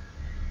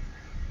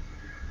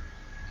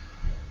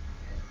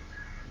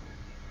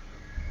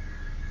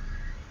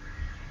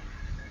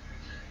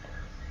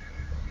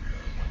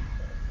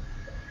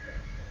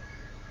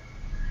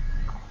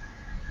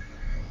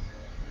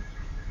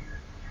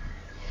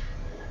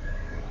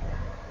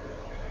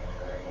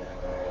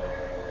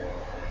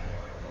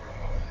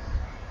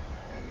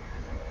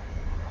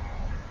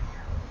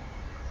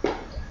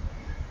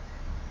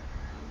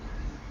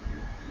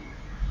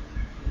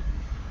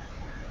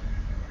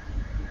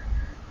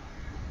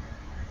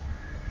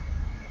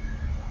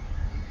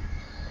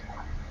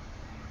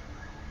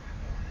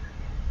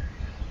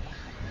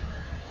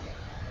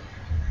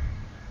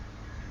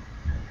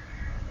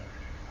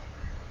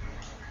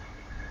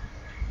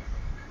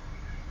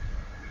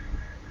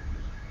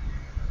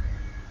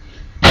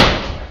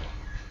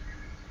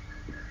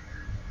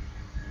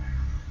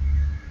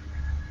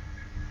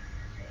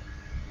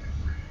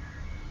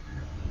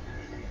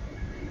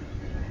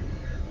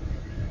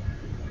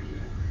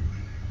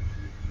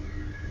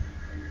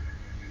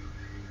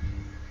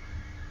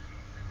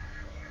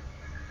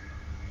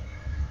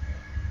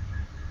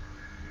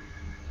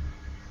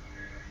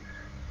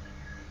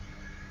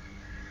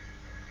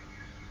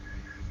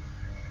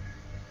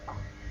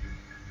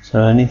 Is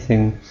there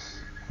anything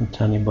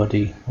that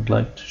anybody would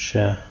like to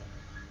share?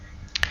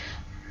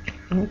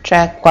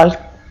 C'è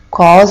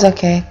qualcosa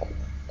che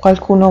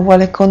qualcuno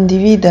vuole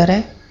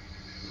condividere?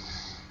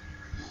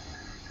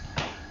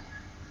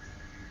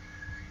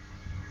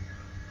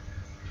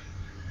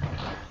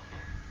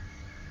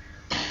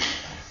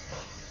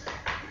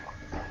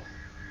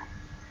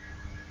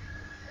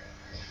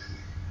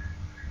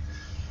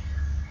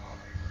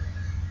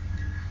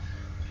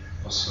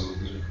 Posso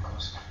dire una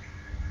cosa?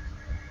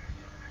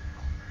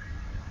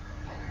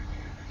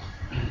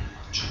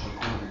 C'è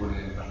qualcuno che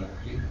vuole parlare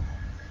prima?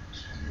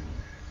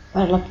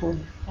 Parla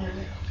pure.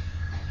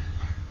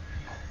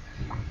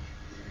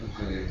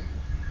 Dunque,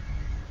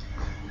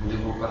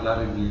 volevo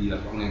parlare di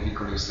alcune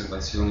piccole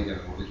osservazioni che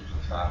avevo potuto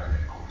fare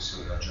nel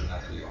corso della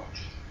giornata di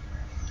oggi.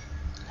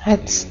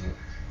 It's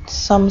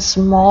some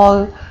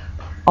small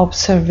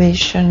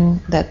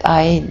observation that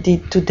I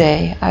did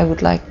today I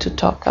would like to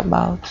talk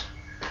about.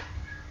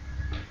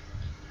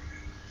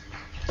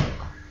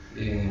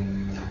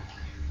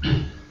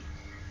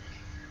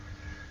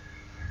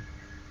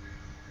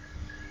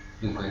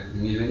 Dunque,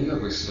 mi veniva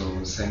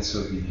questo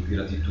senso di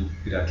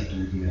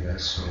gratitudine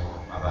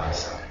verso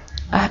Avasa.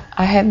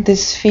 I had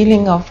this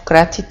feeling of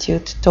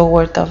gratitude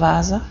toward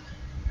Avasa,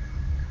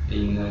 E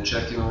in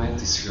certi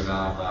momenti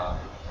sfiorava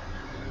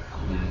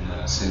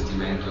un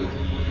sentimento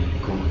di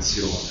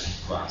commozione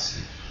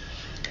quasi.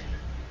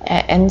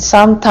 and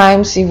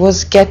sometimes it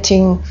was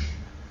getting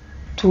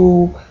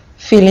to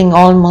feeling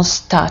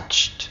almost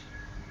touched,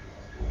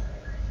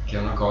 Che è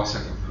una cosa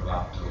che ho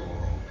provato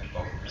per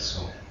poche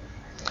persone.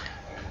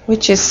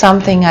 which is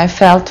something I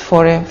felt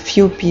for a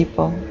few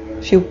people,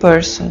 few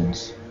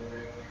persons.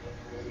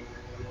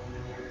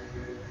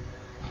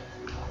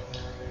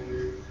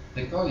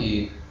 E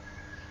poi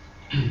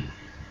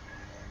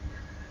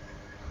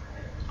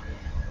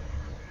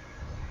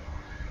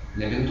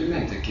mi è venuto in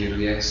mente che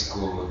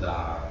riesco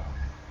da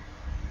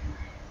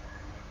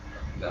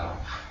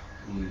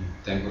un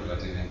tempo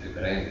relativamente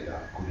breve, da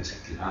alcune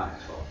settimane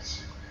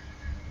forse,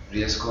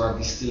 riesco a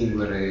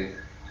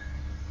distinguere,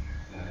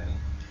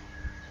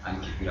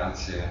 anche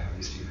grazie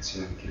alle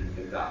spiegazioni che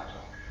mi ha dato,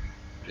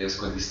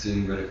 riesco a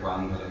distinguere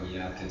quando la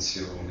mia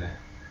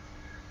attenzione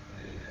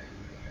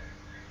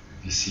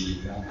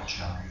visiva,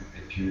 diciamo,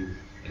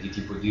 è di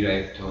tipo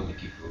diretto o di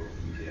tipo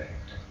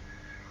indiretto.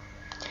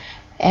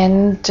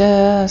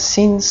 And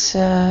since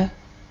a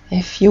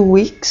few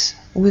weeks,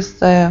 with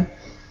the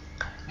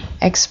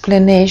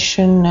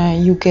explanation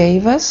you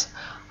gave us,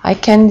 I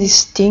can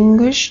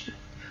distinguish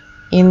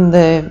in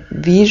the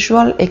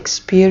visual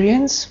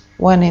experience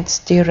when it's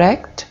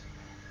direct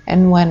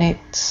and when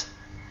it's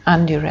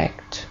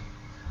indirect.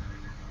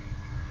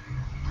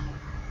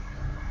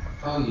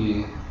 Poi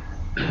mi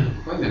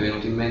è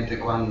venuto in mente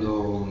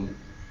quando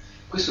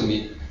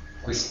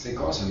queste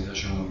cose mi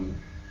fanno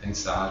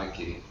pensare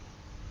che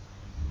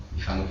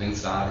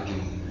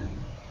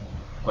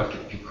qualche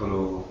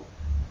piccolo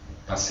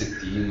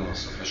passettino lo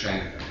sto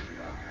facendo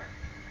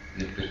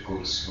nel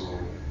percorso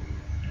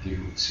di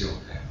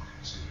evoluzione,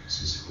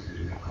 se si può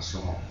dire in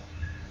questo modo.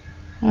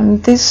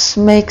 And this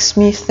makes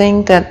me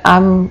think that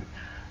I'm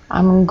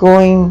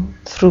going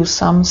through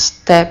some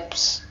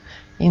steps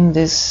in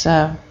this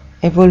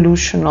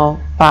evolutional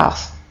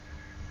path.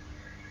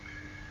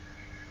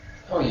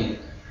 Poi,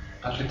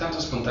 altrettanto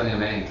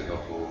spontaneamente,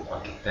 dopo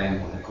qualche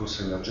tempo, nel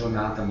corso della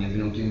giornata, mi è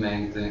venuto in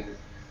mente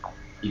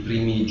i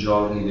primi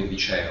giorni del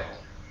liceo.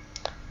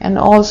 And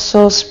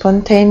also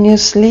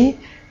spontaneously,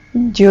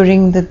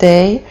 during the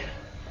day,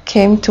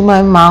 came to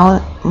my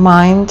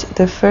mind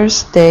the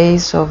first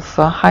days of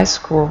high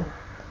school.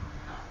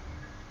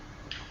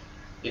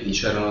 E lì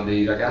c'erano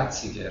dei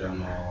ragazzi che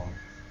erano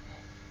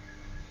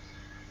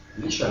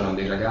Lì c'erano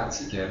dei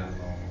ragazzi che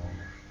erano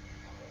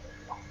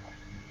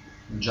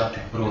già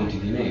più pronti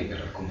di me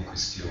per alcune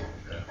questioni,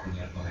 per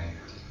alcuni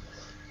argomenti.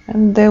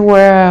 And there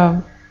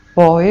were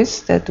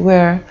boys that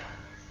were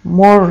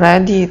more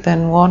ready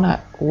than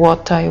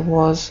what I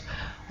was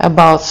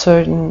about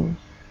certain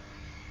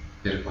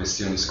Per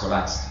questioni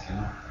scolastiche,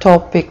 no?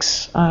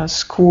 topics,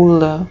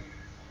 school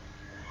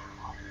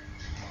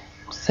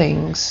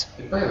things.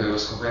 E poi avevo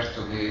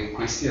scoperto che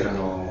questi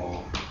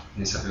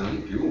ne sapevano di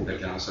più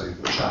perché erano stati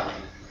bocciati,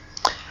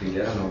 quindi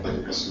erano delle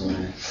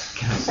persone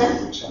che erano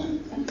state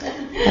bocciate.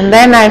 And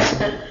then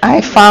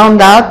I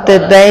found out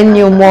that they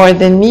knew more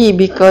than me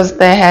because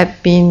they had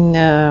been,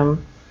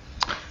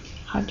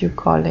 how do you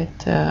call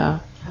it?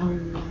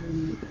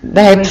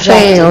 They had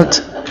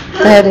failed.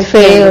 They had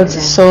failed,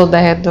 so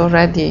they had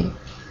already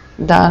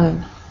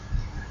done.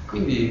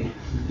 Quindi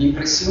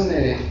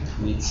l'impressione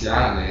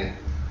iniziale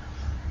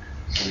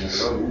che ne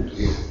avevo avuto,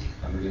 io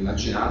avevo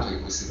immaginato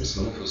che queste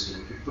persone fossero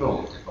più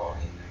pronte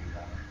poi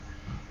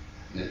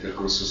nel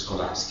percorso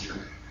scolastico.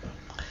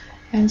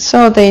 And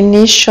so the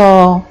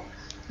initial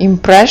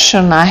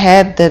impression I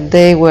had that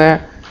they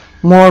were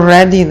more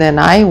ready than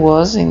I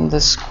was in the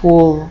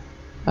school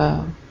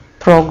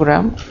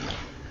program.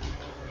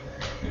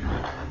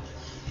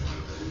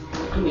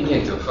 Quindi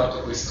niente, ho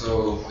fatto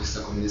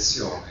questa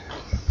connessione.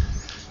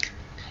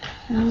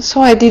 And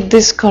so I did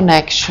this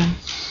connection.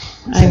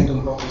 Mi sento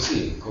un po'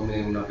 così,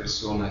 come una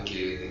persona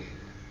che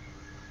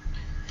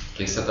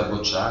è stata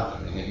bocciata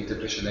nelle vite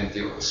precedenti.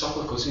 Io so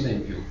qualcosina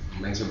in più, un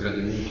mezzo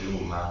gradino in più,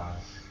 ma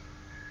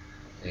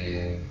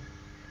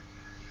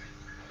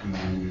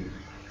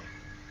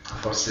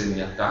forse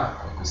mi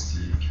attacco a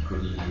questi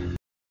piccoli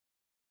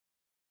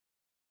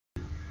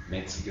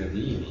mezzi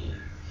gradini,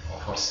 o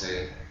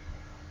forse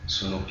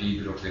sono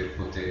pigro per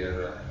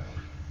poter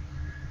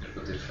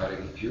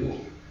fare di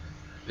più,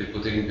 per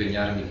poter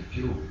impegnarmi di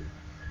più.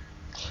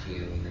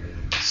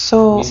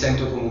 Mi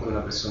sento comunque una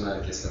persona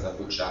che è stata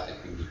bocciata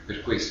e quindi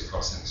per questo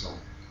forse insomma,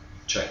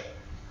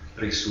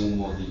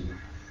 presumo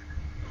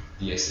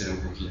di essere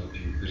un pochino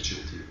più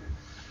percettivo.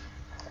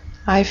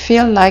 I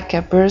feel like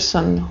a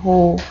person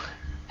who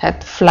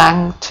had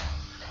flunked,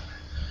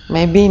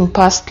 maybe in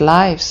past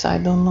lives,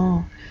 I don't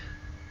know.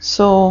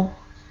 So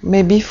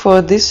maybe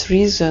for this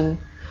reason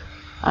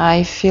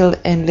I feel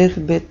a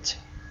little bit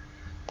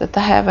that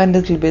I have a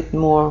little bit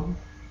more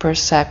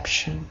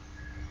perception.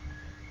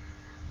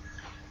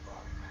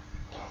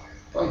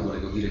 Poi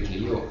volevo dire che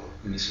io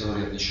mi sono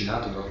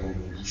riavvicinato dopo un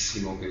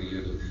lunghissimo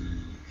periodo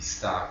di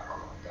distacco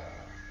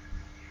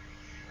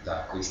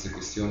da queste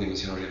questioni, mi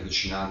sono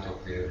riavvicinato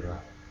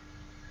per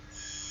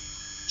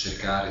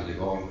cercare di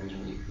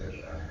evolvermi,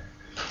 per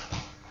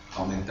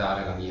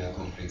aumentare la mia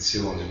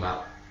comprensione,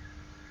 ma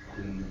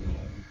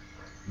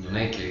non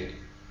è che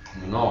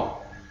non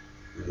ho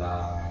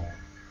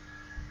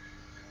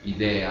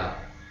l'idea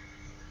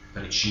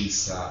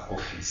precisa o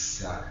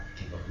fissa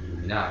che voglio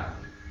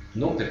illuminarmi.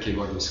 Non perché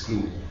voglio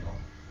escluderlo,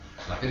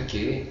 ma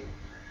perché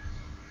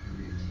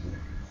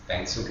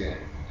penso che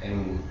è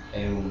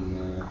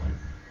un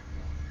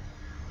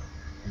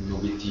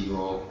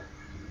obiettivo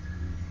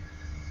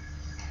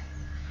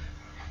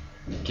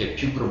che è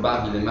più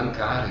probabile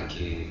mancare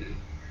che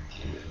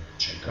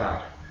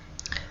centrare.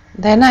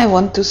 Then I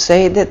want to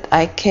say that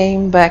I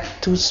came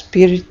back to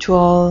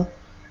spiritual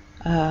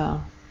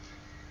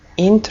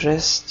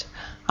interest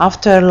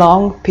after a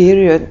long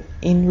period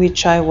in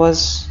which I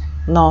was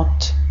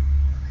not.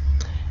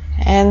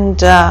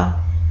 And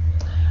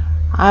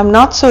I'm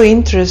not so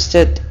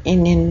interested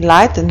in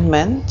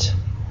enlightenment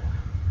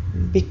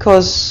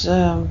because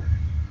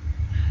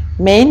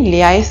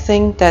mainly I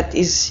think that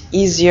it's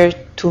easier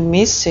to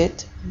miss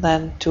it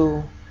than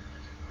to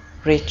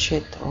reach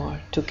it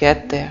or to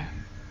get there.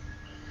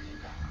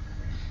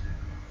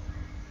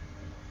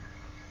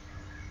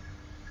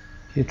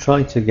 If you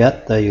try to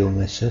get there, you'll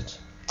miss it.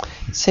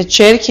 Se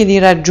cerchi di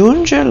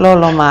raggiungerlo,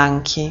 lo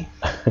manchi.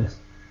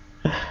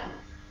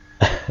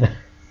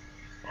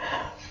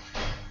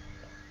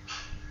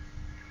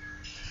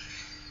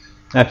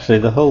 Actually,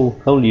 the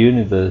whole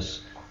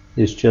universe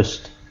is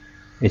just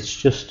a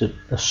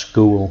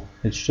school.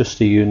 It's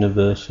just a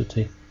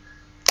university.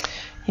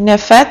 In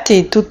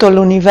effetti tutto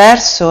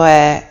l'universo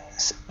è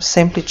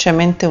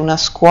semplicemente una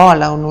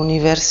scuola,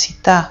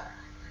 un'università.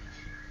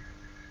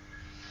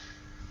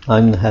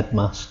 I'm the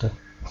headmaster.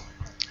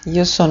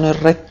 Io sono il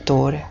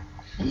rettore.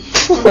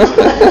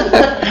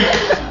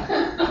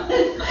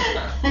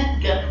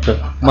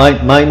 So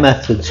my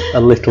method's a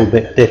little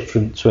bit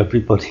different to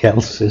everybody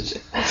else's.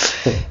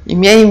 I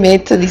miei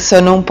metodi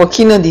sono un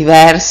pochino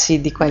diversi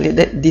di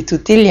quelli di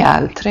tutti gli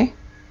altri.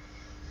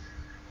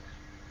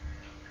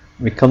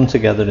 We come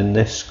together in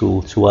this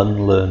school to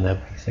unlearn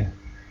everything.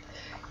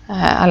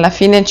 Alla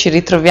fine ci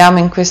ritroviamo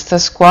in questa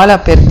scuola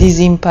per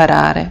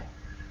disimparare.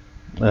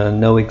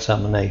 No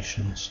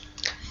examinations.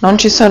 Non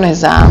ci sono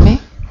esami.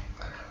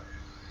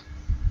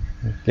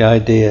 The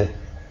idea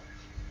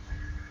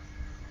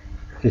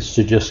is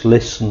to just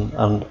listen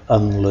and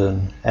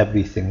unlearn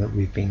everything that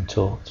we've been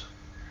taught.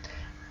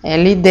 E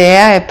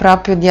l'idea è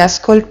proprio di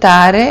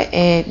ascoltare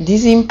e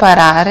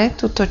disimparare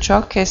tutto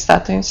ciò che è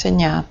stato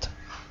insegnato.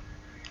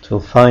 So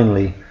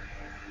finally,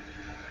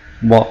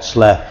 what's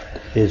left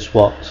is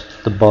what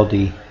the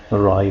body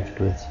arrived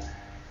with.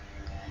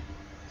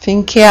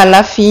 Finché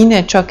alla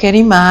fine ciò che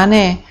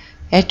rimane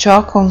è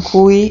ciò con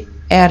cui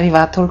è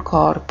arrivato il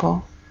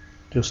corpo.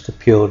 Just a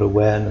pure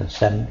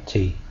awareness,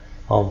 empty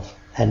of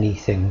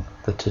anything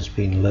that has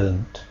been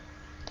learnt.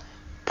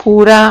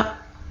 Pura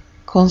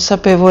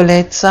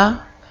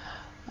consapevolezza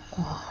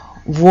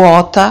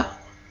vuota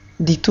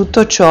di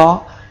tutto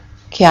ciò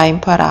che ha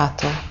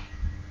imparato.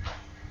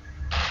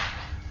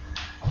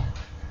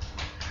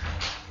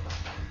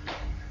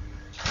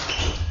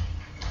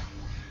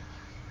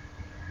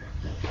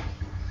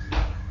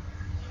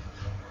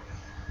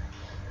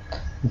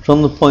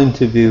 From the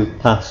point of view of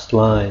past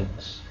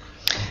lives,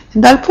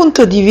 Dal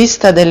punto di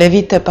vista delle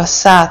vite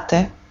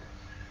passate,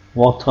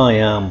 what I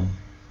am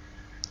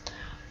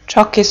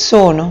ciò che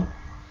sono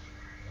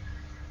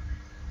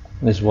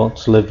is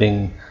what's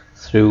living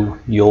through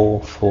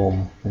your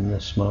form in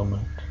this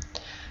moment.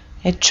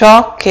 è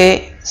ciò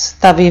che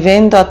sta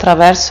vivendo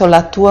attraverso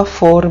la tua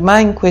forma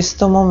in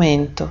questo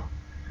momento.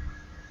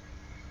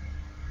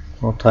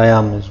 What I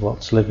am is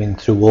what's living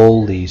through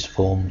all these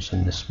forms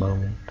in this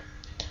moment.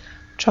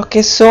 Ciò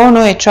che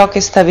sono è ciò che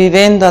sta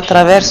vivendo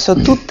attraverso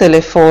tutte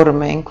le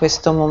forme in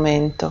questo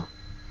momento.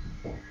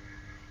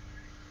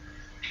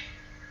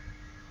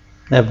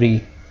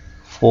 Every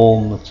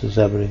form that has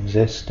ever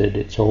existed,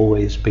 it's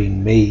always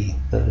been me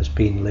that has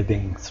been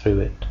living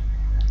through it.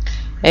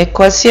 E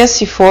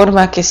qualsiasi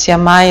forma che sia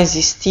mai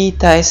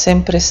esistita è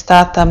sempre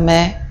stata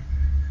me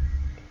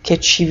che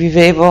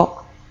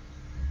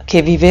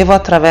vivevo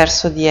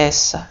attraverso di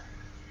essa.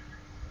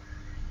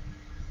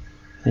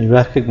 You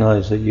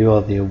recognize that you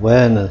are the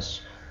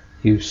awareness,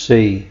 you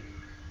see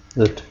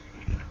that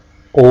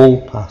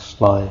all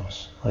past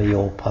lives are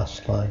your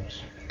past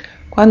lives.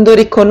 Quando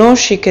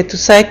riconosci che tu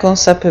sei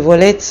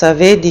consapevolezza,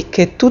 vedi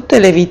che tutte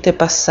le vite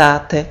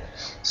passate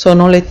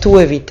sono le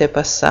tue vite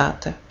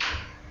passate.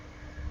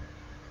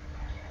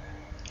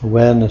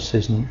 Awareness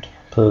isn't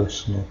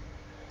personal.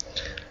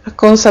 La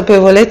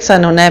consapevolezza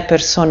non è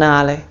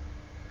personale.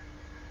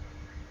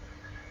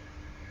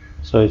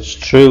 So it's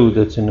true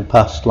that in a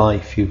past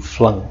life you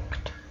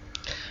flunked.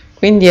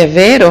 Quindi è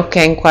vero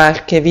che in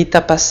qualche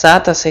vita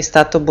passata sei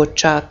stato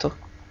bocciato.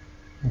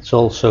 It's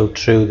also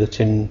true that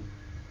in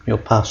your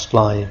past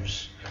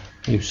lives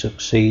you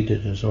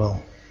succeeded as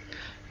well.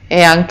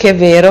 È anche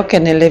vero che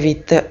nelle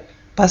vite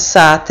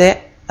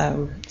passate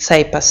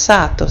sei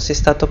passato, sei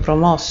stato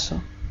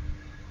promosso.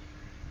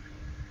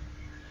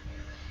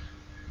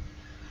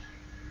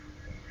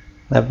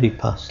 Every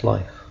past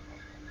life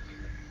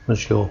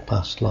was your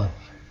past life.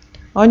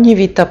 Ogni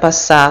vita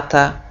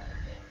passata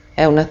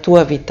è una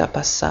tua vita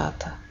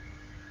passata.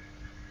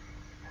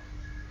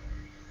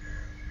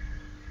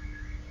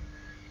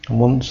 And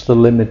once the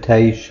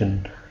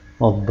limitation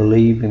of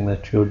believing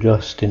that you're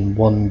just in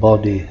one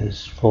body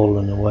has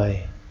fallen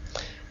away,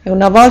 E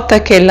una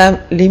volta che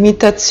la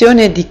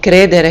limitazione di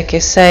credere che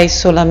sei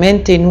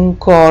solamente in un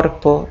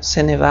corpo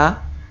se ne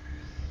va,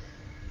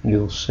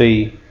 you'll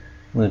see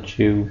that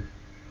you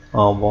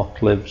are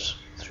what lives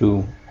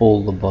through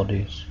all the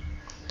bodies.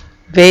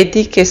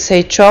 vedi che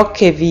sei ciò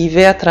che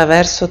vive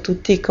attraverso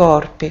tutti i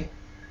corpi.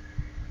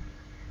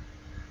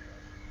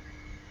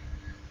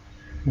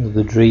 You're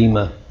the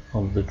dreamer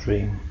of the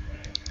dream.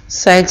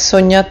 Sei il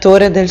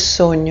sognatore del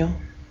sogno.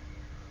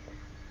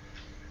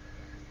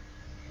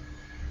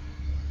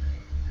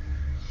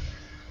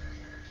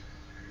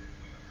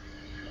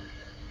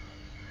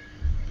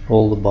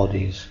 All the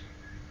bodies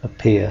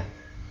appear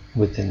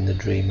within the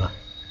dreamer.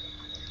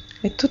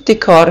 E tutti i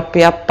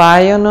corpi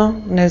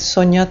appaiono nel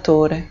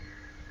sognatore.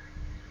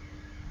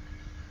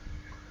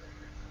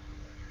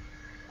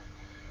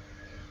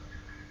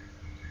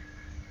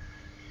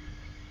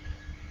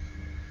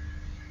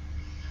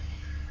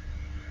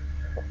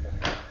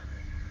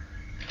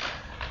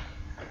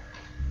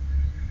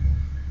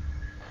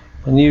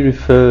 When you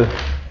refer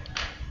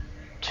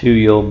to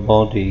your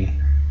body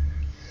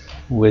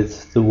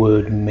with the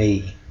word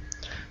me,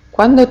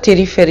 Quando ti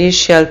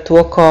riferisci al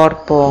tuo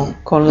corpo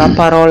con la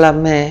parola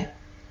me,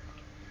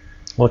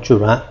 what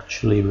you're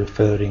actually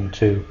referring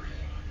to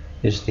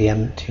is the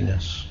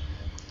emptiness.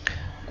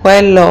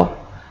 quello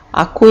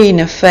a cui in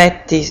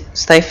effetti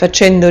stai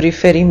facendo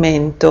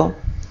riferimento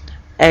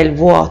è il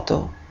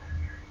vuoto.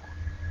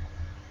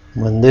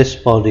 When this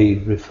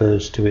body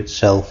refers to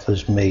itself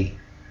as me,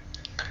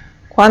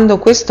 Quando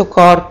questo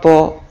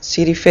corpo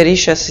si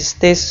riferisce a se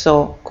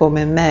stesso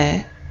come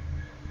me,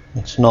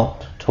 it's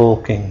not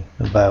talking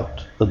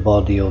about the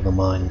body or the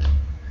mind.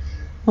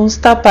 non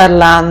sta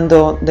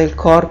parlando del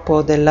corpo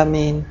o della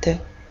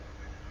mente,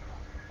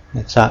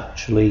 It's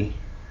actually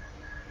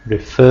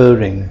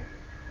referring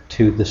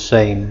to the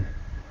same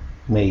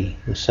me,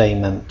 the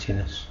same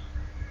emptiness.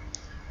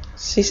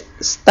 si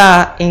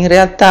sta in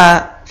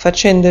realtà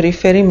facendo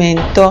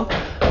riferimento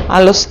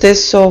allo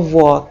stesso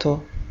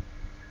vuoto.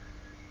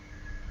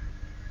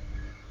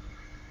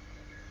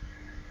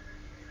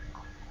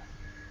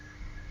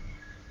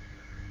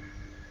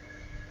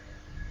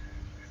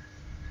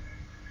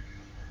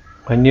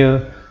 When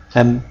you're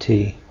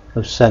empty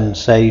of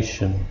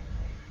sensation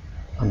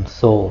and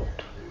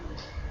thought,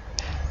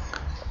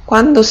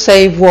 quando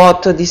sei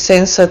vuoto di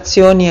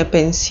sensazioni e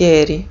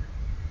pensieri,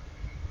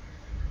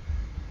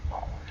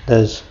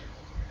 there's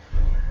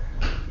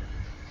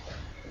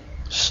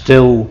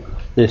still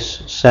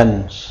this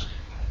sense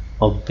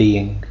of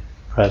being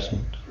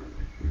present.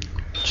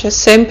 c'è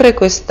sempre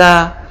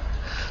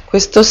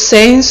questo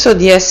senso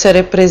di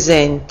essere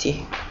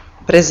presente.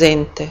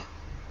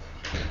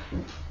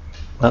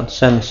 That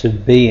sense of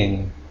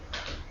being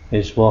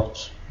is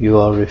what you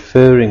are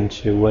referring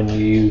to when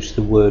you use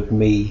the word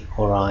me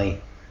or I.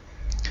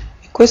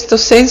 Questo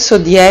senso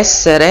di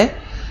essere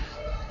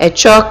è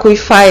ciò a cui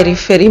fai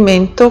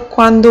riferimento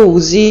quando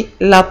usi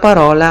la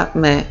parola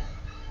me.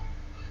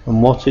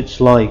 And what it's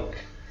like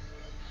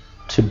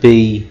to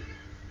be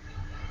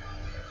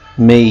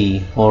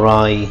me or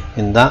I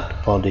in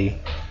that body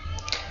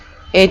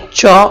E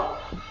ciò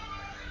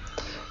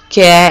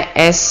che è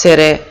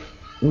essere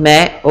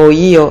me o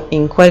io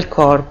in quel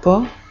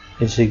corpo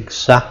is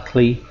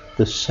exactly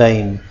the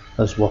same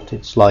as what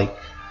it's like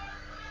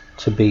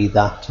to be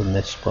that in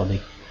this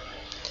body.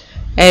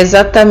 è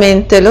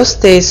esattamente lo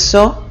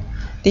stesso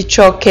di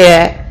ciò che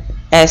è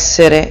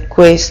essere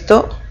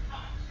questo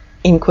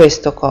in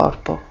questo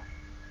corpo.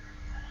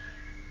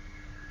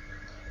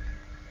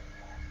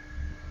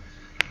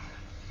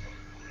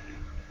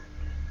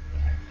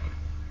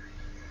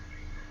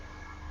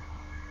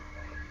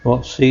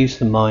 What sees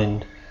the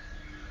mind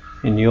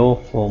in your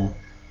form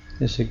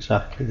is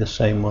exactly the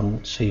same one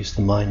that sees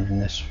the mind in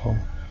this form.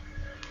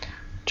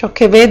 Ciò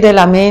che vede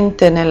la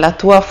mente nella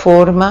tua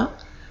forma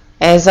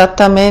è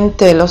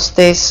esattamente lo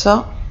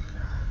stesso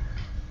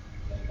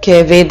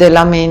che vede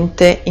la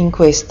mente in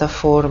questa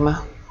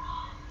forma.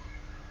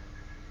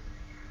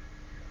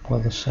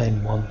 We're the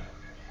same one.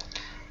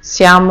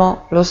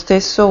 Siamo lo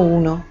stesso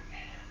uno.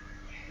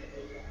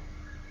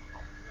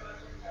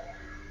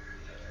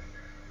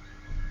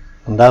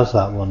 And as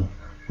that one,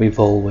 we've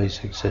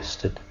always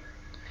existed.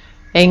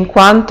 E in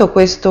quanto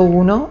questo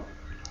uno,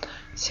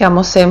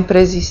 siamo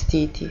sempre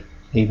esistiti,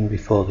 Even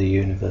before the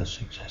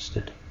universe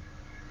existed.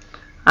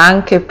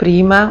 anche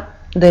prima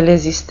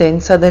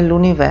dell'esistenza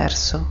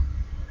dell'universo.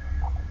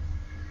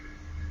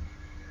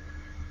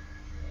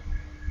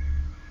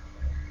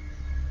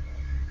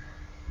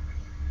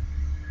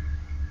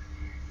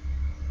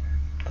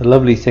 The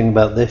lovely thing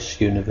about this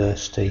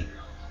university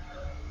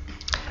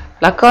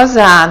La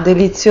cosa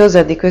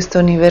deliziosa di questa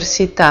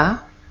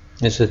università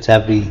is that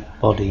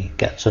everybody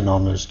gets an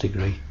honours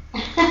degree.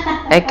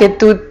 è che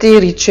tutti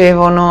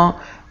ricevono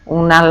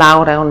una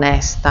laurea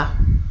onesta.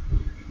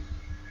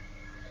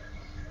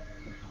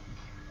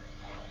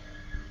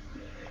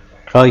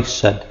 Christ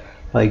said,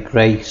 by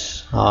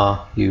grace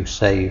are you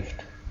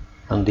saved,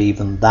 and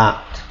even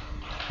that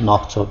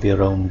not of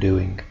your own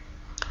doing.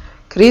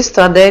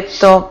 Cristo ha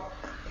detto: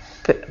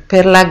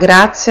 per la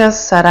grazia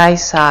sarai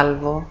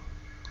salvo,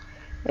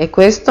 e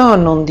questo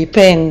non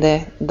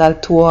dipende dal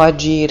tuo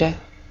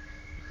agire.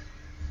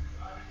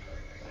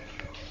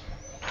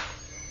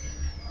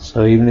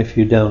 So even if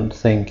you don't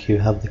think you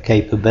have the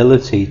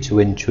capability to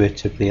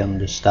intuitively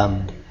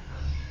understand,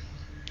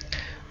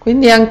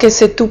 Quindi anche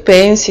se tu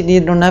pensi di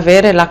non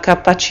avere la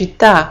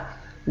capacità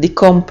di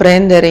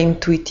comprendere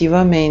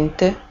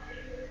intuitivamente,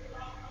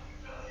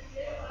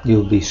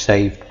 you'll be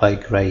saved by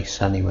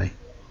grace anyway.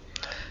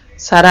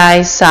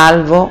 sarai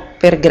salvo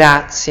per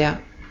grazia,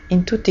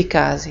 in tutti i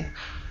casi.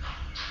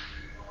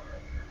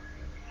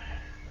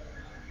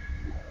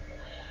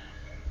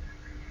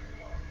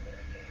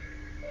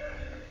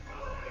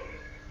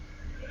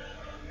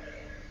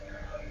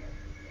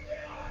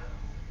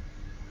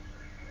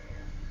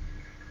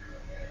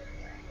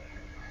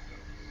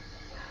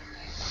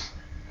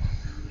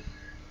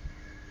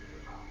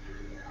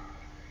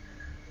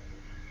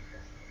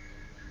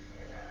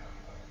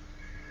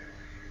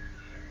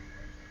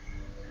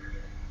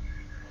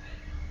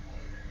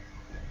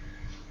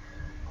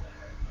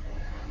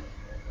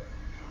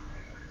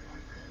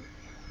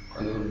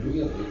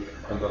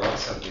 Quando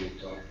Avasa ha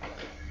detto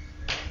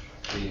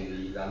che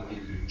i lampi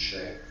di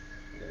luce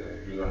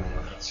durano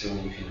una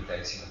frazione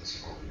infinitesima di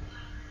secondo.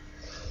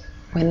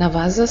 When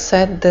Avasa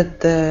said that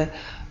the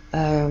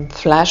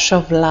flash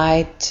of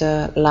light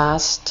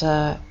lasts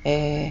a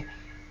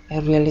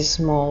really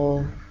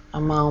small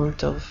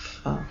amount of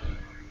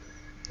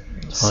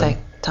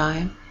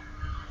time,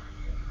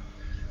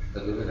 Da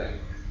dove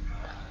vengono?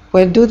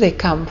 where do they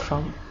come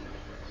from?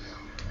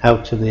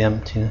 Out of the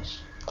emptiness.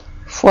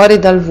 Fuori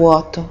dal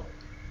vuoto.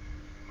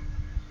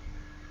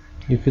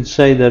 You could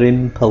say they're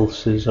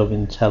impulses of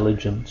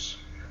intelligence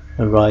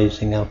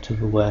arising out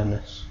of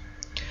awareness.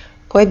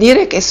 Puoi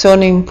dire che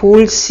sono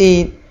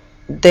impulsi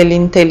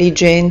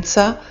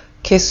dell'intelligenza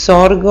che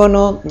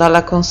sorgono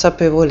dalla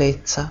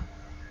consapevolezza.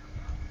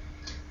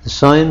 The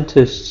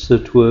scientists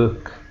that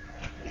work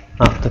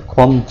at the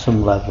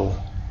quantum level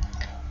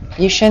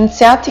Gli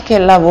scienziati che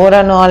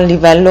lavorano a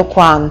livello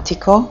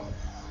quantico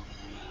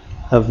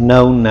have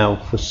known now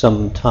for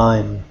some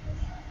time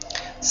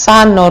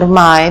sanno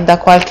ormai da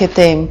qualche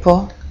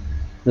tempo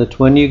that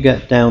when you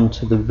get down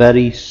to the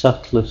very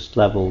subtlest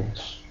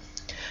levels,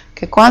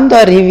 che quando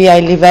arrivi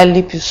ai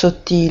livelli più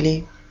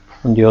sottili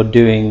and you're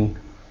doing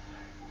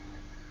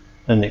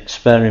an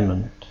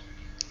experiment,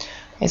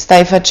 e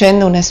stai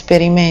facendo un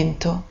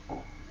esperimento,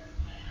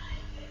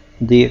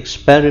 the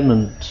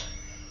experiment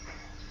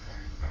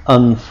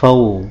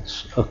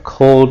unfolds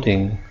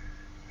according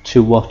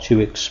to what you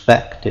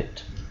expect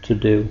it to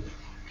do.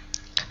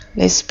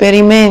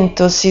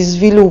 l'esperimento si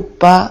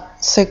sviluppa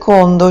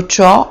secondo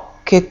ciò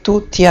che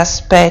tu ti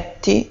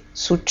aspetti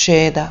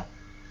succeda.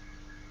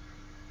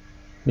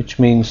 Which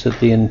means that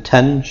the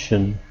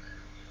intention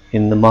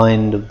in the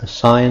mind of the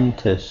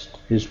scientist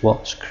is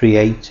what's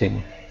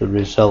creating the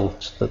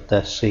results that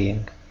they're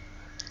seeing.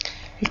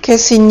 Il che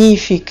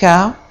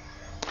significa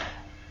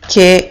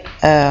che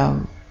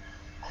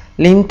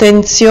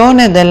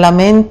l'intenzione della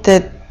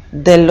mente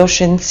dello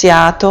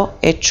scienziato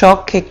è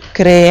ciò che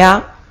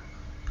crea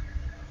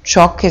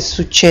ciò che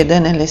succede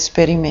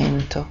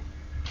nell'esperimento.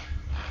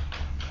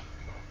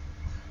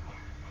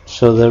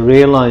 So they're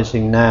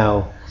realizing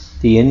now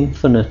the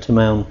infinite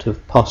amount of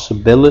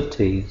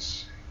possibilities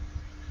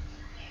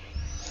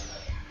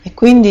E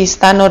quindi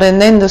stanno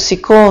rendendosi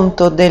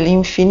conto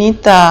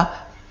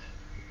dell'infinita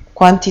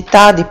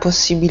quantità di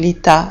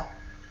possibilità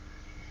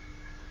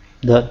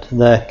that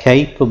they're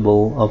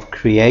capable of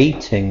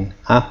creating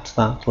at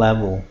that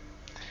level,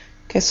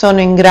 che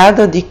sono in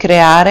grado di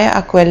creare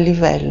a quel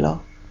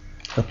livello,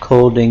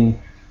 according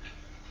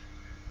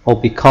or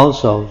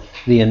because of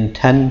the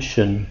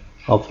intention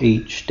of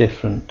each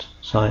different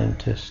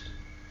scientist.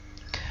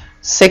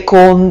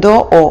 secondo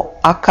o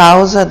a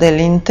causa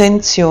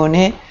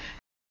dell'intenzione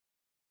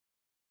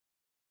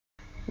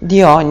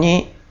di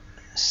ogni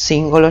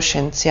singolo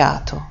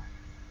scienziato.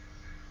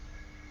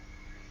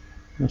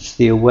 It's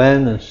the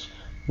awareness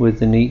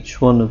within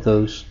each one of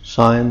those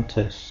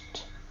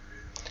scientists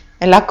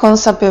E la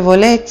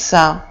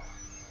consapevolezza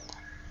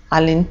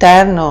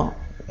all'interno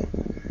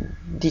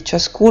di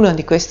ciascuno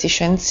di questi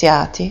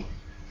scienziati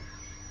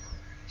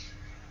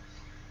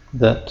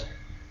that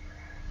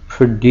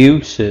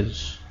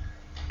produces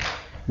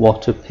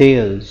what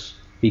appears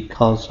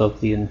because of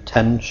the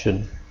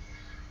intention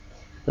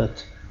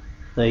that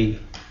they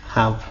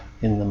have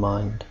in the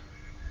mind.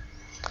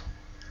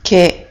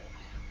 che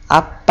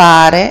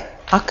appare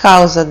a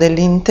causa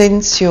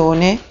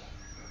dell'intenzione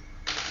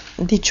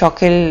di ciò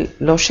che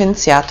lo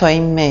scienziato ha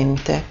in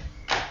mente.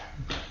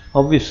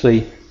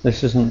 Obviously,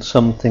 this isn't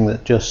something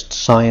that just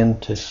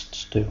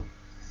scientists do.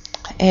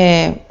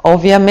 E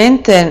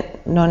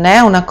ovviamente non è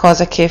una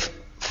cosa che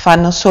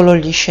fanno solo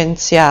gli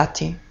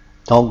scienziati,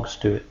 Dogs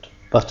do it,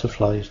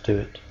 butterflies do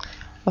it.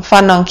 lo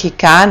fanno anche i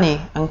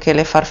cani, anche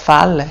le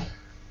farfalle.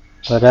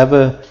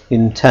 Whatever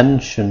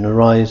intention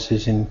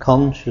arises in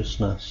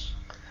consciousness,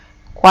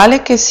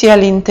 Quale che sia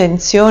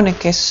l'intenzione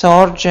che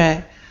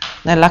sorge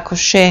nella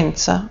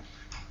coscienza,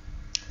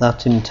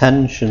 that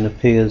intention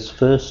appears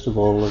first of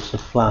all as a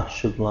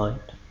flash of light.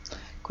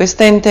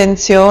 questa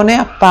intenzione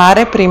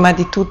appare prima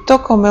di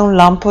tutto come un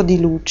lampo di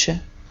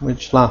luce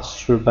Which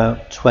lasts for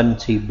about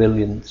 20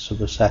 billionths of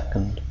a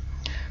second.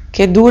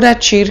 che dura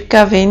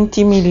circa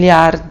 20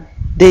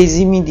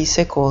 miliardesimi di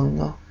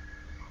secondo.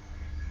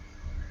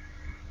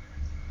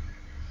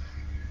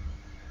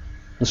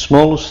 The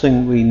smallest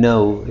thing we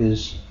know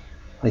is,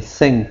 I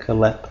think, a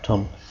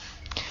lepton.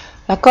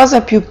 La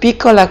cosa più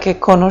piccola che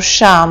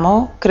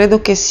conosciamo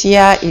credo che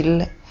sia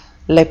il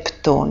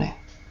leptone.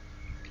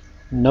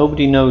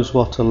 Nobody knows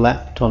what a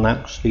lepton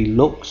actually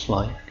looks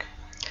like.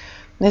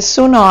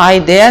 Nessuno ha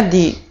idea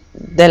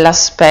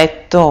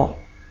dell'aspetto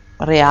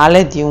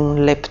reale di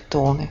un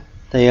leptone.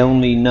 They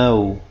only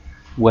know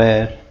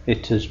where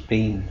it has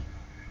been.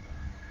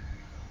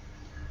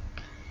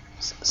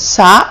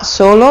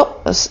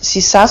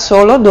 Si sa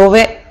solo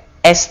dove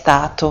è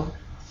stato.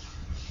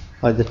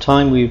 By the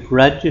time we've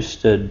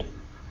registered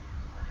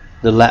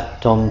the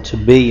lepton to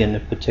be in a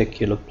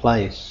particular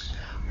place,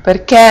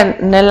 Perché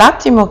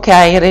nell'attimo che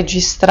hai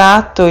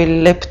registrato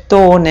il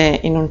leptone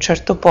in un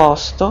certo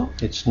posto,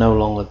 it's no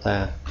longer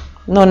there.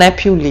 non è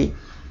più lì,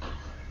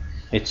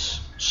 It's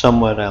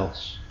somewhere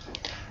else,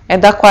 è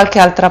da qualche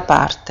altra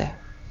parte,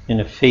 in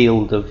a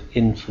field of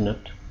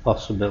infinite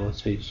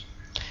possibilities.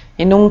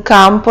 in un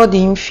campo di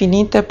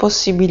infinite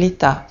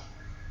possibilità.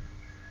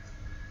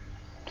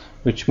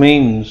 Which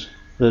means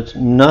that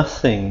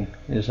nothing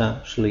is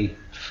actually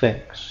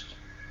fixed.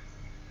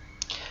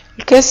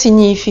 Il che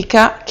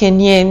significa che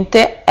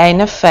niente è in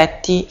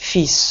effetti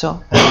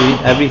fisso.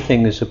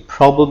 Everything is a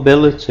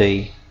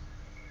probability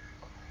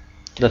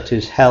that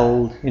is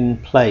held in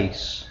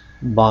place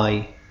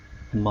by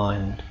the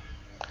mind.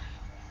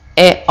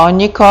 E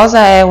ogni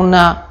cosa è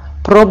una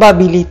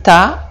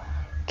probabilità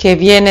che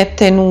viene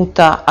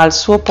tenuta al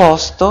suo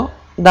posto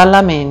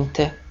dalla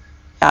mente,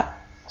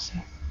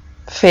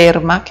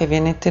 ferma, che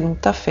viene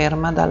tenuta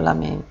ferma dalla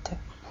mente.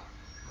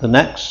 The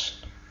next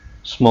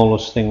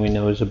smallest thing we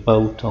know is a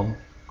boton.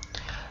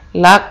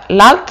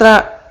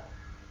 L'altra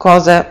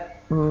cosa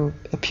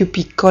più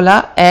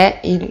piccola è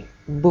il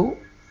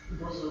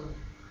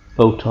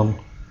Boton.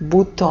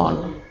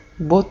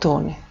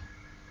 botone.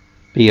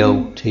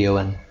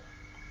 B-O-T-O-N.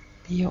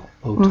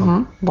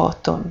 Boton.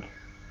 Boton.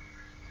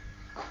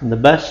 And the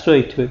best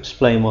way to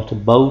explain what a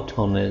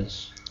boton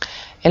is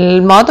E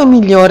il modo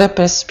migliore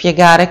per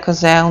spiegare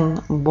cos'è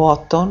un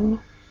boton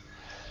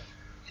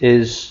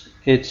is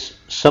it's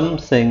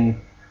something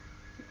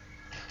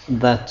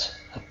that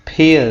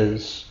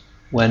appears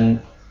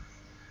when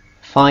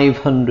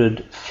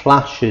 500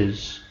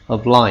 flashes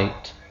of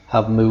light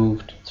have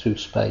moved through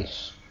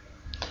space.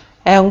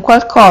 è un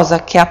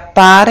qualcosa che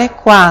appare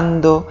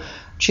quando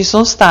ci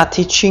sono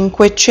stati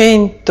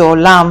 500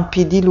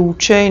 lampi di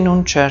luce in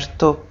un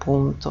certo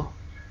punto.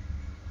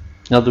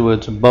 In other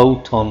words, a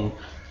boton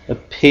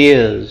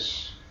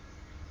appears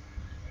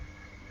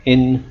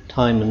in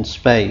time and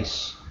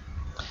space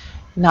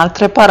In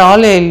altre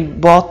parole, il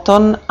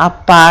boton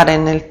appare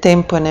nel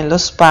tempo e nello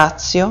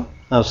spazio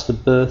as the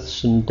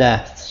births and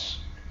deaths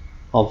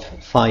of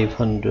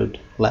 500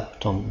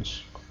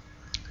 leptons.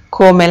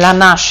 come la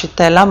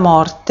nascita e la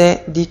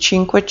morte di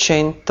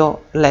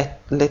 500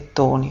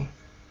 lettoni.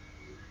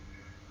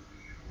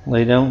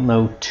 They don't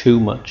know too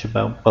much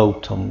about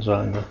botons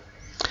either.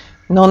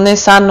 Non ne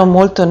sanno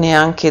molto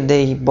neanche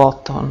dei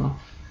boton.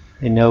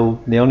 They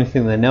know, the only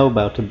thing they know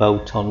about a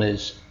boton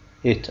is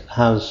it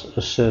has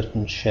a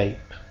certain shape.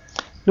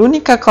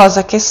 L'unica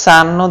cosa che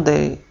sanno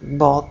dei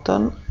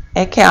boton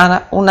è che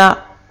ha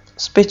una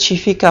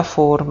specifica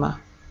forma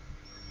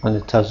And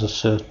it has a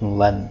certain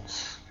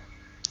length,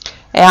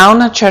 e ha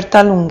una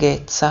certa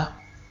lunghezza,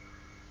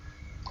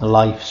 a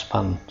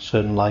lifespan,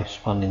 certain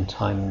lifespan in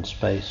time and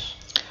space.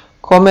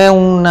 come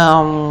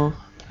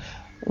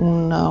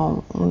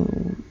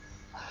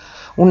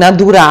una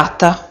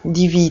durata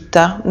di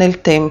vita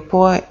nel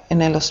tempo e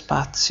nello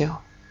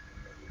spazio.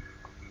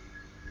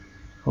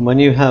 And when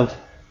you have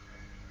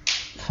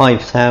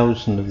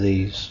 5,000 of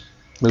these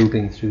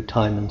moving through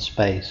time and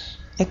space,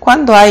 E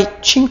quando hai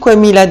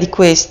 5.000 di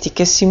questi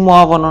che si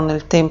muovono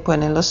nel tempo e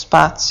nello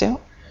spazio,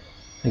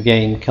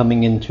 again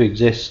coming into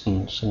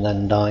existence and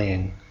then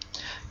dying,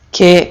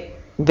 che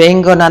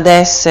vengono ad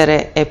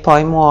essere e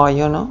poi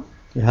muoiono,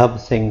 you have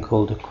a thing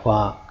called a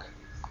quark.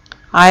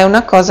 hai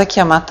una cosa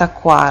chiamata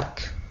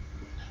quark.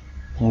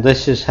 And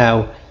this is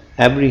how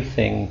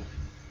everything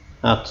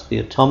at the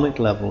atomic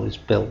level is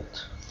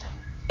built.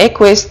 E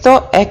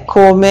questo è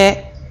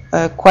come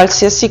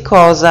qualsiasi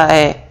cosa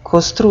è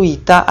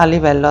costruita a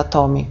livello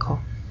atomico.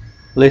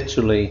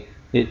 Literally,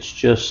 it's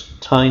just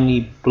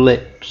tiny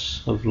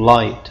blips of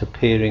light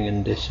appearing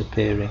and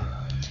disappearing.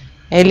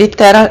 E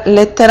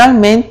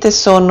letteralmente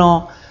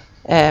sono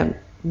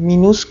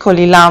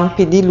minuscoli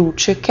lampi di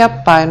luce che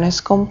appaiono e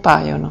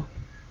scompaiono.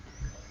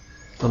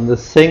 And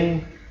the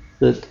thing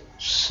that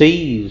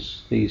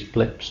sees these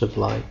blips of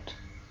light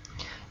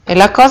E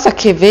la cosa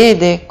che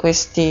vede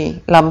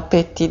questi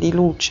lampetti di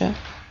luce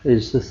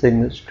is the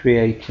thing that's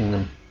creating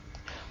them.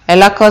 è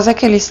la cosa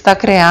che li sta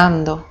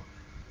creando.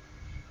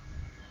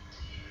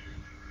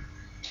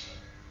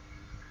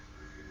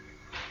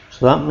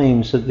 So that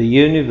means that the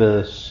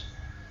universe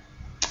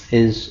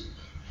is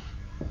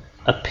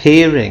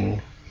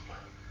appearing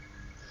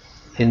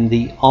in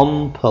the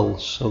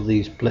on-pulse of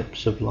these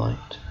blips of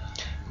light.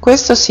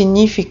 Questo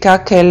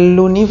significa che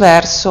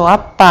l'universo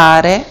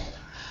appare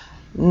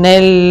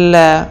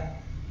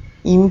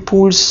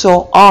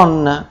nell'impulso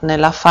on,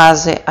 nella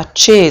fase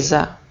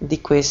accesa di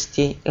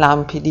questi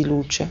lampi di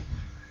luce.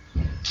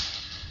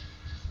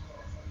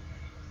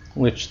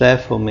 Which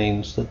therefore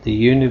means that the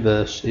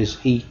universe is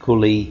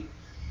equally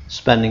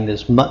spending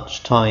as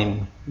much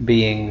time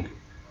being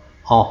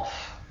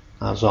off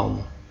as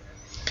on.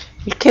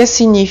 Il che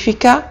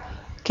significa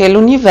che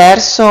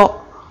l'universo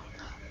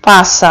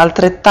passa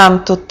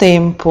altrettanto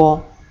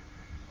tempo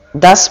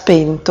da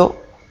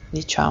spento,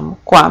 diciamo,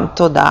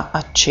 quanto da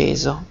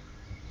acceso.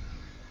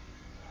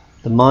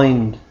 The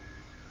mind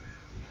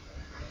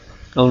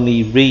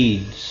only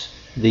reads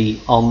the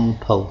on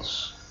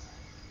pulse.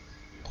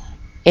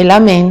 E la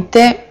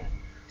mente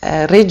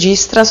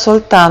registra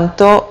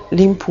soltanto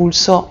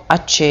l'impulso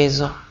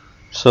acceso.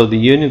 So the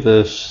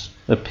universe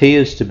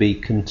appears to be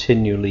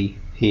continually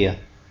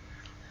here.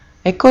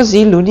 E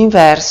così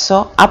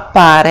l'universo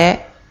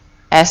appare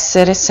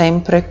essere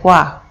sempre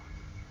qua.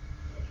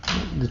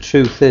 The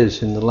truth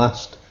is, in the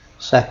last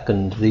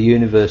second, the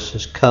universe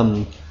has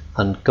come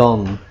and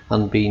gone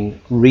and been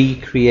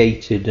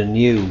recreated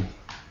anew.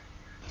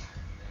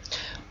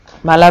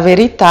 Ma la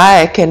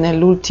verità è che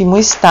nell'ultimo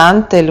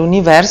istante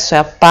l'universo è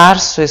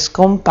apparso e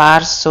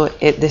scomparso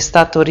ed è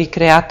stato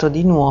ricreato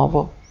di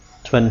nuovo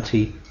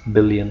 20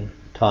 billion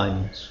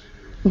times.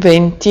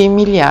 20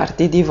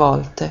 miliardi di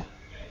volte.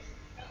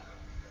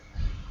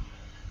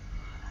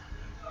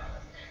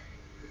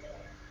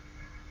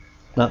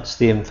 That's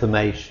the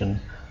information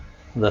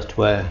that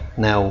we're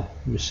now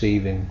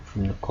receiving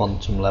from the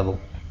quantum level.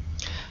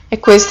 E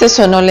queste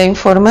sono le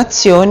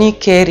informazioni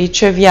che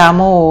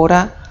riceviamo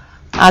ora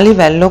a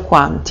livello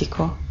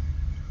quantico,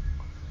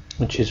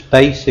 Which is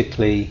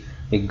basically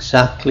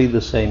exactly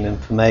the same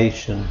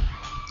information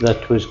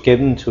that was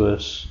given to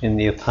us in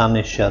the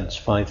Upanishads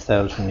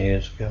 5,000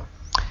 years ago.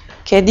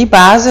 che di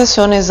base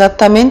sono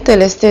esattamente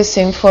le stesse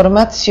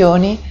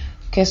informazioni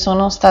che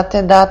sono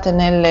state date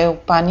nelle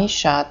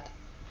Upanishad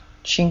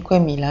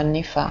 5.000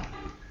 anni fa.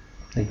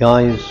 The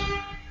guys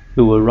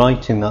who were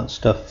writing that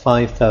stuff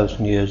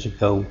 5,000 years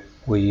ago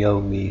were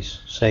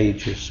yogis,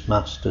 sages,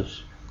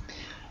 masters.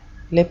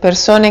 Le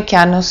persone che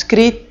hanno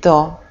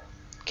scritto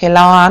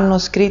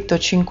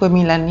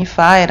 5.000 anni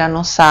fa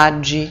erano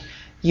saggi,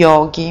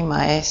 yogi,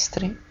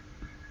 maestri.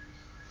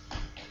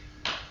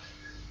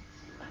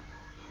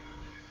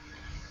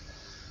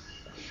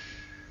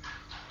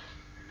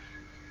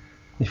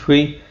 If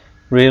we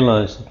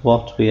realize that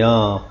what we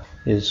are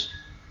is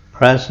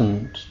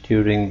present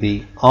during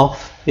the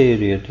off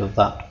period of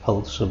that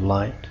pulse of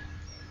light,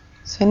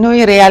 Se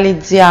noi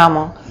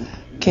realizziamo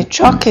che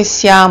ciò che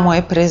siamo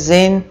è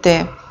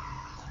presente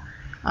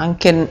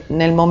anche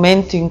nel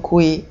momento in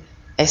cui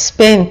è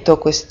spento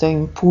questo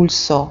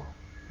impulso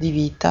di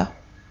vita,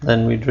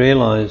 then we'd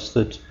realize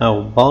that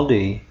our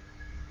body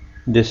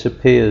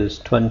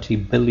disappears 20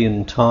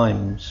 billion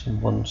times in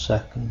 1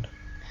 second.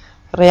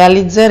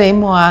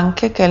 realizzeremo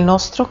anche che il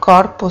nostro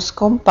corpo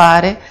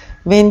scompare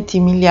 20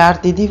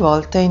 miliardi di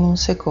volte in un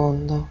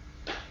secondo.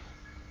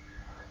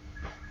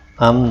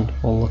 And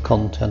all the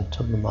content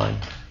of the mind.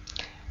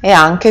 E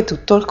anche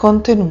tutto il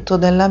contenuto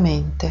della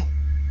mente.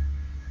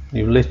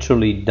 You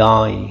literally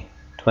die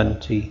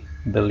 20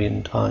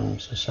 billion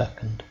times a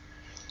second.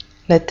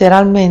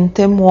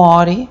 Letteralmente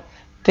muori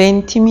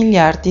 20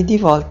 miliardi di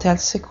volte al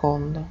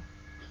secondo.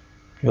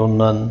 You're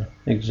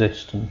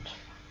non-existent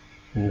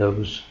in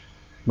those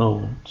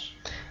moments.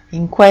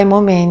 In quei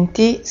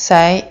momenti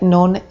sei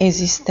non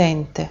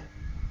esistente.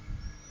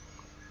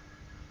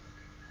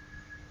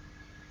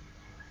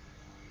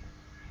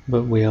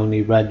 But we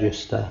only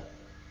register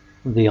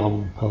the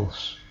on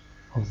pulse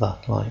of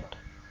that light.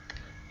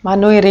 Ma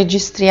noi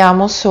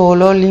registriamo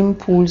solo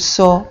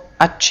l'impulso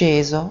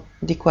acceso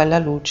di quella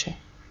luce.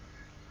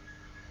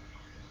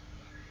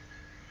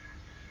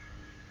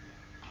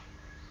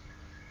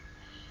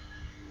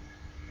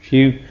 If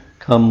you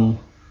come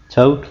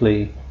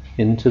totally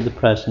into the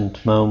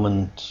present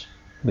moment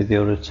with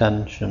your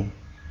attention,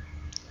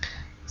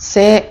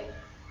 Se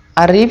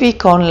arrivi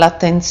con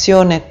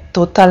l'attenzione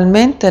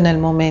totalmente nel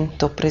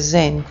momento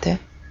presente,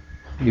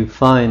 you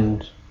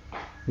find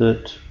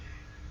that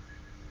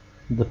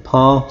the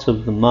part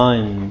of the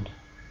mind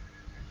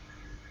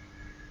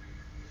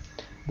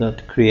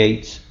that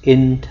creates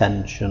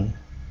intention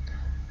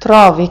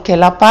trovi che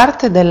la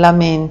parte della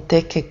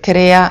mente che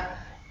crea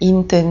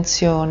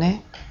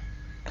intenzione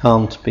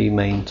can't be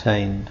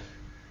maintained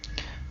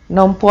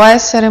non può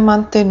essere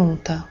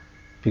mantenuta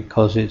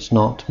because it's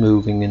not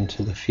moving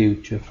into the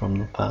future from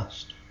the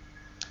past.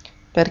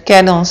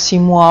 perché non si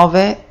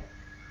muove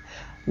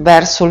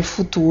verso il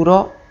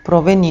futuro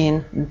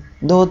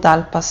provenendo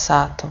dal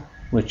passato,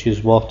 Which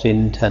is what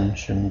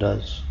intention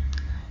does.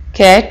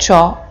 che è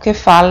ciò che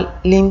fa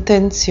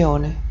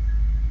l'intenzione.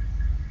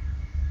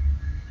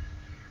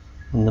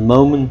 And the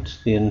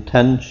moment the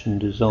intention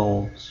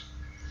dissolves,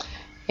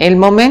 E il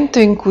momento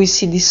in cui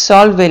si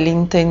dissolve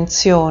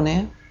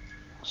l'intenzione,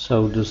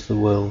 so does the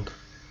world.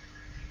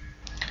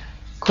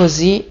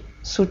 così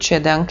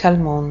succede anche al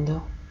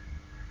mondo.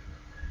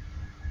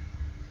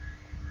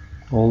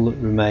 All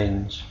that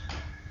remains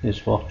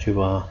is what you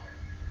are.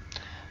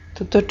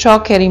 Tutto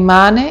ciò che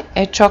rimane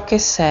è ciò che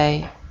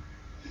sei,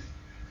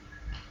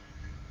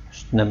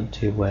 Just an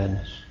empty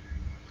awareness.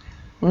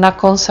 una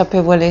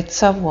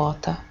consapevolezza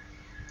vuota.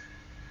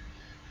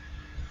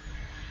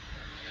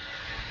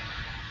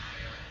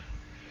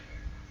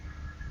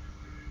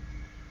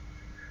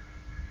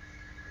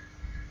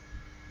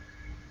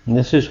 And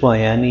this is why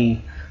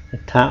any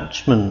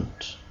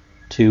attachment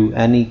to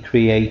any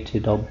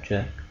created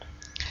object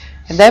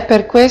Ed è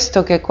per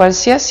questo che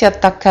qualsiasi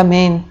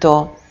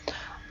attaccamento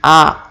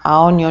a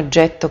ogni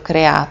oggetto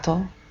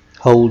creato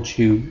holds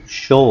you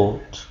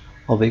short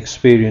of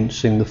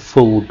experiencing the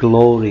full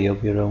glory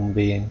of your own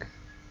being.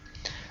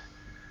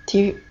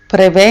 ti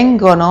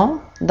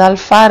prevengono dal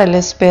fare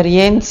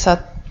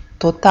l'esperienza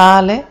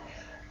totale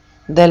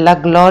della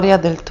gloria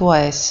del tuo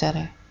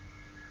essere.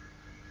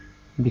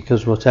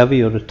 Because whatever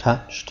you're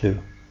attached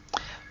to,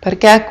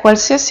 Perché a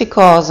qualsiasi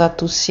cosa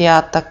tu sia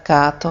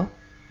attaccato,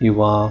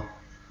 you are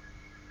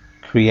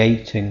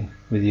creating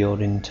with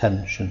your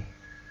intention.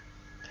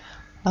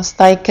 la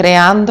stai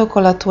creando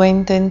con la tua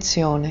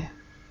intenzione.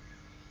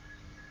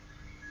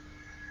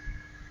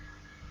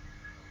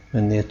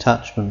 When the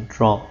attachment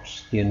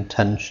drops, the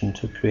intention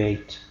to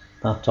create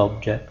that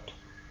object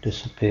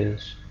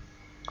disappears.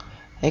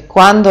 E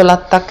quando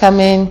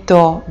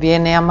l'attaccamento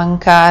viene a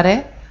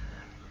mancare,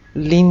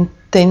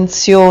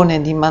 l'intenzione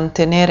di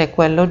mantenere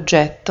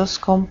quell'oggetto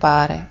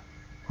scompare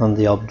And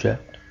the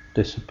object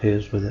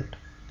disappears with it.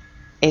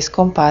 e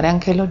scompare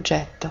anche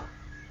l'oggetto.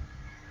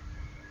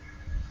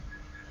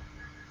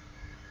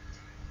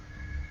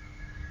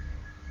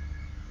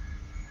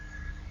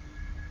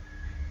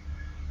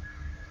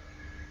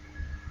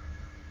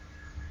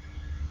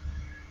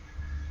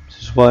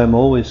 This is why I'm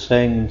always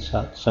saying in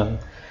Satsang,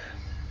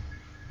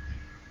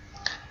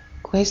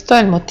 Questo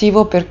è il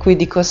motivo per cui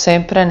dico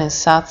sempre nel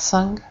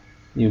satsang: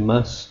 you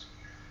must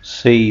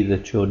see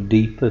that your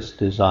deepest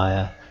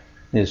desire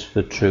is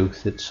for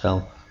truth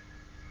itself.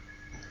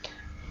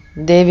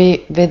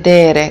 devi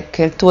vedere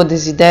che il tuo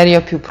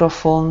desiderio più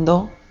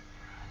profondo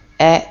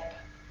è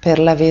per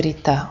la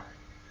verità.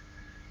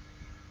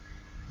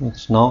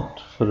 It's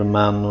not for a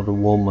man or a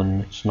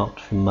woman, it's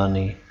not for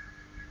money.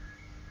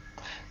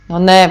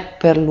 Non è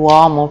per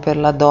l'uomo, per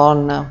la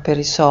donna, per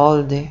i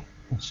soldi,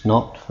 It's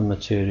not for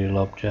material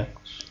objects.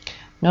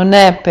 non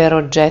è per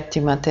oggetti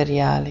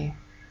materiali.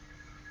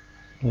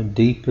 Your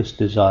deepest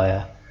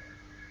desire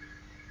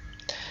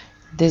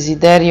Il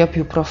desiderio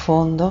più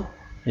profondo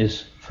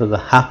is for the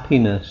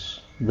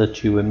happiness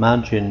that you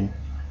imagine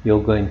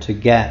you're going to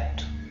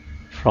get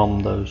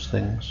from those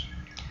things.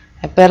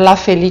 è per la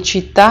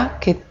felicità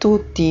che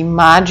tu ti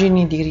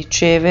immagini di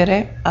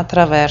ricevere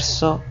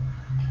attraverso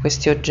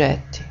questi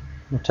oggetti.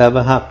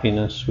 Whatever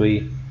happiness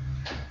we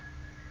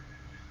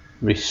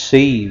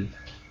receive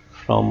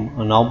from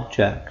an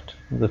object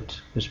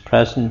that is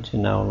present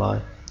in our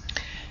life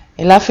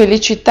E la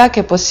felicità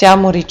che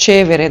possiamo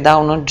ricevere da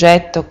un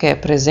oggetto che è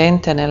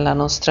presente nella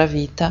nostra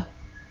vita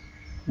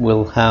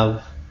will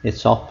have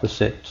its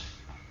opposite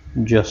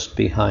just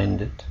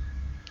behind it.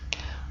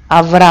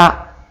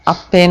 avrà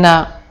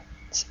appena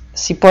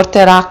si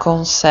porterà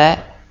con sé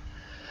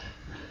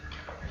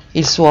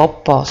il suo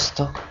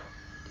opposto.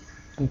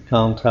 You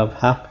can't have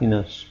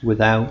happiness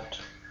without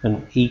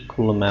an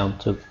equal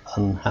amount of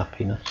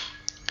unhappiness.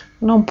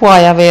 Non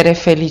puoi avere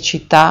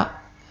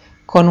felicità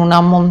con un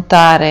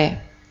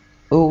ammontare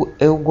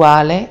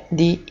uguale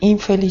di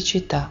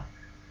infelicità,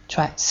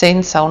 cioè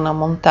senza un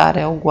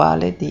ammontare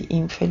uguale di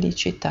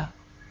infelicità.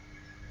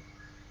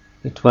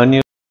 But when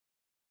your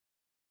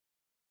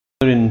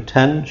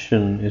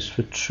intention is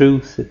for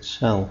truth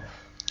itself,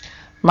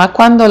 Ma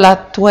quando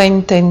la tua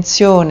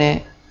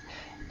intenzione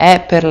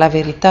è per la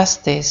verità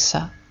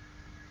stessa,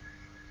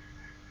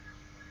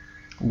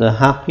 the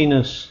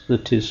happiness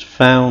that is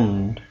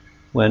found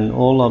when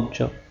all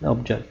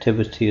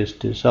objectivity is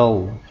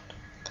dissolved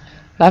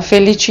la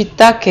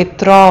felicità che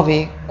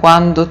trovi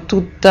quando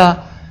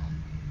tutta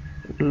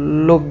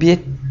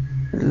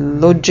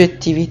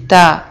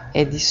l'oggettività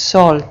è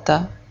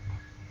dissolta,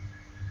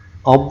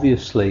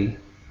 obviously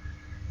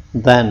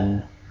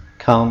then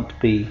can't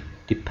be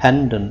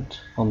dependent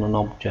on an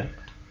object.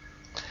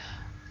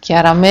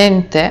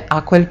 chiaramente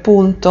a quel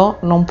punto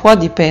non può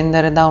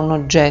dipendere da un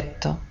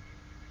oggetto.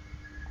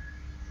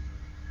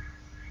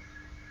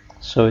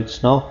 So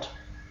it's not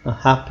a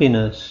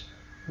happiness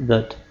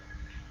that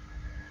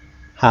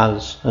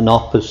has an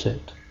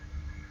opposite.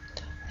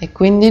 E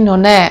quindi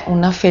non è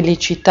una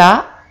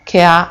felicità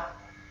che ha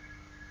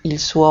il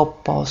suo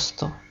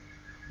opposto.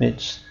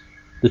 It's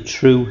the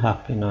true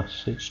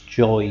happiness, it's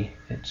joy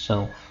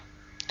itself.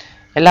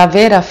 E la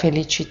vera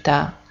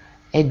felicità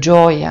è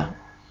gioia,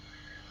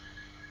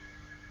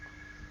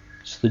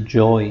 It's the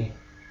joy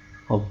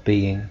of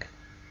being,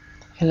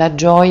 è la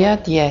gioia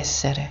di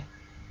essere,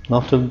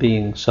 not of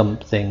being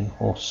something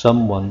or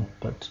someone,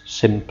 but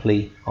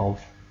simply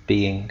of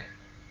being.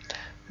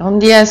 non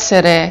di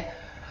essere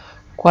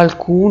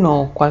qualcuno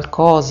o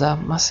qualcosa,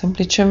 ma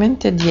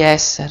semplicemente di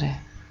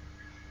essere.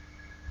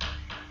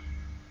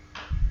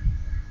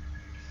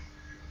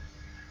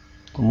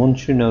 And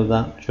once you know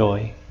that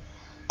joy,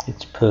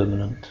 it's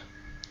permanent.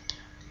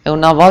 E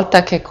una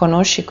volta che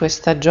conosci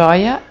questa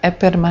gioia è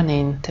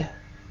permanente.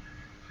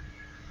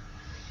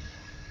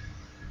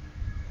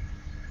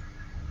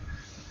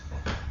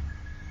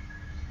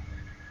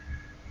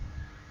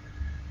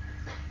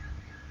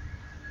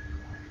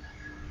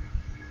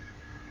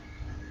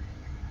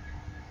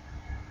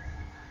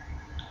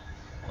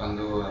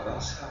 Quando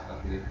Avasa ha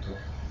detto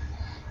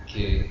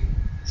che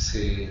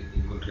se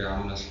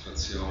incontriamo una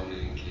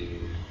situazione che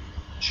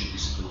ci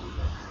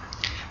disturba,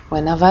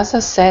 When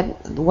Avasa said,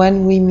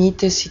 when we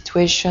meet a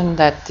situation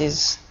that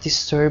is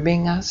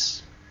disturbing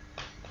us,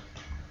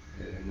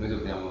 noi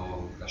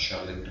dobbiamo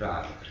lasciarla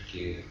entrare,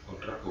 perché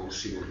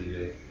contrapporsi vuol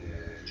dire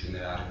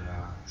generare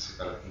una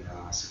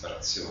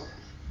separazione.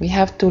 we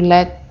have to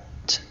let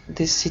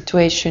this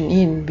situation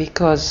in,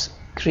 because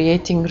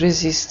creating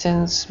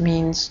resistance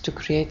means to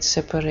create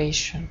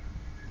separation.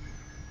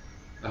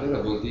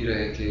 Allora vuol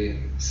dire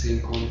che se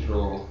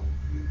entro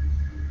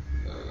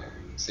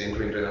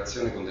in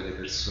relazione con delle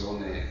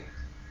persone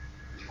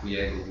il cui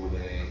ego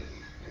vuole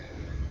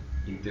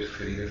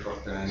interferire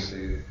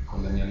fortemente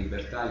con la mia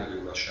libertà, io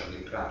devo lasciarle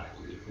entrare,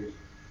 vuol dire questo.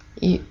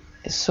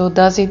 So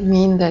does it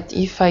mean that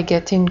if I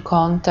get in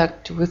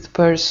contact with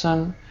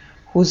person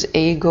whose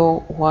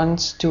ego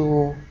wants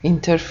to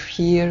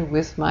interfere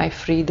with my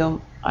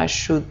freedom, I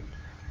should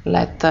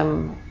let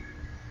them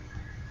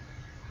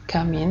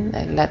come in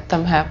and let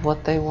them have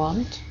what they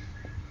want?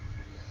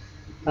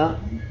 That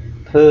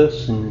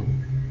person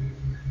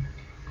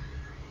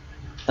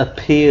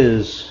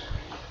appears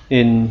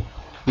in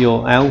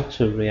your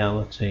outer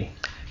reality.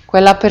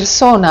 Quella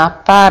persona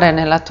appare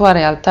nella tua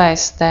realtà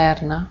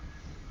esterna.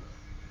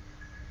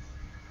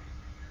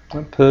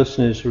 That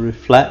person is a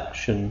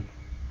reflection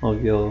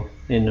of your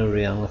inner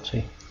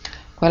reality.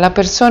 Quella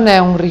persona è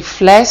un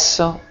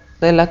riflesso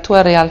della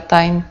tua realtà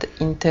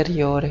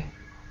interiore.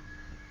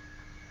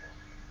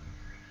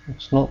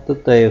 It's not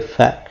that they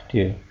affect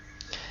you.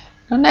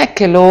 Non è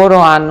che loro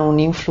hanno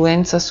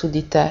un'influenza su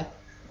di te.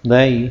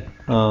 They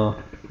are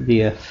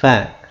the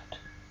effect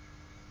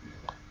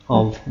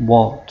of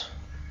what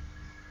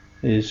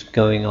is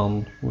going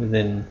on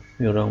within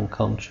your own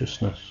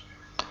consciousness.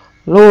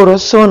 Loro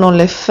sono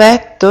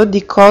l'effetto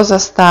di cosa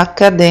sta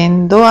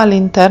accadendo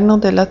all'interno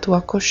della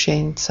tua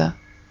coscienza.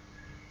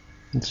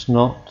 It's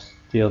not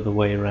the other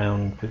way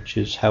around, which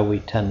is how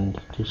we tend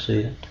to see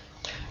it.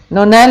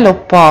 Non è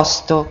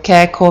l'opposto,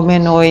 che è come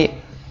noi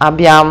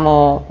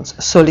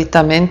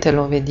solitamente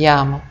lo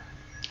vediamo.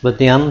 But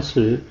the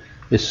answer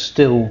is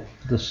still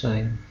the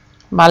same.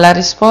 Ma la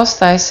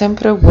risposta è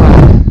sempre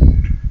uguale.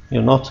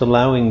 You're not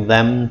allowing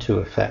them to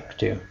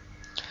affect you.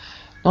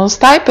 Non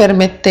stai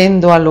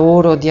permettendo a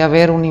loro di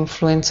avere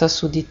un'influenza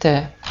su di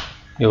te.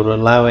 You're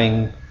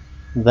allowing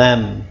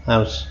them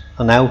as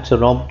an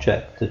outer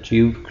object that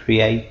you've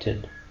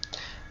created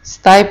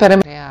Stai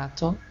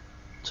permettendo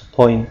to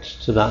point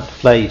to that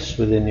place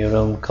within your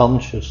own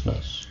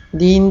consciousness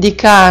di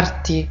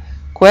indicarti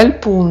quel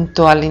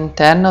punto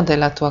all'interno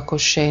della tua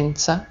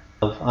coscienza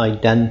of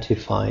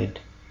identified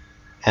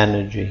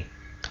energy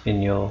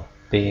in your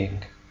being.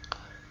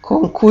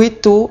 con cui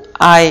tu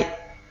hai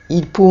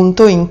il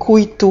punto in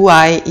cui tu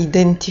hai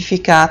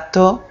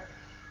identificato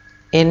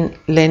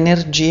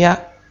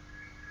l'energia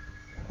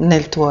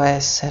nel tuo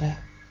essere.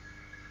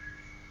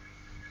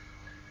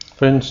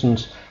 For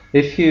instance,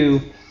 if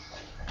you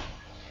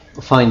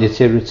find it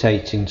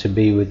irritating to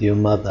be with your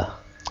mother,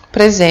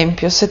 Per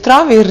esempio, se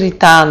trovi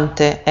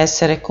irritante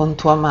essere con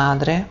tua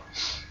madre,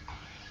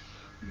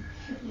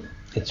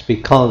 it's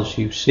because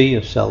you see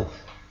yourself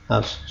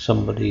as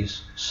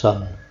somebody's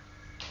son.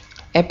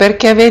 è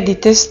perché vedi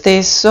te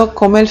stesso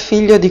come il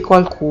figlio di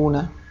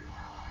qualcuno.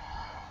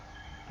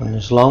 And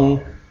as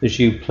long as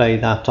you play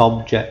that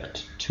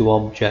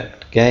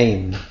object-to-object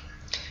game,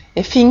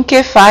 E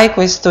finché fai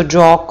questo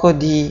gioco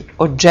di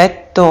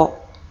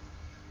oggetto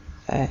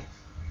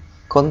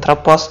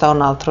contrapposto a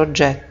un altro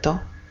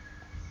oggetto,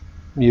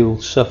 you'll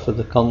suffer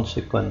the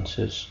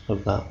consequences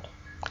of that.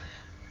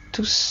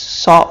 tu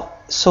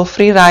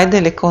soffrirai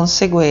delle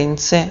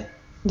conseguenze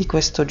di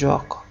questo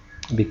gioco,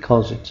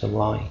 Because it's a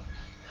lie.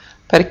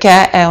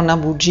 perché è una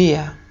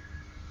bugia.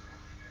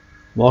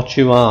 What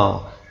you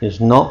are is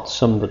not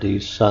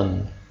somebody's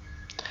son.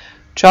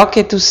 Ciò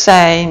che tu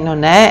sei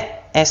non è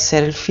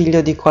essere il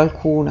figlio di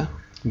qualcuno,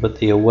 But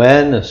the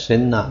awareness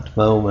in that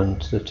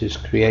moment that is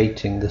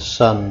creating the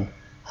son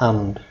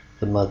and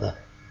the mother.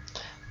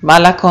 ma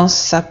la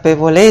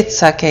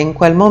consapevolezza che in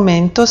quel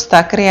momento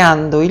sta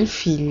creando il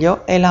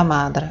figlio e la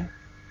madre.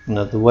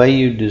 Now the way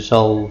you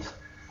dissolve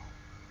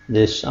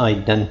this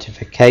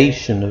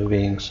identification of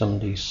being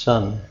somebody's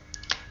son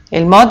E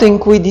il modo in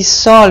cui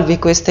dissolvi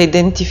questa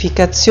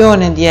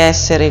identificazione di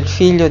essere il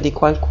figlio di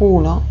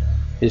qualcuno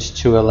is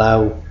to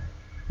allow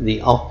the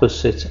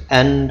opposite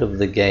end of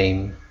the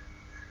game,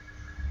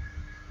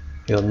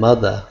 your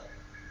mother,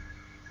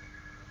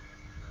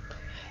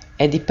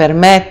 è di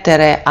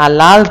permettere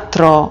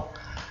all'altro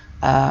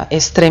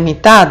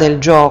estremità del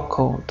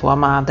gioco, tua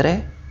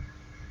madre,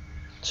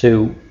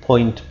 to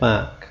point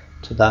back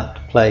to that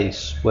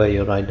place where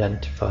you're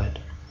identified.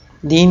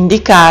 di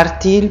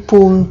indicarti il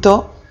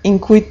punto in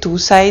cui tu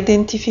sei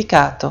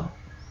identificato.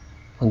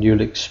 And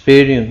you'll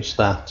experience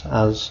that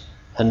as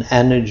an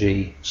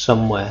energy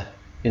somewhere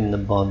in the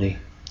body.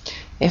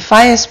 E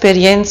fai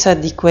esperienza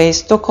di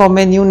questo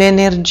come di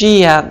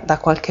un'energia da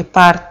qualche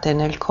parte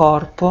nel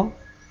corpo,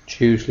 It's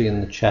usually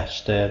in the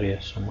chest area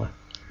somewhere.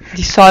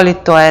 di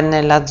solito è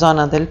nella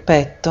zona del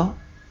petto,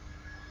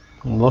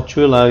 And what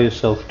you allow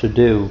yourself to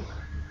do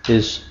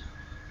is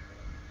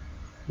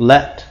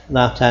let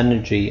that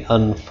energy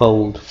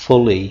unfold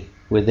fully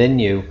within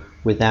you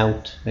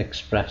without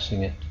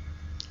expressing it.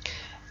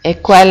 e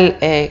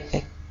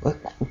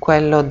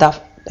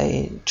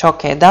ciò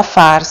che è da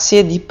farsi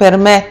è di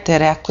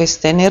permettere a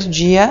questa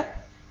energia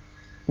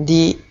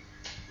di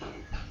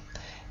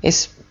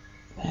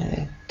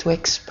to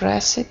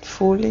express it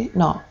fully,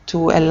 no,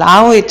 to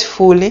allow it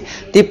fully,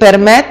 di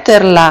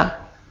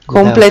permetterla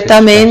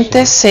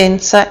completamente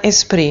senza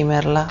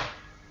esprimerla.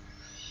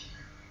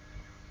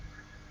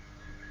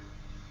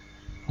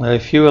 Now,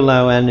 if you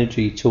allow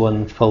energy to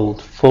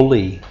unfold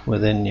fully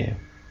within you,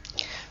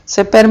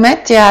 Se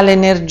permetti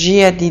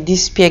all'energia di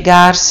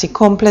dispiegarsi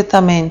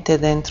completamente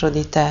dentro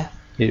di te,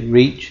 it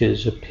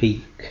reaches a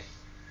peak.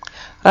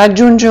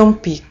 raggiunge un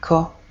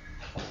picco,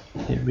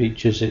 It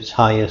reaches its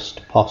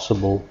highest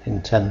possible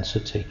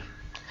intensity.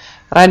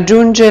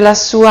 raggiunge la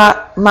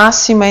sua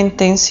massima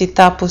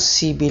intensità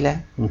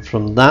possibile And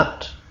from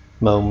that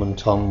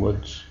moment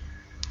onwards,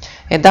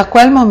 e da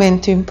quel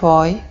momento in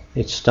poi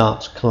it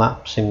starts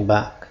collapsing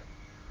back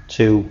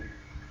to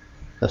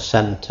the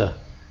center.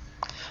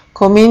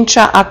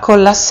 comincia a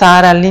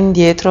collassare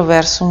all'indietro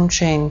verso un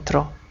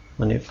centro.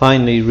 When it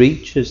finally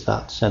reaches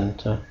that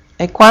center,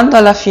 E quando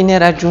alla fine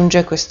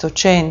raggiunge questo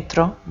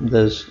centro,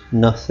 there's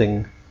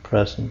nothing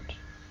present.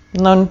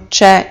 Non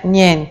c'è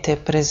niente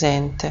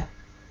presente.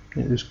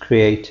 It was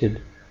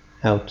created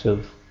out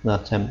of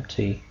that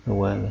empty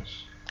awareness.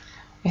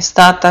 È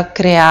stata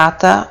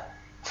creata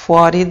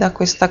fuori da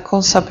questa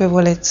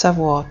consapevolezza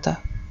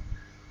vuota.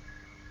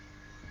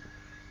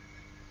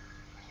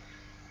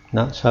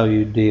 That's how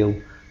you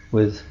deal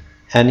with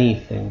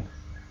anything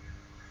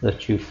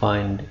that you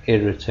find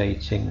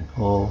irritating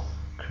or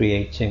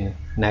creating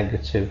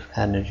negative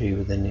energy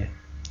within you.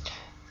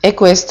 E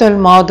questo è il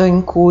modo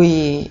in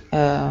cui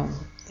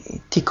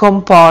ti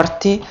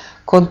comporti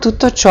con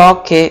tutto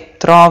ciò che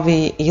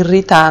trovi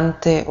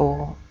irritante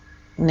o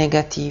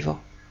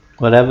negativo.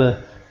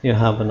 Wherever you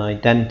have an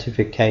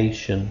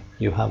identification,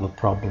 you have a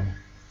problem.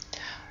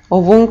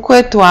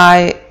 Ovunque tu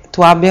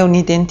abbia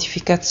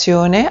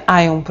un'identificazione,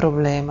 hai un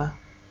problema.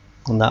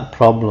 And that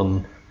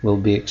problem will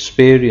be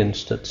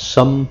experienced at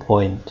some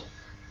point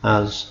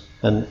as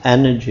an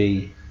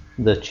energy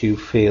that you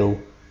feel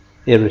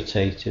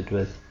irritated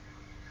with.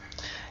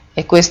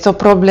 E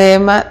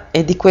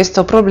di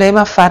questo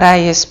problema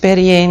farai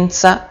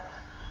esperienza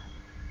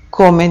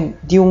come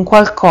di un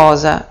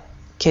qualcosa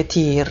che ti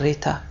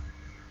irrita.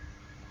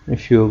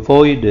 If you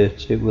avoid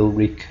it, it will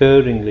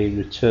recurringly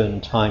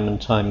return time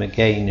and time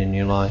again in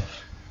your life.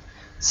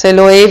 Se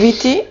lo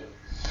eviti,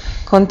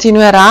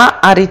 continuerà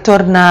a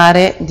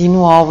ritornare di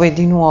nuovo e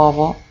di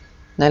nuovo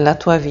nella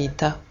tua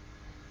vita.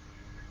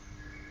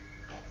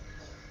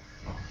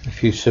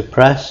 If you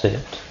suppress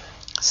it,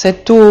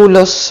 Se tu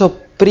lo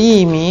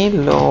sopprimi,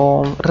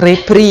 lo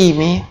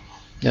reprimi,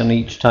 and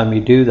each time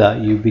you do that,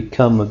 you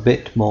become a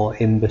bit more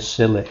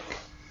imbecilic.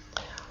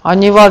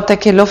 ogni volta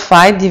che lo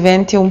fai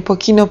diventi un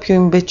pochino più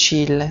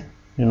imbecille.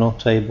 You're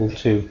not able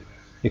to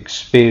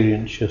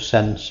experience your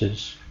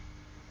senses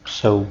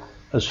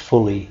as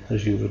fully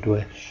as you would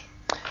wish.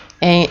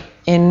 È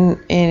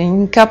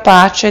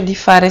incapace di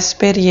fare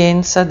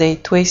esperienza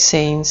dei tuoi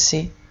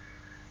sensi,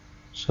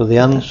 So the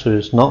answer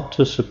is not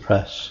to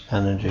suppress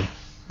energy.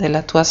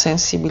 della tua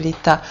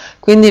sensibilità.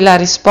 Quindi la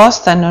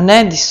risposta non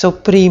è di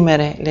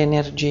sopprimere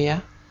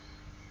l'energia,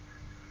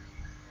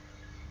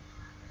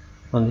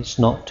 And it's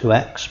not to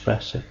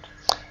express it.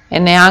 e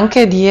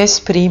neanche di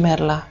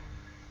esprimerla,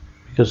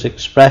 Because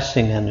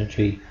expressing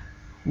energy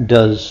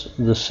does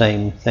the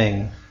same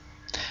thing.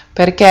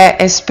 perché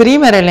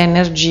esprimere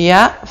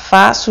l'energia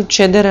fa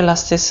succedere la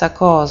stessa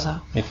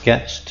cosa. It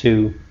gets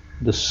to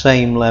the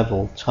same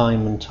level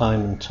time and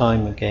time and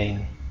time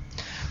again.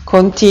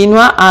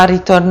 Continua a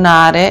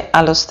ritornare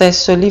allo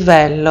stesso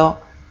livello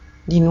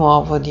di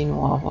nuovo, di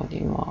nuovo, di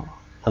nuovo.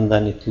 And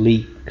then it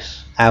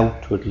leaks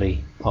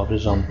outwardly,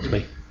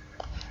 horizontally.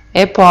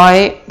 E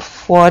poi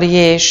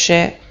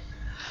fuoriesce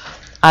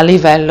a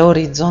livello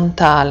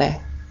orizzontale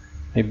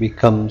It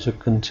becomes a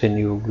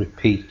continual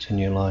repeat in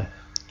your life.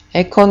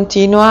 e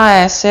continua a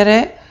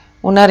essere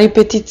una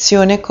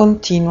ripetizione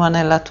continua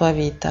nella tua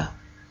vita.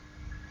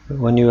 But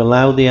when you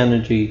allow the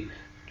energy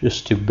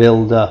just to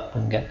build up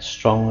and get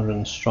stronger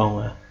and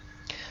stronger,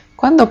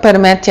 Quando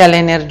permetti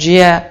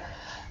all'energia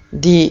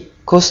di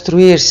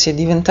costruirsi e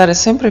diventare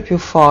sempre più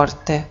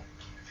forte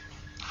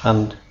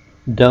and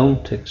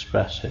don't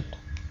express it,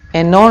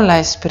 e non la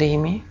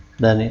esprimi,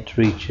 then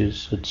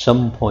at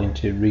some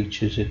point it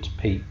reaches its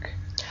peak.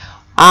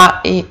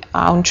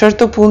 a un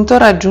certo punto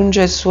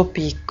raggiunge il suo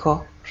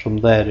picco. From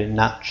there it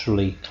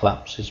naturally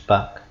collapses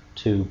back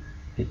to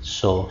its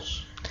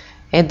source.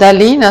 E da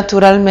lì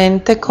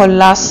naturalmente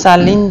collassa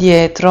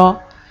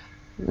all'indietro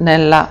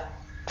nella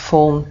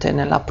fonte,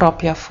 nella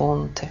propria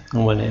fonte.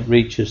 And when it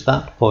reaches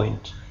that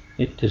point,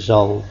 it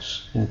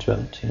dissolves into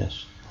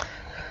emptiness.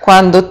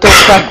 Quando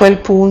tocca quel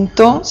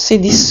punto si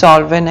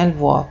dissolve nel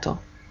vuoto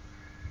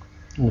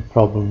And the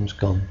problem's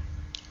gone.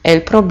 e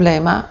il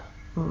problema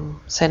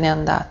se n'è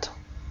andato.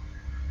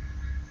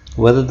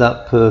 Whether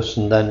that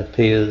person then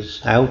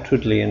appears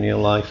outwardly in your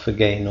life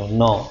again or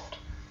not,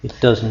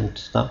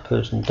 that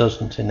person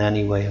doesn't in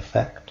any way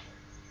affect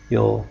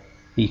your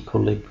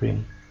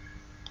equilibrium.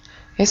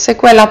 E se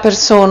quella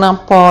persona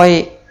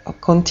poi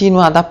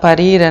continua ad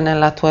apparire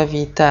nella tua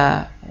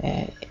vita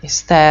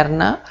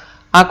esterna,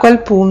 a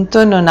quel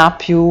punto non ha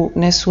più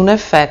nessun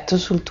effetto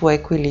sul tuo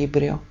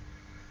equilibrio.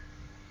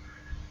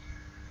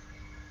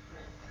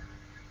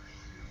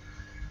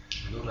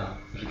 Allora,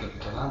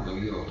 ricapitolando,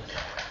 io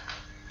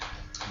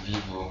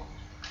vivo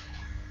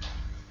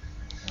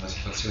una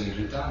situazione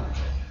irritante.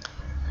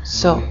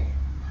 So,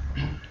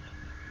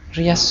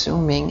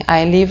 reassuming,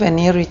 I live an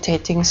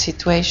irritating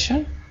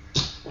situation.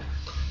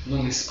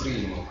 Non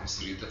esprimo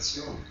queste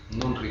irritazioni,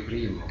 non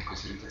reprimo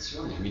queste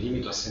irritazioni, mi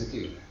limito a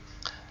sentirle.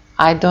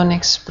 I don't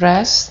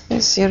express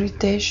this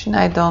irritation,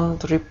 I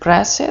don't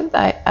repress it,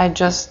 I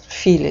just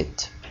feel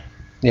it.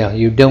 Yeah,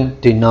 you don't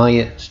deny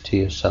it to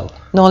yourself.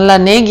 Non la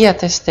neghi a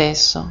te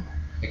stesso.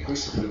 E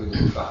questo è quello che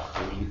devo fare,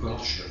 devo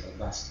riconoscerla e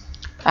basta.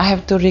 I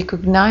have to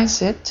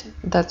recognize it,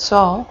 that's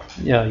all.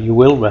 Yeah, you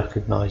will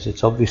recognize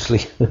it, obviously.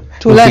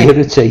 Tu You'll la- be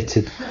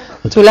irritated.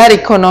 Tu la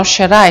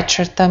riconoscerai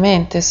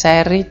certamente se è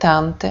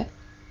irritante.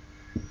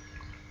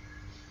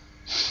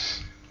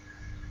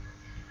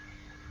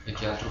 E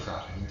che altro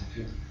fare? Niente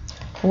più.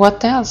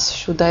 What else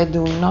should I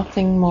do?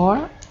 Nothing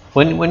more?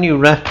 When you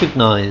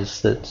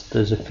recognize that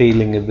there's a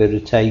feeling of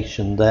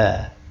irritation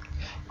there,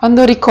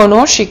 Quando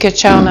riconosci che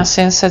c'è una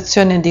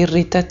sensazione di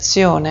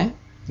irritazione,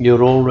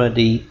 you're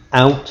already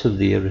out of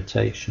the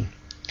irritation.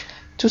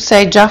 tu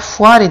sei già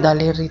fuori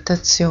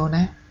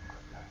dall'irritazione,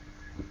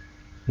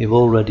 You've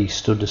already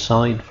stood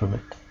aside from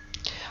it.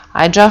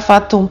 hai già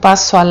fatto un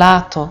passo a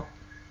lato,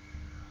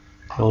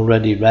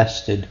 Already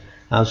rested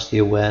as the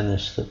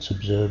awareness that's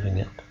observing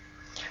it.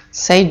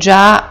 sei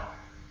già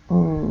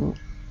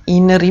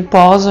in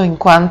riposo in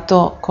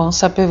quanto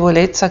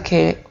consapevolezza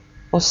che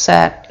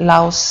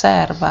la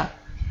osserva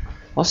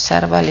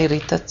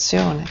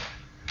l'irritazione.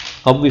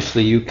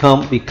 Obviously, you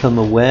can't become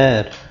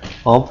aware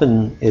of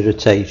an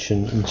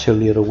irritation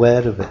until you're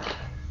aware of it.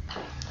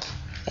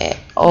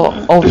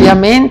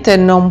 Ovviamente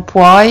non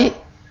puoi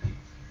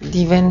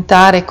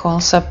diventare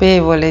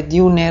consapevole di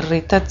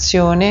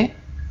un'irritazione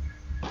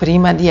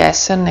prima di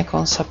esserne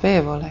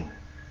consapevole.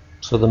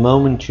 So the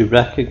moment you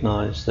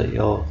recognize that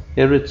you're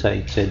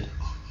irritated,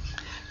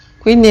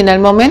 Quindi nel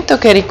momento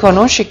che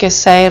riconosci che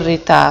sei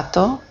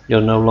irritato,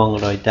 you're no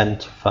longer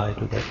identified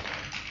with it.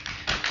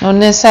 non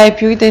ne sei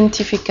più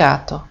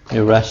identificato.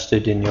 You're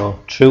rested in your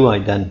true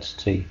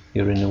identity,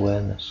 you're in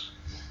awareness.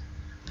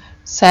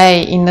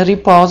 Sei in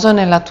riposo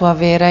nella tua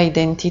vera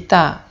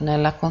identità,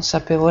 nella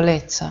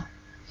consapevolezza.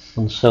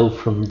 And so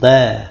from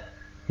there,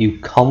 you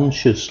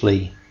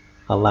consciously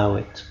allow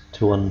it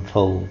to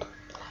unfold.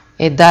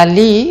 E da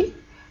lì,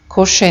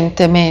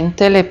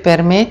 coscientemente, le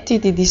permetti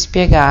di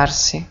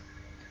dispiegarsi.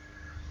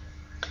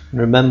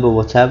 Remember,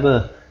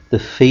 whatever the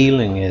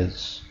feeling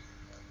is,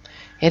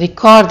 E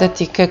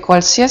ricordati che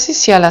qualsiasi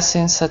sia la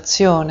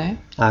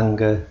sensazione,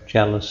 anger,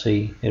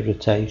 jealousy,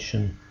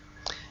 irritation,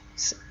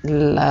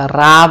 la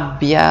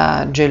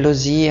rabbia,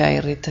 gelosia,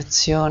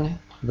 irritazione,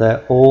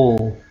 they're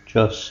all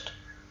just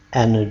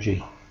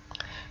energy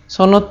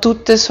sono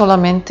tutte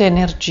solamente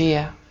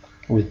energia,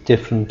 with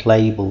different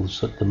labels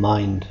that the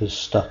mind has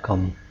stuck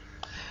on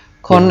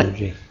con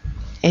energy.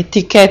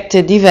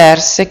 etichette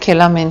diverse che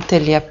la mente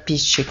li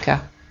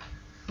appiccica.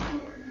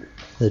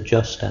 They're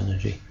just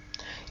energy.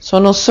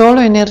 Sono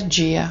solo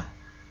energia.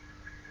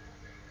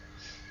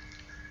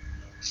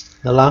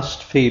 The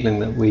last feeling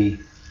that we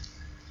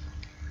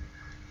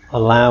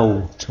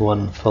allow to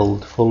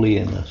unfold fully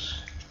in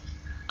us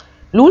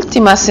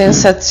L'ultima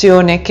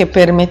sensazione che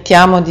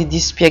permettiamo di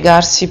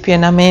dispiegarsi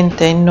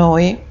pienamente in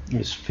noi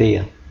is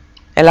fear.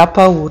 è la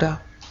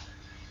paura.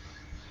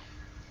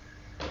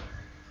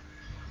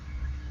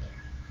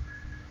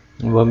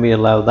 And when we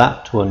allow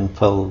that to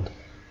unfold,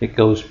 it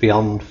goes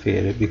beyond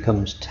fear, it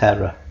becomes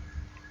terror.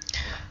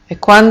 E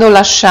quando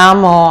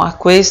lasciamo a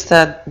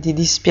questa di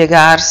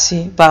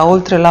dispiegarsi, va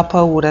oltre la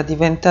paura,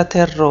 diventa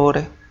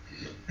terrore.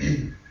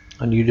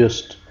 And you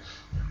just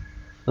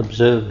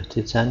observe it,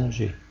 it's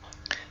energy.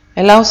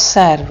 E la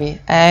osservi,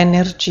 è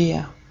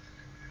energia.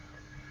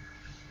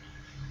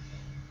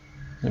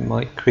 It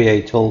might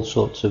create all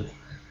sorts of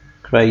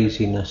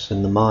craziness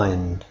in the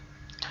mind.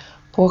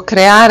 Può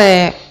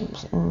creare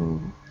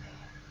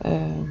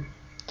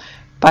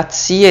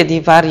pazzie di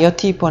vario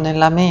tipo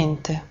nella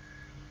mente.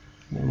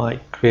 It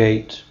might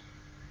create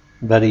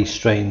very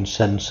strange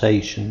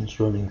sensations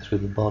running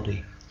through the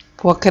body.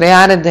 Può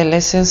creare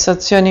delle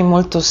sensazioni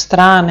molto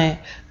strane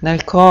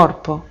nel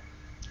corpo,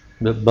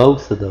 But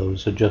both of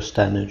those are just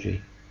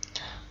energy.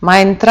 ma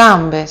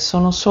entrambe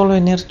sono solo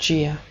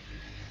energia.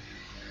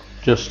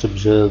 Just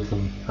observe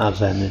them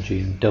as energy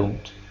and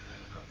don't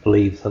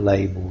believe the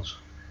labels.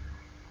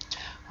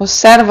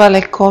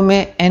 Osservale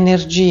come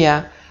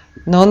energia,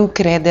 non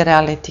credere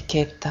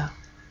all'etichetta.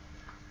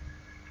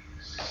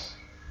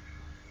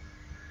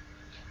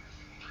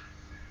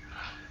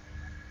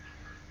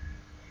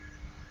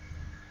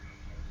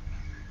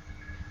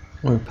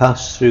 We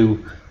pass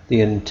through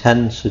the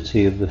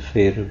intensity of the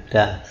fear of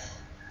death.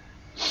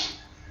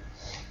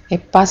 E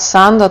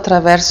passando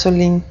attraverso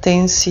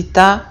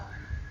l'intensità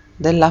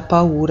della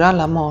paura,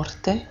 la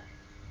morte,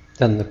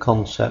 Then the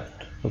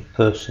concept of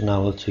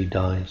personality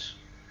dies.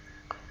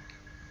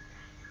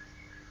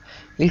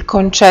 il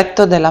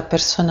concetto della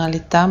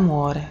personalità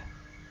muore.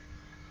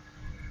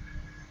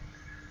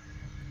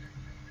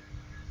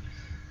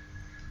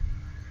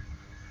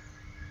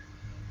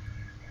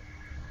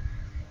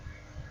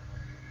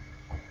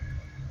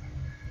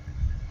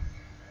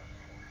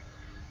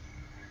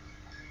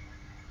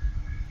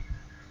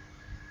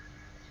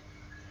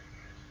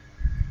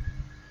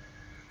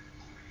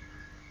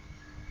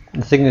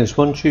 The thing is,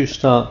 once you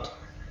start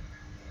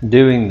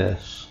doing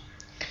this,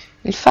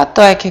 Il fatto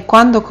è che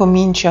quando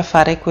cominci a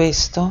fare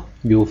questo,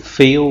 you'll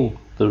feel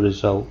the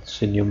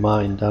results in your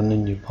mind and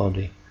in your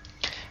body.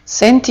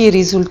 senti i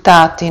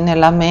risultati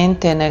nella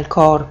mente e nel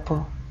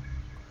corpo.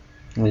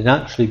 And it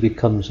actually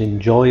becomes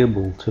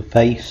enjoyable to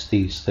face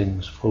these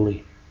things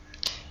fully.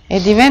 E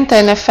diventa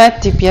in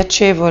effetti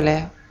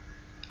piacevole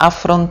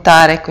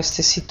affrontare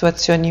queste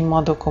situazioni in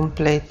modo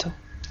completo.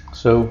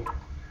 So,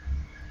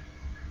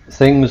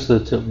 things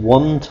that at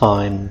one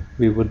time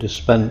we would have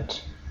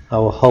spent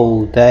our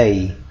whole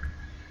day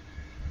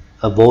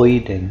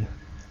avoiding,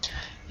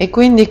 E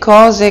quindi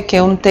cose che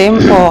un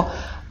tempo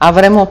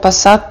avremmo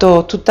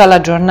passato tutta la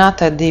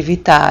giornata ad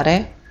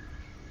evitare,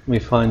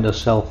 we find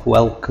ourselves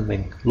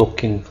welcoming,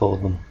 looking for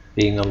them,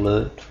 being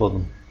alert for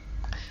them.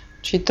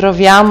 ci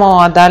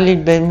troviamo a dargli il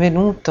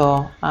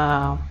benvenuto,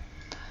 ad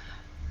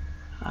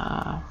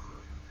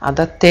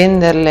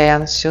attenderle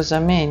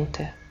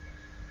ansiosamente,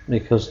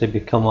 Because they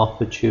become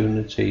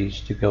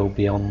opportunities to go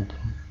beyond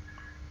them.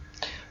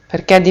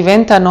 perché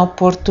diventano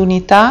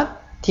opportunità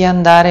di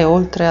andare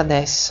oltre ad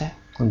esse.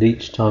 And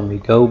each time we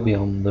go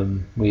beyond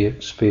them, we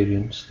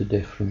experience the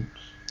difference.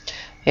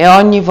 E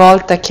ogni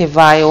volta che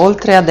vai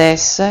oltre ad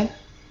esse,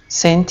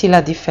 senti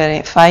la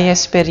fai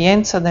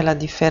esperienza della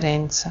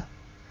differenza.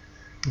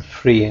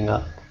 Freeing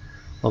up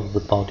of the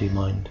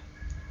body-mind.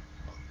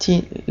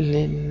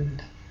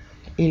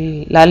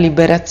 La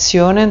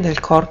liberazione del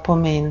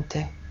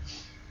corpo-mente.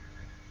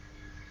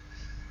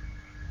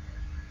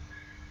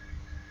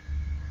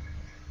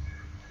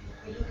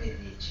 Quello che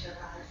dice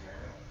Avasa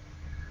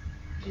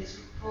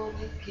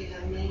presuppone che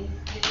la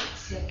mente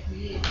sia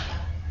quieta.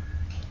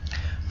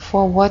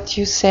 For what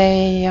you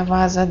say,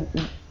 Avasa,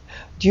 do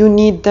you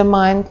need the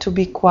mind to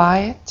be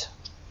quiet?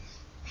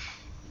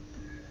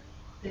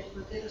 Per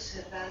poter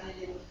osservare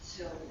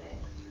l'emozione.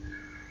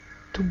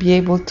 To be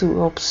able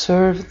to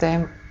observe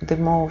the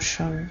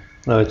motion.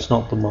 No, it's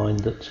not the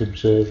mind that's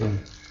observing.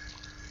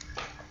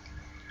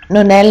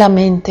 Non è la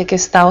mente che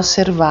sta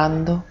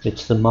osservando,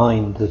 It's the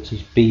mind that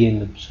is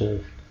being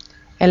observed.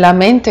 è la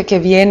mente che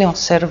viene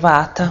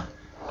osservata.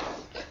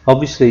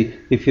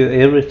 Obviously, if you're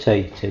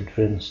irritated,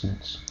 for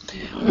instance,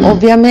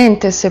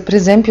 Ovviamente se per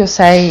esempio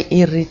sei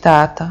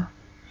irritata,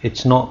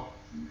 it's not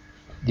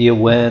the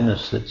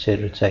awareness that's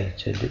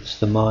irritated, it's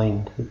the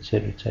mind that's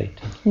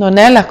irritated. non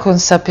è la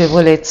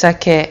consapevolezza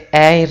che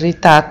è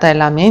irritata, è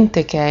la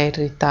mente che è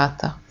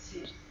irritata.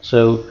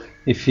 So,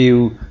 if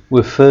you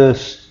were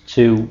first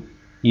to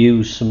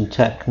use some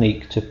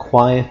technique to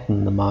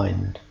quieten the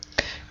mind,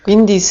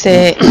 Quindi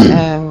se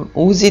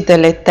usi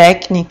delle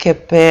tecniche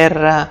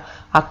per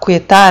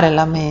acquietare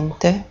la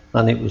mente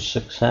and it was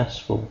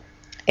successful,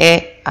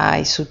 e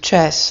hai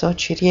successo,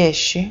 ci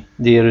riesci,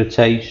 the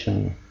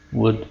irritation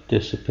would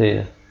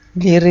disappear.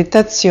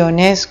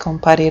 l'irritazione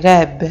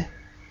scomparirebbe.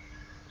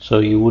 So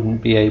you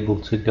wouldn't be able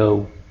to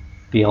go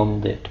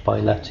beyond it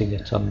by letting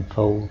it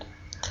unfold.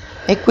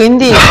 E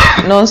quindi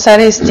non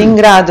saresti in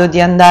grado di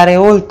andare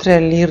oltre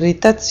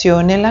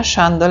l'irritazione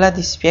lasciandola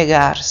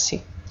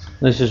dispiegarsi.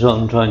 This is what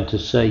I'm trying to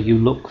say. You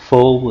look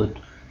forward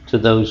to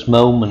those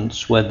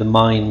moments where the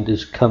mind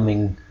is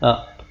coming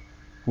up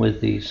with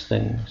these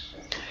things.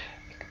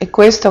 È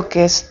questo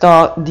che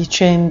sto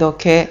dicendo,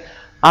 che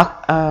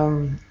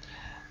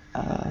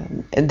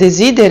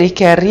desideri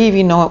che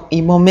arrivino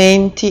i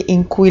momenti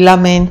in cui la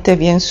mente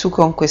viene su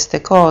con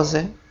queste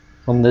cose.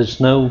 And there's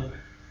no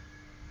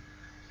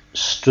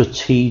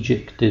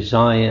strategic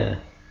desire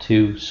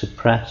to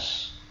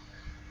suppress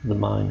the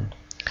mind.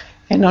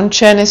 E non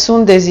c'è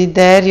nessun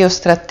desiderio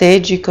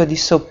strategico di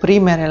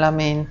sopprimere la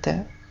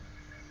mente.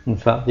 In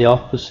fact, the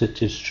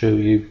opposite is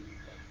true.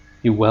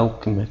 You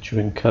welcome it, you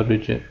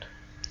encourage it.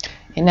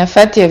 In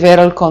effetti è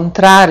vero il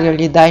contrario,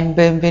 gli dai il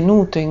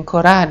benvenuto,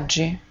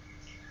 incoraggi.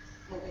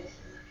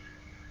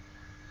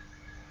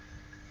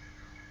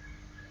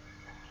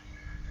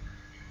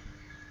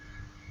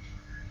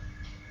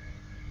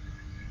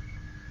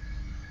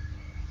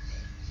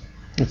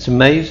 It's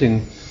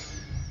amazing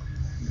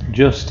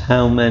just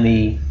how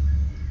many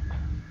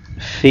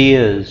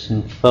fears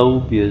and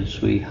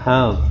phobias we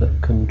have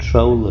that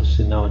control us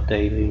in our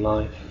daily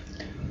life.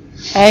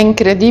 È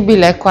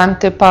incredibile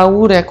quante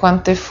paure e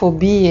quante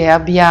fobie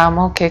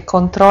abbiamo che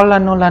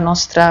controllano la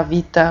nostra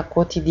vita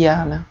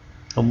quotidiana.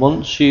 And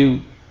once you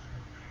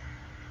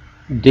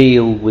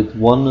deal with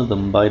one of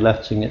them by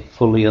letting it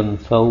fully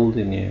unfold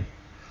in you,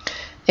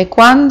 E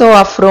quando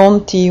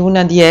affronti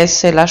una di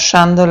esse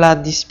lasciandola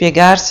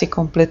dispiegarsi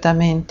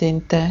completamente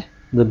in te,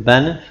 the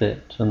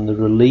benefit and the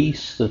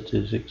release that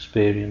is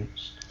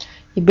experienced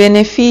i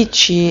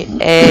benefici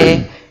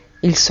e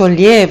il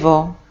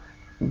sollievo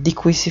di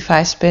cui si fa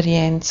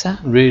esperienza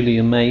really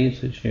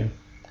amazes you.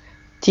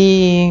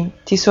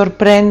 ti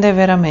sorprende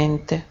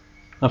veramente.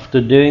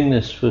 After doing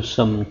this for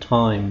some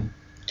time,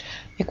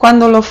 E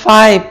quando lo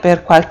fai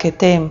per qualche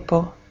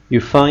tempo,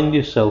 you find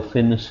yourself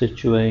in a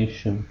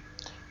situation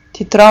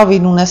ti trovi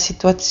in una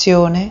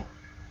situazione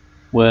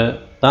where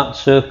that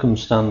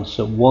circumstance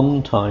at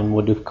one time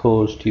would have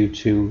caused you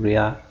to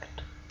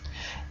react.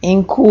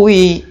 in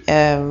cui,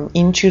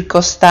 in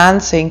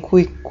circostanze in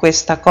cui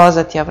questa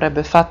cosa ti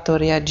avrebbe fatto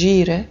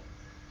reagire,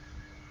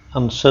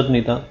 And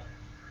suddenly that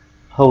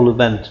whole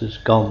event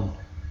is gone.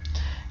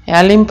 e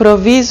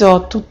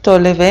all'improvviso tutto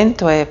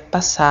l'evento è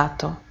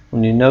passato.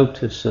 And you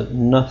notice that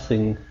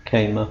nothing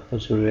came up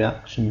as a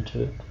reaction to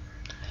it.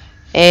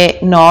 E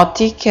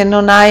noti che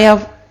non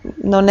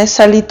è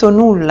salito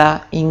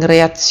nulla in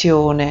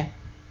reazione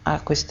a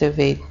questo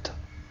evento.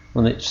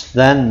 And it's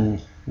then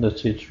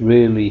that it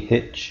really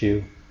hits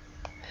you.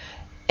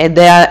 Ed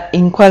è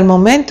in quel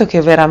momento che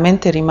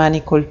veramente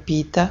rimani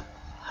colpita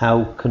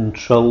How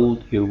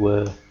controlled you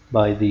were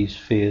by these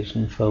fears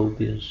and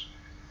phobias.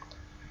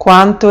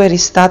 Quanto eri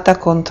stata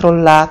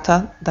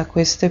controllata da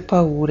queste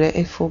paure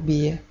e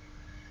fobie.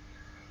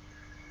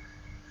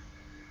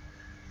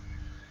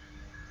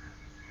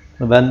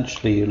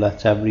 Eventually you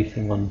let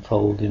everything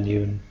unfold in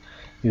you and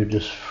you're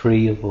just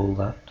free of all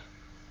that.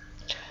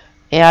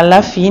 E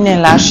alla fine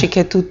lasci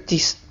che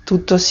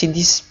tutto si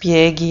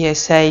dispieghi e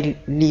sei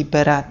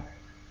libera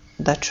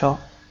da ciò.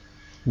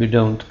 You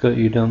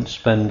don't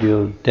spend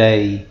your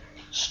day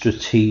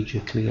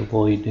strategically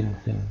avoiding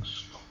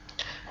things.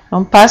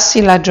 Non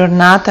passi la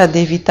giornata ad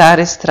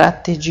evitare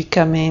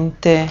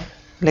strategicamente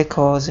le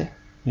cose.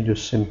 You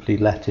just simply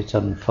let it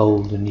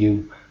unfold and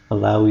you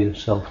allow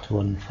yourself to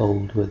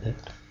unfold with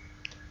it.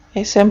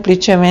 E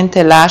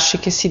semplicemente lasci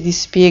che si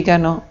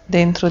dispiegano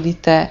dentro di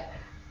te,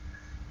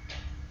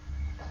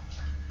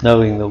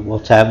 Knowing that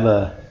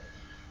whatever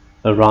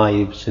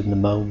arrives in the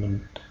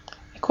moment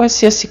e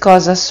qualsiasi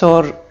cosa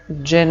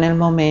sorge nel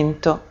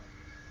momento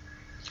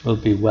will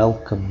be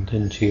welcomed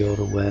into your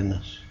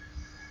awareness.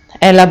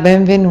 è la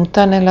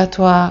benvenuta nella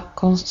tua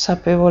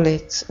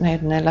consapevolezza,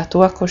 nella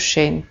tua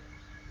coscienza.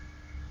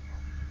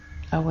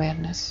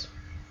 Awareness.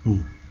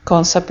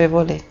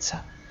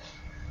 Consapevolezza.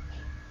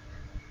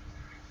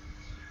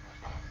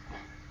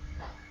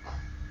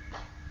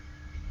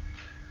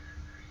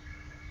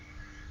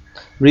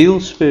 Real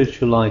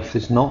spiritual life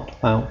is not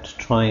about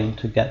trying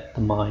to get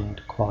the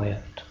mind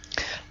quiet.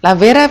 La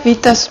vera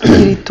vita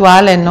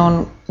spirituale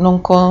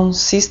non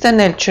consiste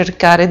nel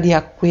cercare di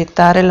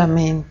acquietare la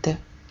mente.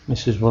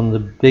 This is one of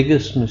the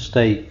biggest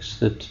mistakes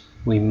that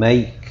we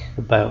make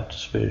about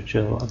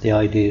the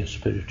idea of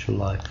spiritual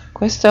life.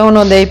 Questo è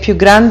uno dei più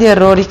grandi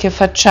errori che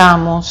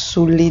facciamo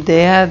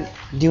sull'idea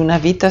di una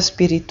vita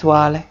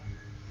spirituale.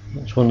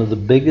 It's one of the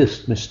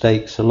biggest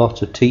mistakes a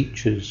lot of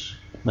teachers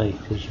make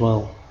as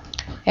well.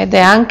 Ed è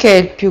anche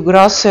il più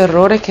grosso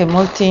errore che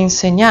molti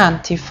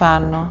insegnanti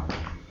fanno.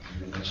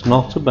 It's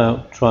not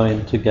about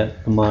trying to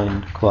get the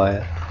mind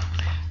quiet.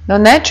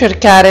 Non è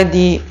cercare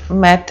di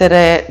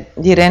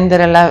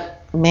rendere la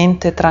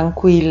mente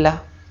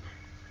tranquilla.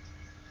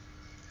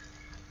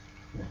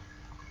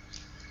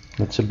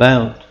 It's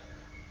about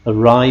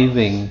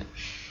arriving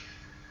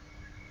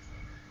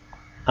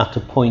at a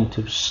point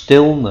of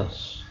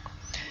stillness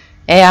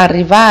È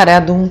arrivare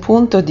ad un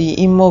punto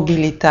di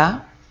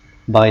immobilità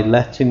by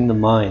letting the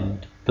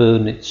mind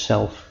burn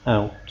itself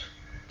out.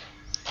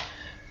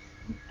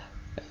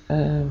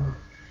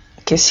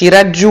 che si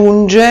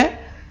raggiunge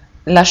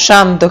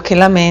lasciando che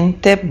la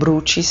mente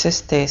bruci se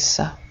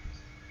stessa.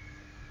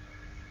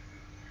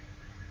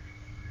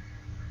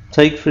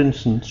 Take for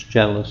instance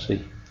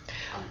jealousy.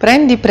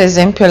 Prendi per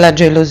esempio la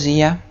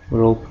gelosia,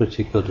 We're all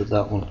pretty good at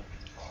that one.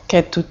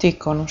 che tutti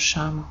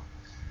conosciamo.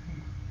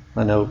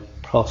 I know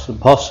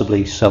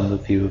possibly some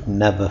of you have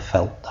never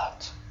felt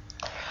that.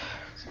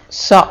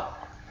 So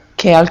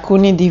che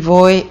alcuni di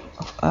voi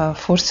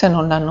forse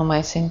non l'hanno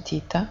mai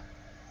sentita,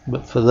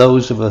 But for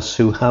those of us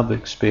who have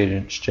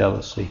experienced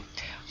jealousy,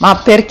 ma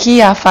per chi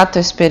ha fatto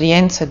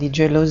esperienza di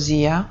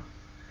gelosia,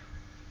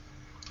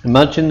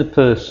 imagine the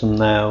person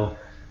now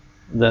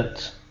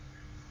that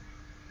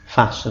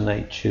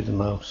fascinates you the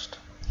most.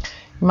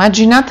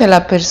 immaginate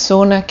la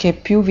persona che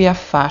più vi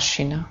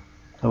affascina.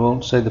 I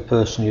won't say the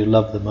person you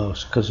love the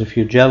most, because if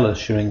you're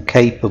jealous, you're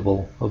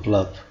incapable of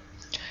love.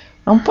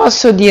 Non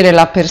posso dire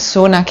la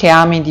persona che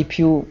ami di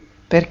più,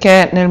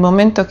 perché nel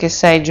momento che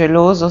sei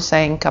geloso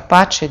sei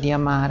incapace di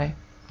amare.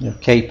 You're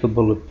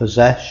capable of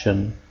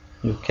possession,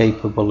 you're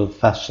capable of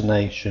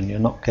fascination,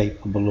 you're not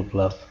capable of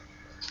love.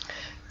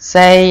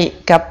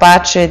 Sei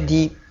capace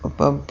di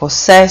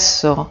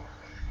possesso,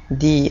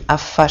 di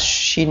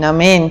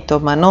affascinamento,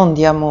 ma non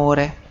di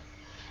amore.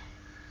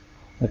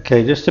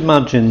 Okay, just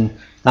imagine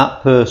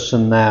that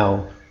person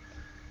now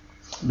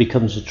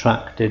becomes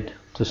attracted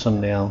to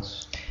somebody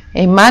else.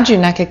 E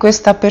immagina che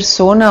questa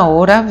persona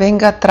ora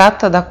venga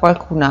attratta da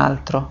qualcun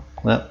altro.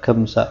 That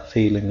comes that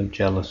feeling of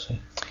jealousy.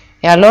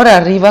 E allora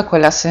arriva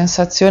quella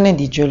sensazione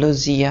di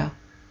gelosia.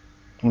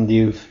 And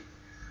you've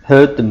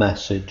heard the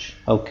message,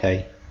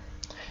 okay,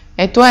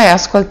 E tu hai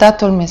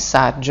ascoltato il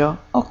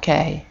messaggio. Ok,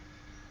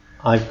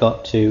 I've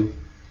got to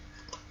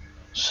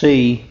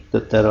see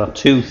that there are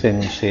two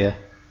things here.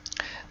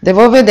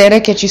 devo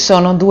vedere che ci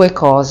sono due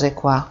cose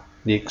qua.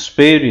 The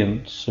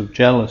experience of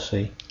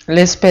jealousy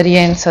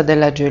L'esperienza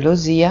della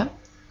gelosia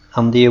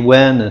and the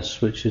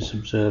awareness which is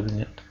observing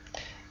it.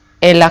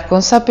 e la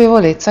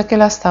consapevolezza che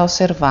la sta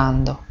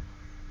osservando.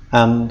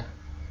 And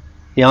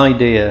the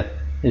idea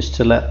is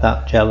to let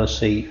that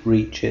jealousy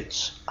reach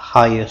its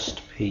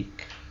highest peak.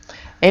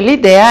 E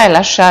l'idea è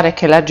lasciare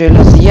che la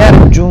gelosia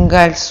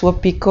raggiunga il suo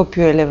picco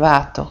più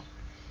elevato.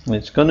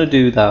 It's going to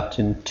do that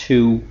in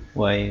two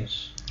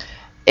ways.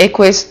 E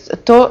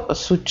questo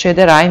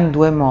succederà in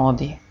due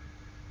modi.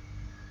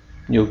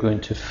 You're going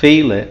to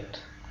feel it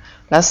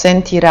La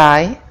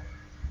sentirai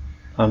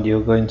and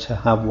you're going to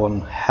have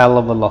one hell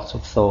of a lot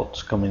of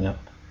thoughts coming up.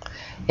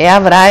 e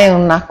avrai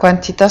una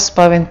quantità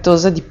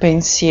spaventosa di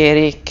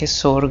pensieri che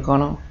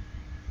sorgono.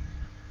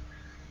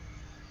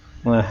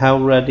 Now, how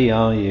ready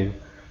are you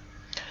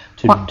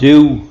to Qua-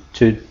 do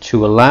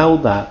to allow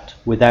that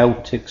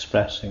without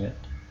expressing it.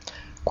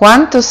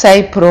 Quanto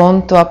sei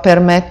pronto a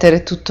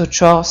permettere tutto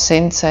ciò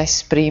senza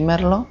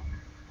esprimerlo?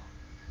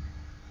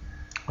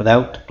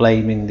 Without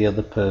blaming the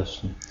other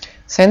person.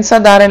 Senza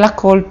dare la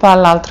colpa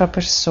all'altra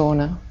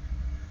persona.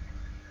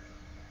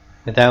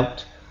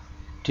 Without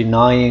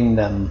denying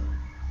them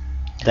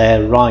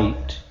their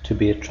right to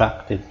be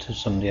attracted to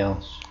somebody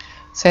else.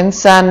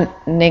 Senza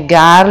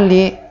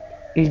negargli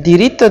il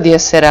diritto di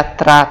essere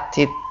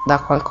attratti da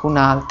qualcun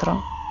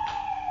altro.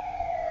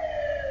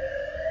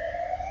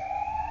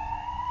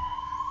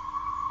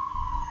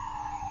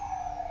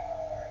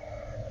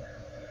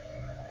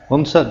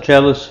 Once that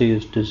jealousy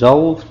is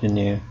dissolved in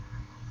you,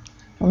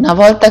 Una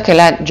volta che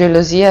la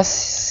gelosia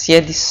si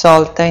è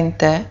dissolta in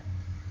te,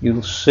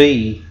 you'll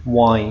see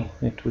why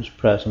it was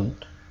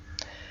present.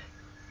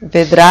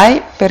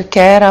 vedrai perché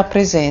era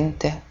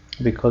presente,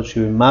 Because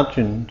you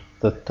imagined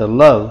that the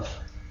love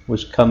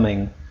was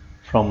coming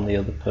from the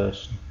other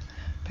person.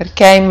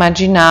 perché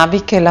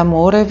immaginavi che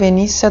l'amore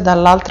venisse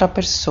dall'altra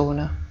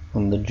persona.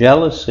 And the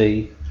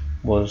jealousy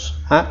was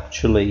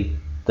actually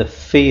the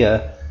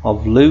fear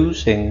of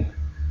losing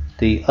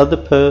the other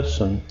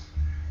person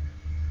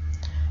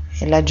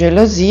E la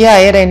gelosia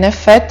era in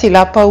effetti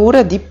la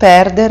paura di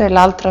perdere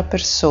l'altra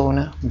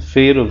persona, the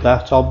fear of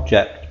that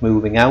object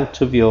moving out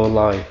of your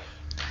life.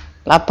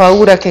 la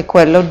paura che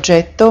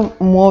quell'oggetto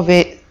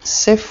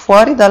muovesse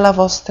fuori dalla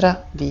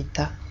vostra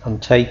vita And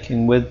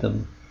taking with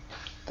them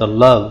the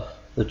love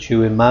that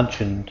you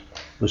imagined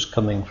was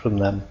coming from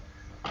them.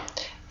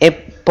 e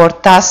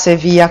portasse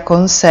via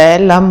con sé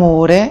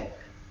l'amore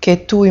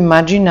che tu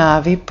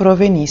immaginavi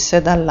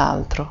provenisse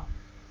dall'altro.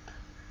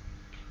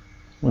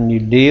 When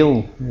you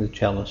deal with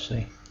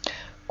jealousy,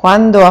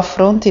 Quando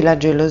affronti la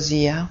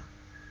gelosia,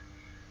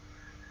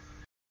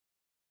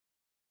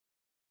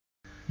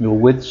 you're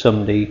with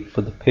somebody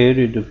for the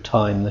period of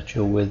time that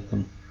you're with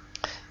them.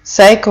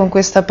 sei con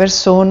questa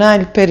persona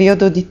il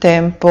periodo di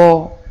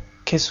tempo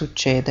che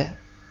succede.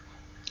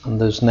 And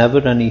there's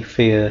never any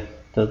fear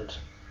that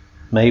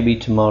maybe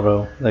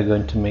tomorrow they're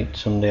going to meet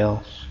somebody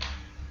else.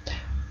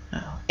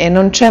 E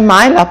non c'è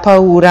mai la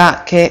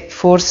paura che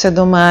forse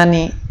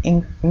domani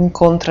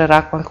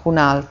incontrerà qualcun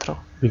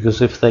altro.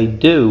 Because if they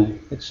do,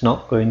 it's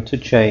not going to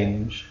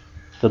change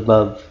the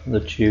love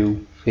that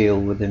you feel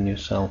within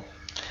yourself.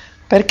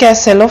 Perché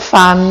se lo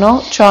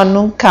fanno, ciò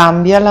non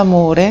cambia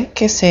l'amore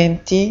che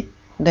senti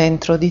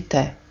dentro di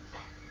te.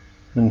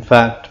 In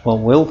fact, what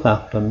will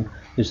happen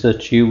is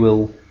that you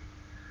will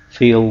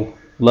feel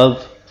love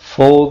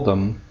for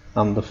them,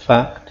 and the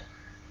fact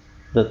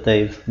that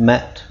they've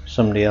met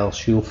somebody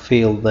else, you'll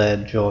feel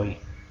their joy.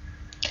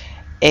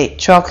 E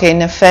ciò che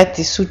in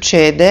effetti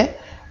succede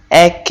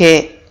è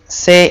che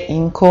se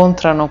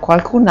incontrano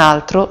qualcun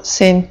altro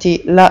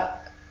senti la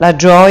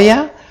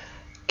gioia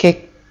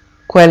che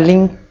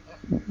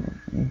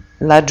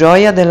la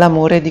gioia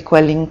dell'amore di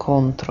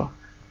quell'incontro.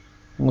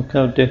 Look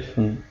how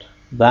different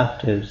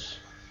that is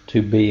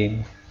to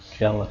being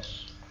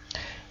jealous.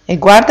 E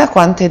guarda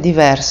quanto è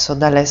diverso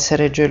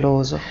dall'essere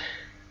geloso.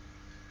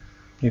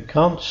 You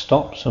can't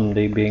stop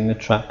somebody being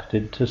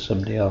attracted to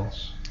somebody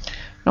else.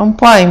 Non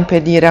puoi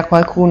impedire a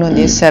qualcuno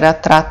di essere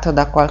attratto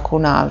da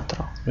qualcun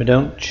altro. We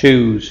don't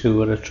choose who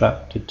we're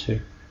attracted to.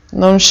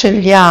 Non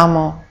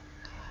scegliamo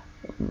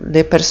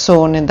le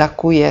persone da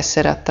cui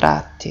essere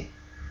attratti.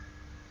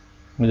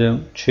 We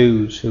don't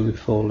choose who we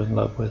fall in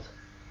love with.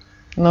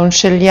 Non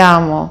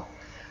scegliamo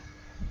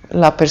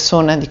la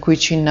persona di cui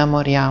ci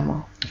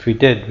innamoriamo. If we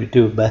did, we'd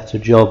do a better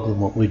job than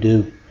what we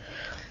do.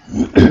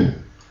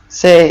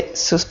 Se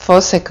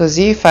fosse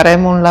così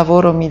faremmo un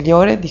lavoro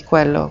migliore di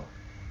quello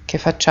che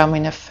facciamo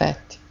in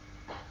effetti.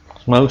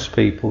 Most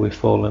people we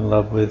fall in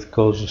love with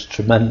cause us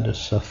tremendous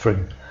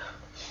suffering.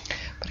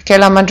 Perché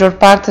la maggior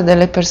parte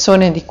delle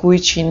persone di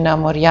cui ci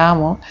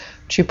innamoriamo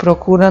ci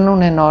procurano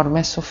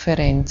un'enorme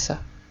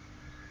sofferenza.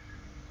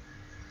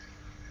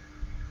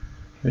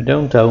 We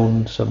don't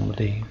own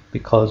somebody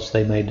because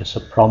they made us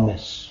a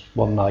promise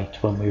one night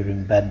when we were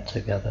in bed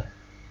together.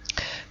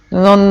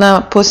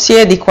 Non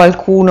possiedi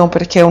qualcuno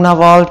perché una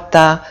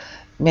volta,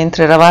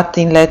 mentre eravate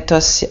in letto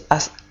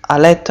a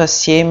letto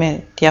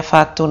assieme, ti ha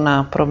fatto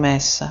una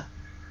promessa.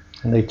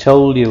 And they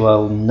told you,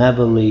 I'll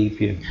never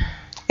leave you.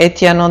 E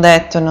ti hanno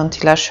detto non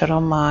ti lascerò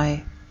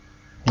mai.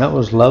 That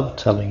was love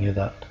telling you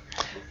that.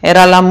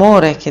 Era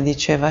l'amore che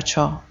diceva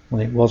ciò.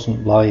 And it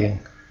wasn't lying.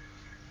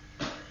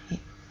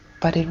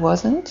 But it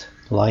wasn't?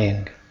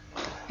 Lying.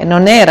 E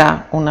non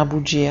era una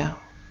bugia.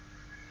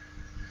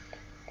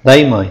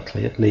 They might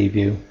leave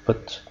you,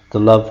 but the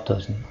love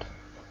doesn't.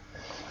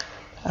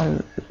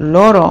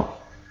 Loro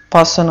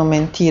possono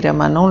mentire,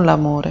 ma non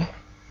l'amore.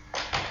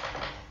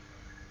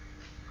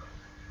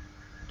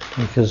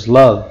 Because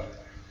love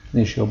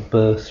is your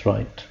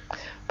birthright.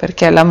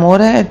 Perché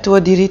l'amore è il tuo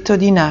diritto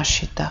di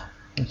nascita.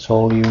 It's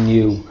all you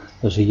knew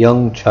as a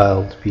young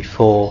child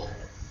before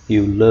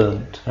you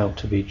learned how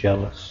to be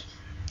jealous.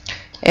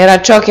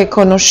 Era ciò che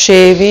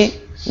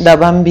conoscevi da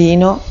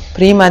bambino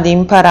prima di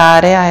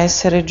imparare a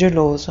essere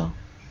geloso.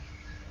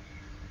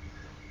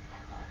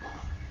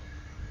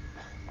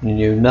 You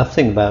knew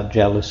nothing about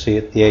jealousy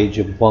at the age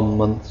of 1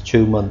 month,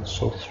 2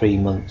 months or 3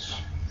 months.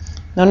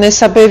 Non ne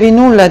sapevi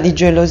nulla di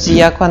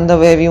gelosia quando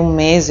avevi 1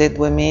 mese,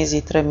 2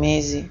 mesi, 3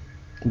 mesi.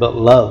 But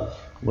love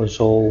was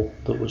all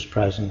that was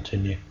present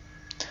in you.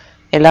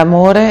 E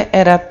l'amore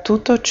era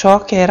tutto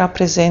ciò che era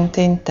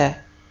presente in te.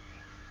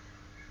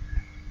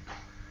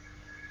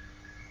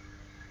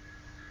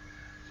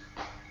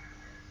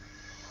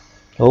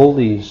 All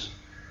these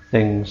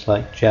things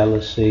like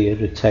jealousy,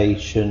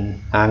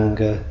 irritation,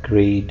 anger,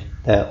 greed,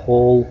 they're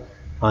all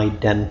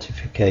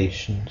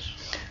identifications.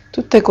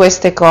 Tutte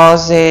queste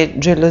cose,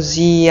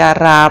 gelosia,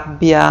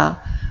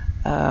 rabbia,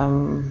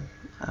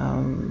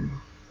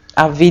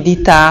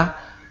 avidità,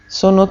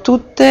 sono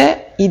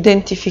tutte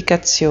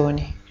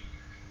identificazioni.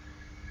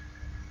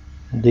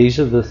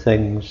 These are the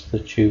things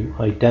that you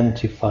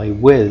identify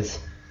with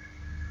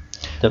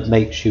that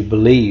makes you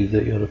believe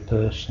that you're a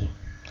person.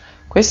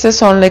 Queste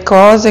sono le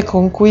cose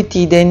con cui ti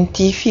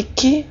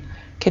identifichi,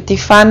 che ti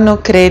fanno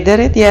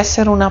credere di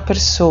essere una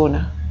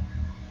persona.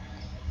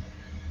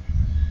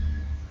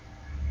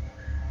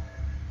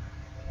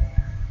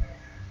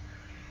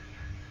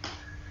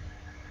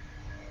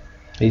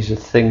 These are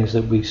things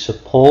that we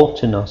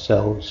support in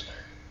ourselves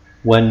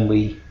when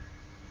we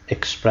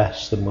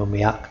express them, when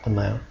we act them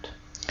out.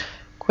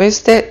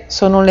 Queste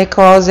sono le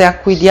cose a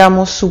cui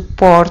diamo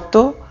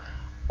supporto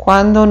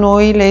quando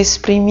noi le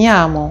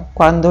esprimiamo,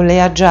 quando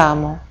le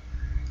agiamo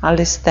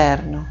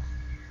all'esterno.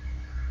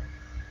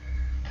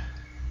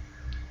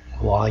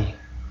 Why?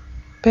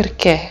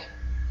 Perché?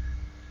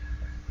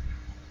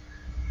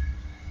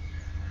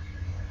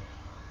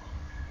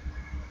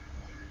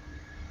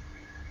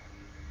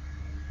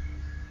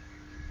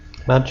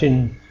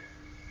 Imagine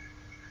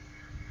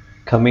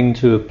coming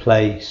to a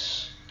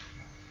place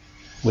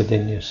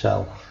within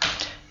yourself.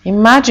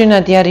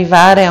 Immagina di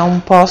arrivare a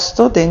un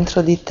posto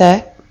dentro di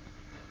te.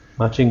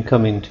 Imagine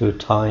coming to a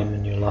time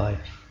in your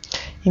life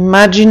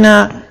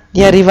Immagina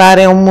di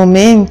arrivare a un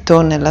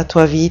momento nella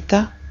tua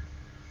vita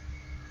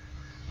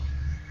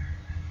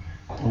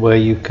where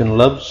you can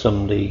love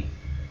somebody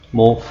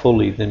more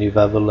fully than you've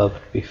ever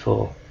loved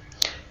before.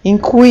 in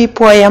cui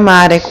puoi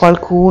amare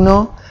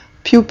qualcuno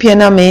più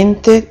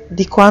pienamente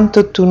di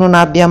quanto tu non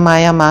abbia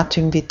mai amato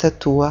in vita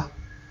tua.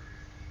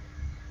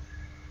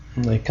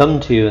 And they come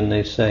to you and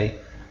they say,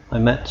 I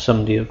met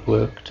somebody at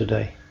work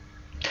today.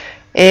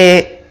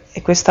 E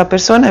questa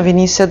persona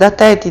venisse da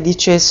te e ti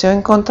dicesse: ho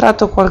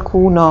incontrato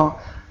qualcuno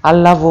al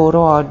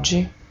lavoro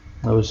oggi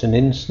There was an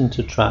instant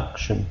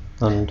attraction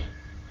and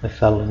I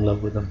fell in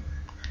love with them.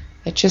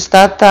 e c'è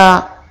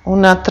stata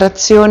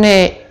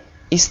un'attrazione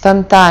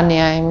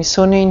istantanea e mi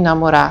sono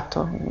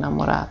innamorata.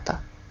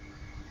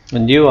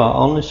 And you are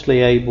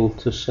honestly able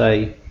to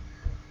say,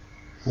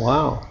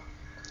 wow,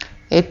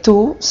 E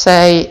tu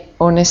sei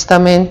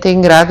onestamente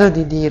in grado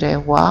di dire: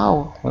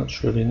 wow,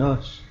 that's really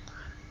nice.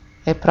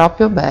 è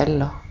proprio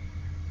bello.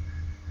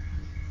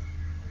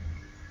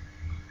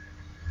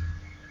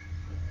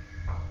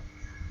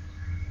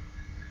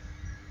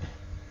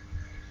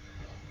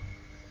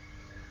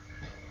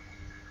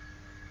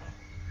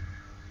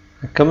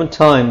 There come a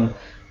time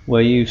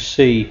where you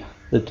see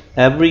that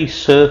every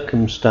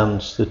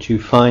circumstance that you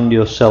find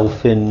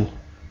yourself in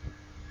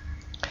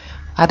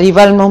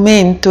Arriva il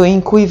momento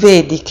in cui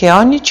vedi che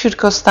ogni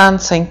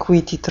circostanza in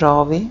cui ti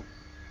trovi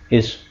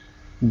is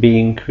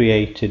being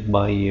created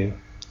by you.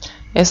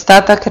 è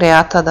stata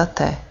creata da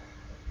te.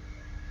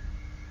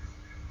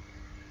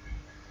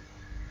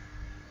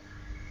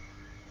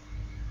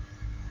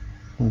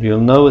 And you'll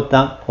know at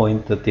that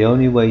point that the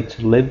only way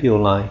to live your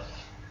life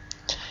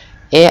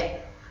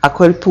E a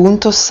quel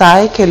punto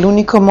sai che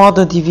l'unico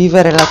modo di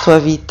vivere la tua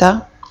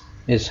vita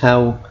is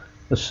how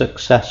a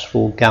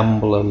successful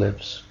gambler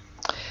lives.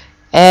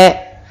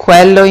 è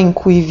quello in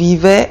cui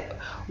vive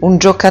un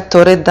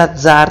giocatore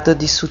d'azzardo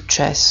di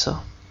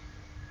successo.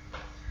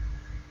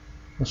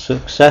 A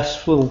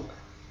successful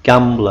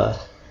gambler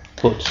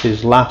puts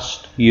his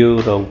last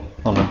euro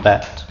on a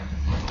bet.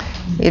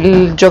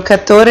 Il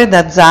giocatore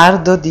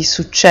d'azzardo di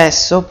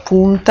successo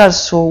punta il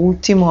suo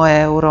ultimo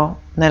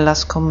euro nella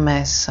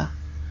scommessa,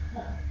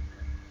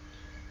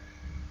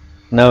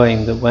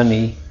 knowing that when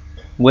he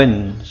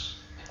wins,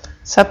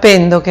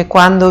 sapendo che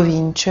quando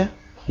vince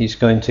he's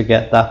going to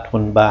get that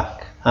one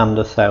back and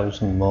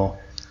 1,000 more.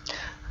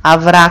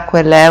 avrà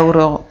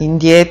quell'euro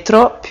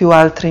indietro più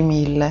altri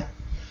 1000.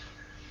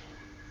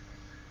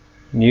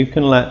 You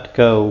can let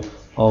go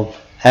of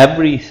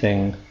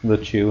everything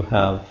that you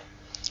have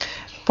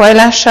Puoi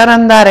lasciare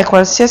andare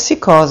qualsiasi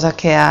cosa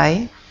che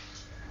hai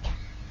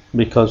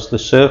because the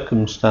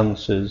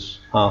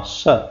circumstances are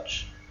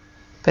such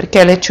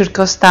perché le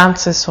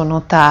circostanze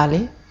sono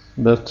tali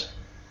that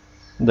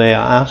they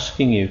are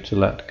asking you to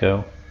let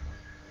go.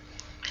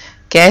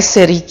 che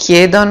esse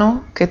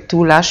richiedono che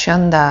tu lasci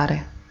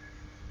andare.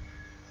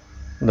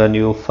 Then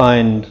you'll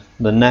find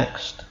the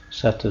next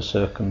set of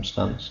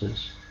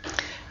circumstances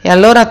E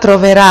allora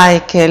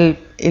troverai che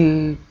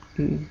il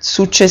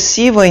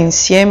successivo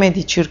insieme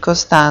di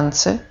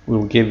circostanze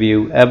will give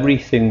you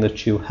everything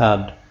that you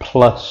had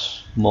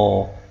plus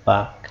more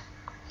back.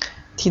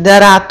 ti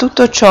darà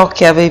tutto ciò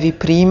che avevi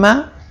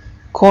prima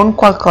con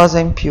qualcosa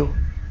in più.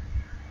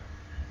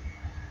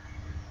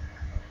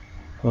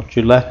 What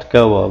you let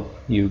go of,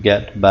 you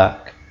get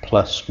back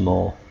plus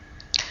more.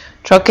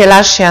 Ciò che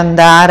lasci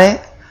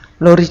andare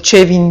lo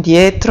ricevi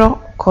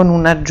indietro con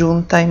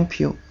un'aggiunta in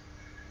più.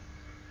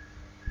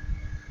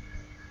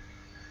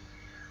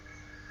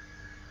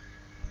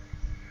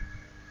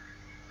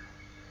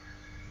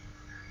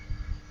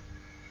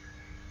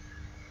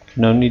 You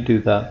can only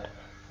do that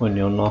when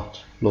you're not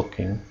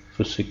looking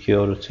for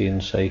security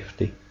and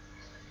safety.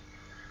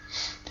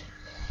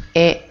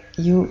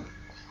 You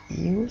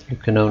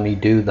can only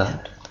do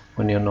that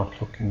when you're not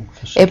looking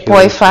for E security.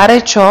 puoi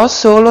fare ciò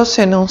solo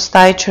se non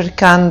stai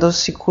cercando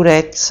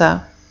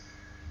sicurezza.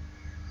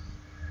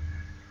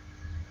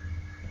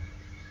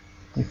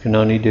 You can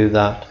only do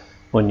that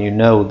when you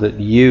know that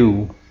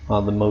you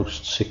are the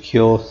most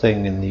secure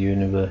thing in the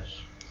universe.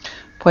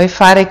 Puoi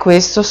fare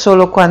questo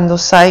solo quando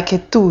sai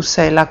che tu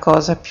sei la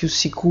cosa più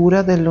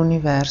sicura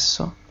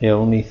dell'universo. The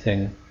only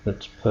thing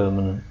that's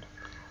permanent.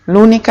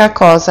 L'unica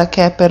cosa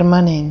che è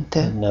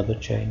permanente. That never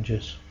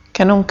changes.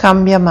 Che non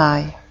cambia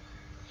mai.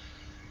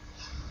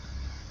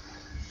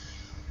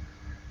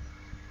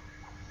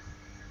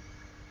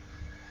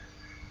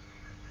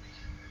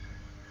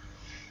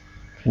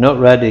 If you're not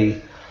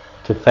ready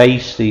to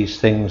face these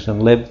things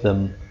and live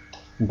them,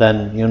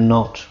 then you're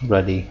not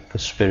ready for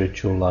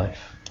spiritual life.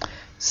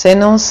 Se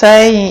non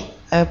sei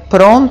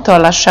pronto a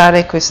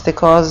lasciare queste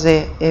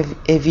cose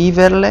e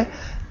viverle,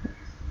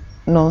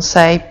 non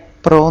sei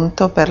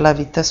pronto per la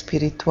vita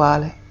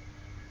spirituale.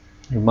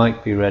 You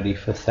might be ready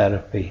for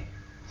therapy.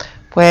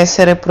 Puoi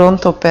essere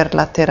pronto per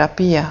la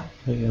terapia,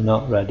 But you're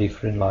not ready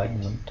for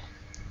enlightenment.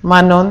 ma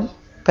non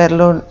per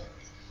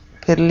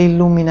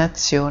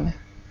l'illuminazione.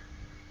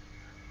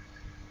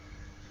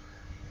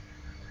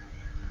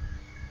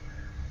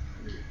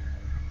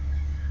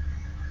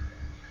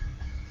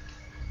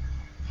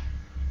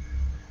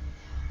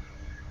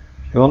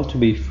 If you want to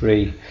be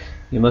free,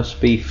 you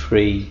must be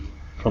free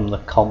from the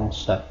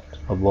concept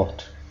of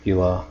what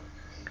you are.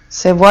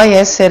 Se vuoi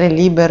essere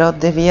libero,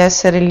 devi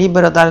essere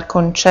libero dal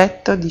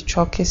concetto di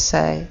ciò che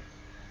sei.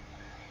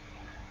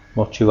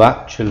 What you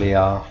actually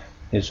are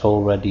is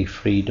already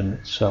freedom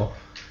itself.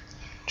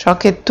 Ciò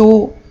che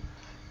tu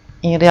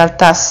in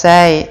realtà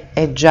sei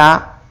è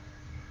già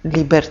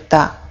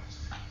libertà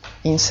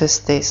in se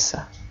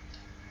stessa.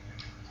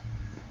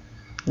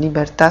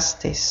 Libertà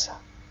stessa.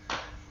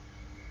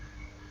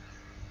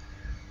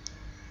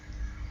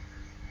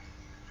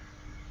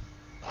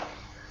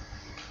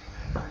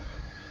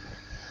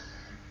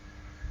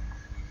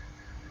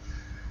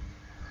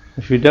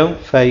 If we don't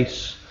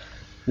face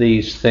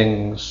these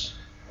things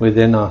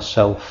within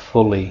ourselves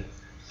fully,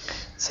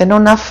 Se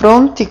non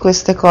affronti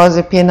queste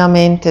cose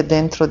pienamente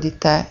dentro di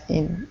te,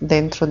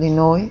 dentro di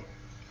noi,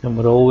 then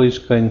we're always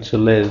going to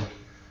live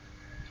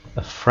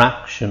a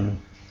fraction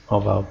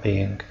of our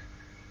being.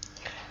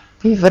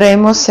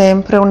 vivremo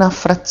sempre una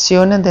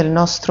frazione del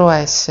nostro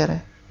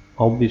essere.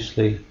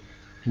 Obviously,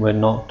 we're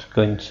not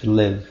going to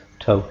live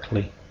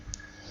totally.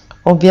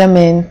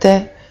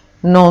 Ovviamente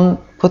non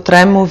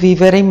potremmo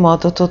vivere in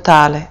modo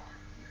totale.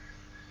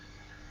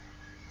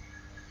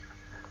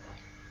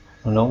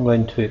 We're not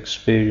going to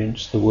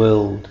experience the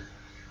world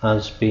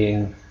as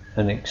being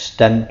an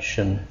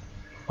extension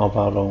of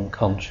our own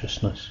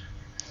consciousness.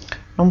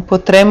 Non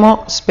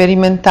potremo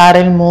sperimentare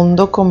il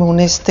mondo come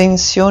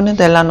un'estensione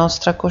della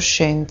nostra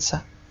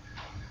coscienza,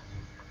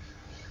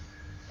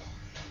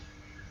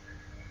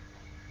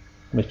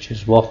 Which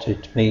is what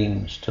it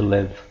means to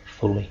live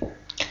fully.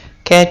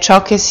 che è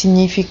ciò che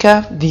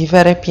significa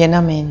vivere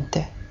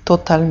pienamente,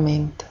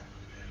 totalmente.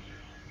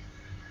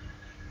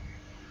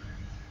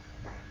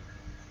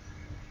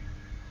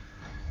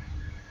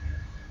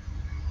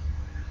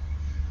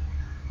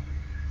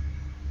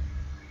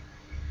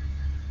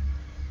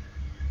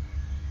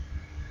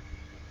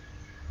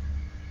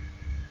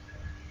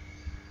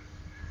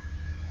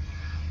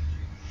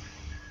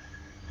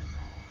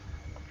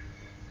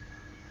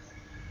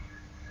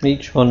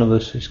 Each one of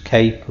us is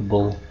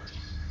capable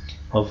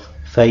of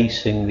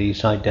facing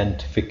these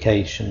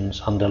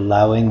identifications and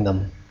allowing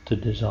them to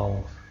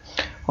dissolve.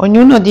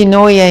 Ognuno di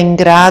noi è in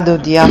grado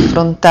di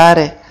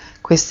affrontare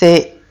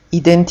queste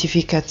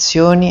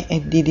identificazioni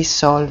e di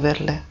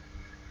dissolverle.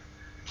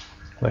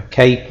 We're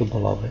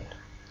capable of it,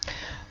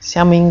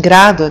 Siamo in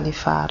grado di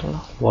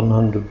farlo,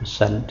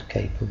 100%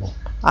 capable.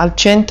 al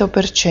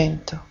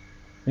 100%.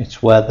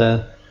 It's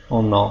whether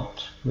or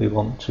not we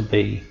want to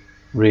be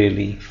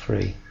really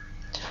free.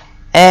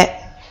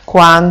 È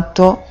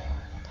quanto,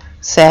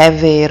 se è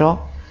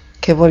vero,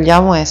 che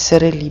vogliamo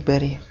essere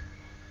liberi.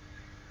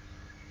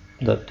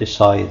 That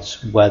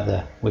decides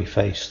whether we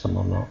face them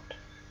or not.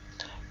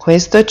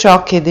 Questo è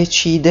ciò che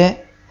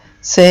decide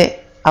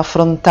se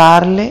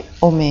affrontarle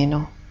o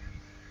meno.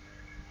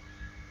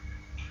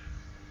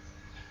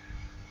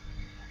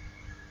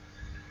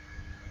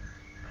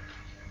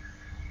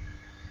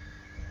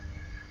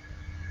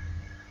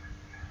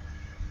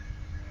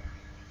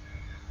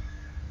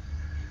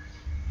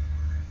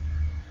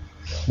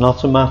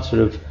 Not a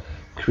matter of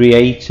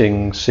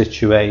creating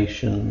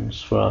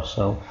situations for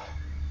ourselves.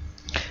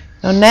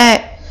 Non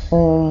è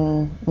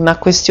una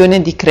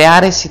questione di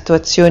creare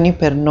situazioni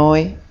per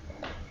noi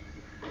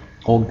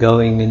Or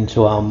going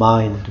into our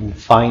mind and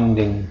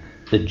finding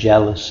the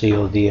jealousy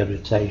or the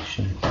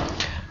irritation.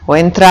 o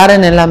entrare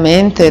nella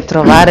mente e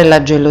trovare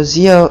la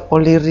gelosia o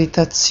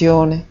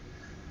l'irritazione.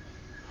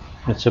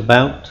 It's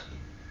about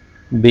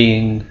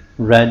being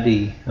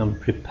ready and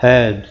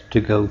prepared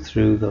to go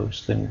through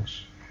those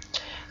things.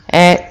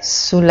 È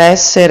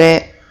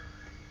sull'essere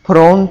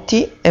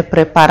pronti e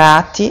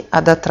preparati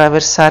ad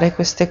attraversare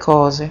queste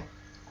cose,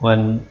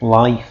 When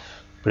life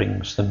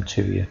brings them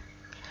to you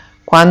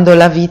quando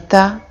la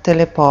vita te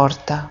le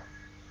porta,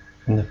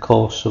 in the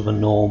course of a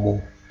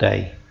normal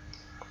day.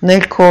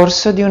 nel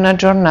corso di una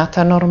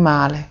giornata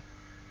normale.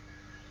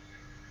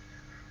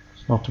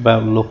 It's not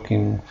about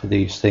looking for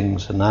these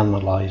things and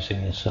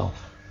analyzing yourself.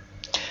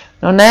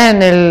 Non è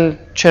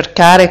nel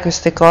cercare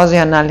queste cose e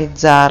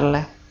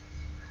analizzarle.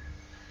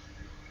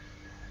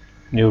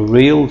 Your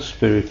real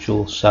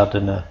spiritual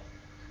sadhana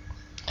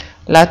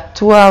La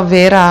tua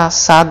vera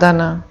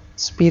sadhana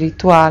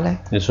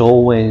spirituale is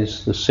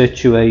always the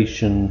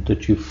situation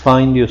that you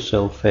find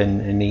yourself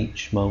in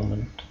each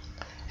moment.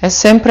 è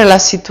sempre la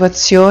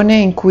situazione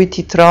in cui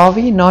ti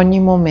trovi in ogni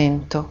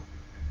momento,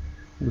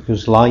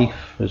 Because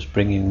life is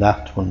bringing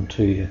that one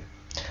to you.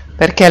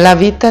 perché la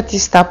vita ti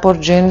sta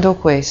porgendo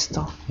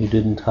questo. You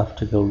didn't have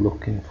to go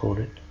looking for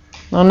it.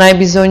 Non hai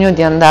bisogno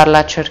di andarla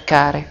a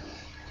cercare.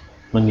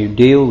 When you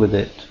deal with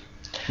it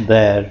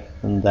there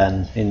and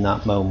then, in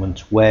that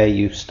moment, where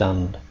you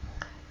stand,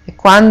 E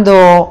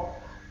quando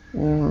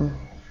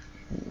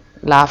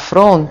la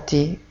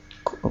affronti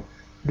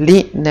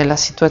lì nella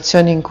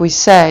situazione in cui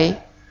sei,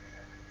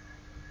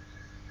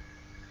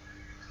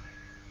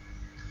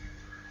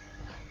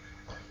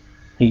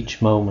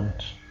 each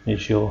moment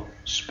is your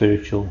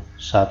spiritual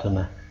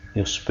sadhana,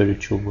 your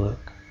spiritual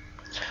work.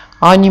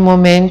 ogni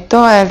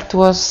momento è il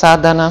tuo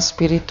sadhana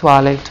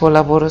spirituale, il tuo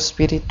lavoro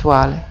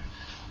spirituale.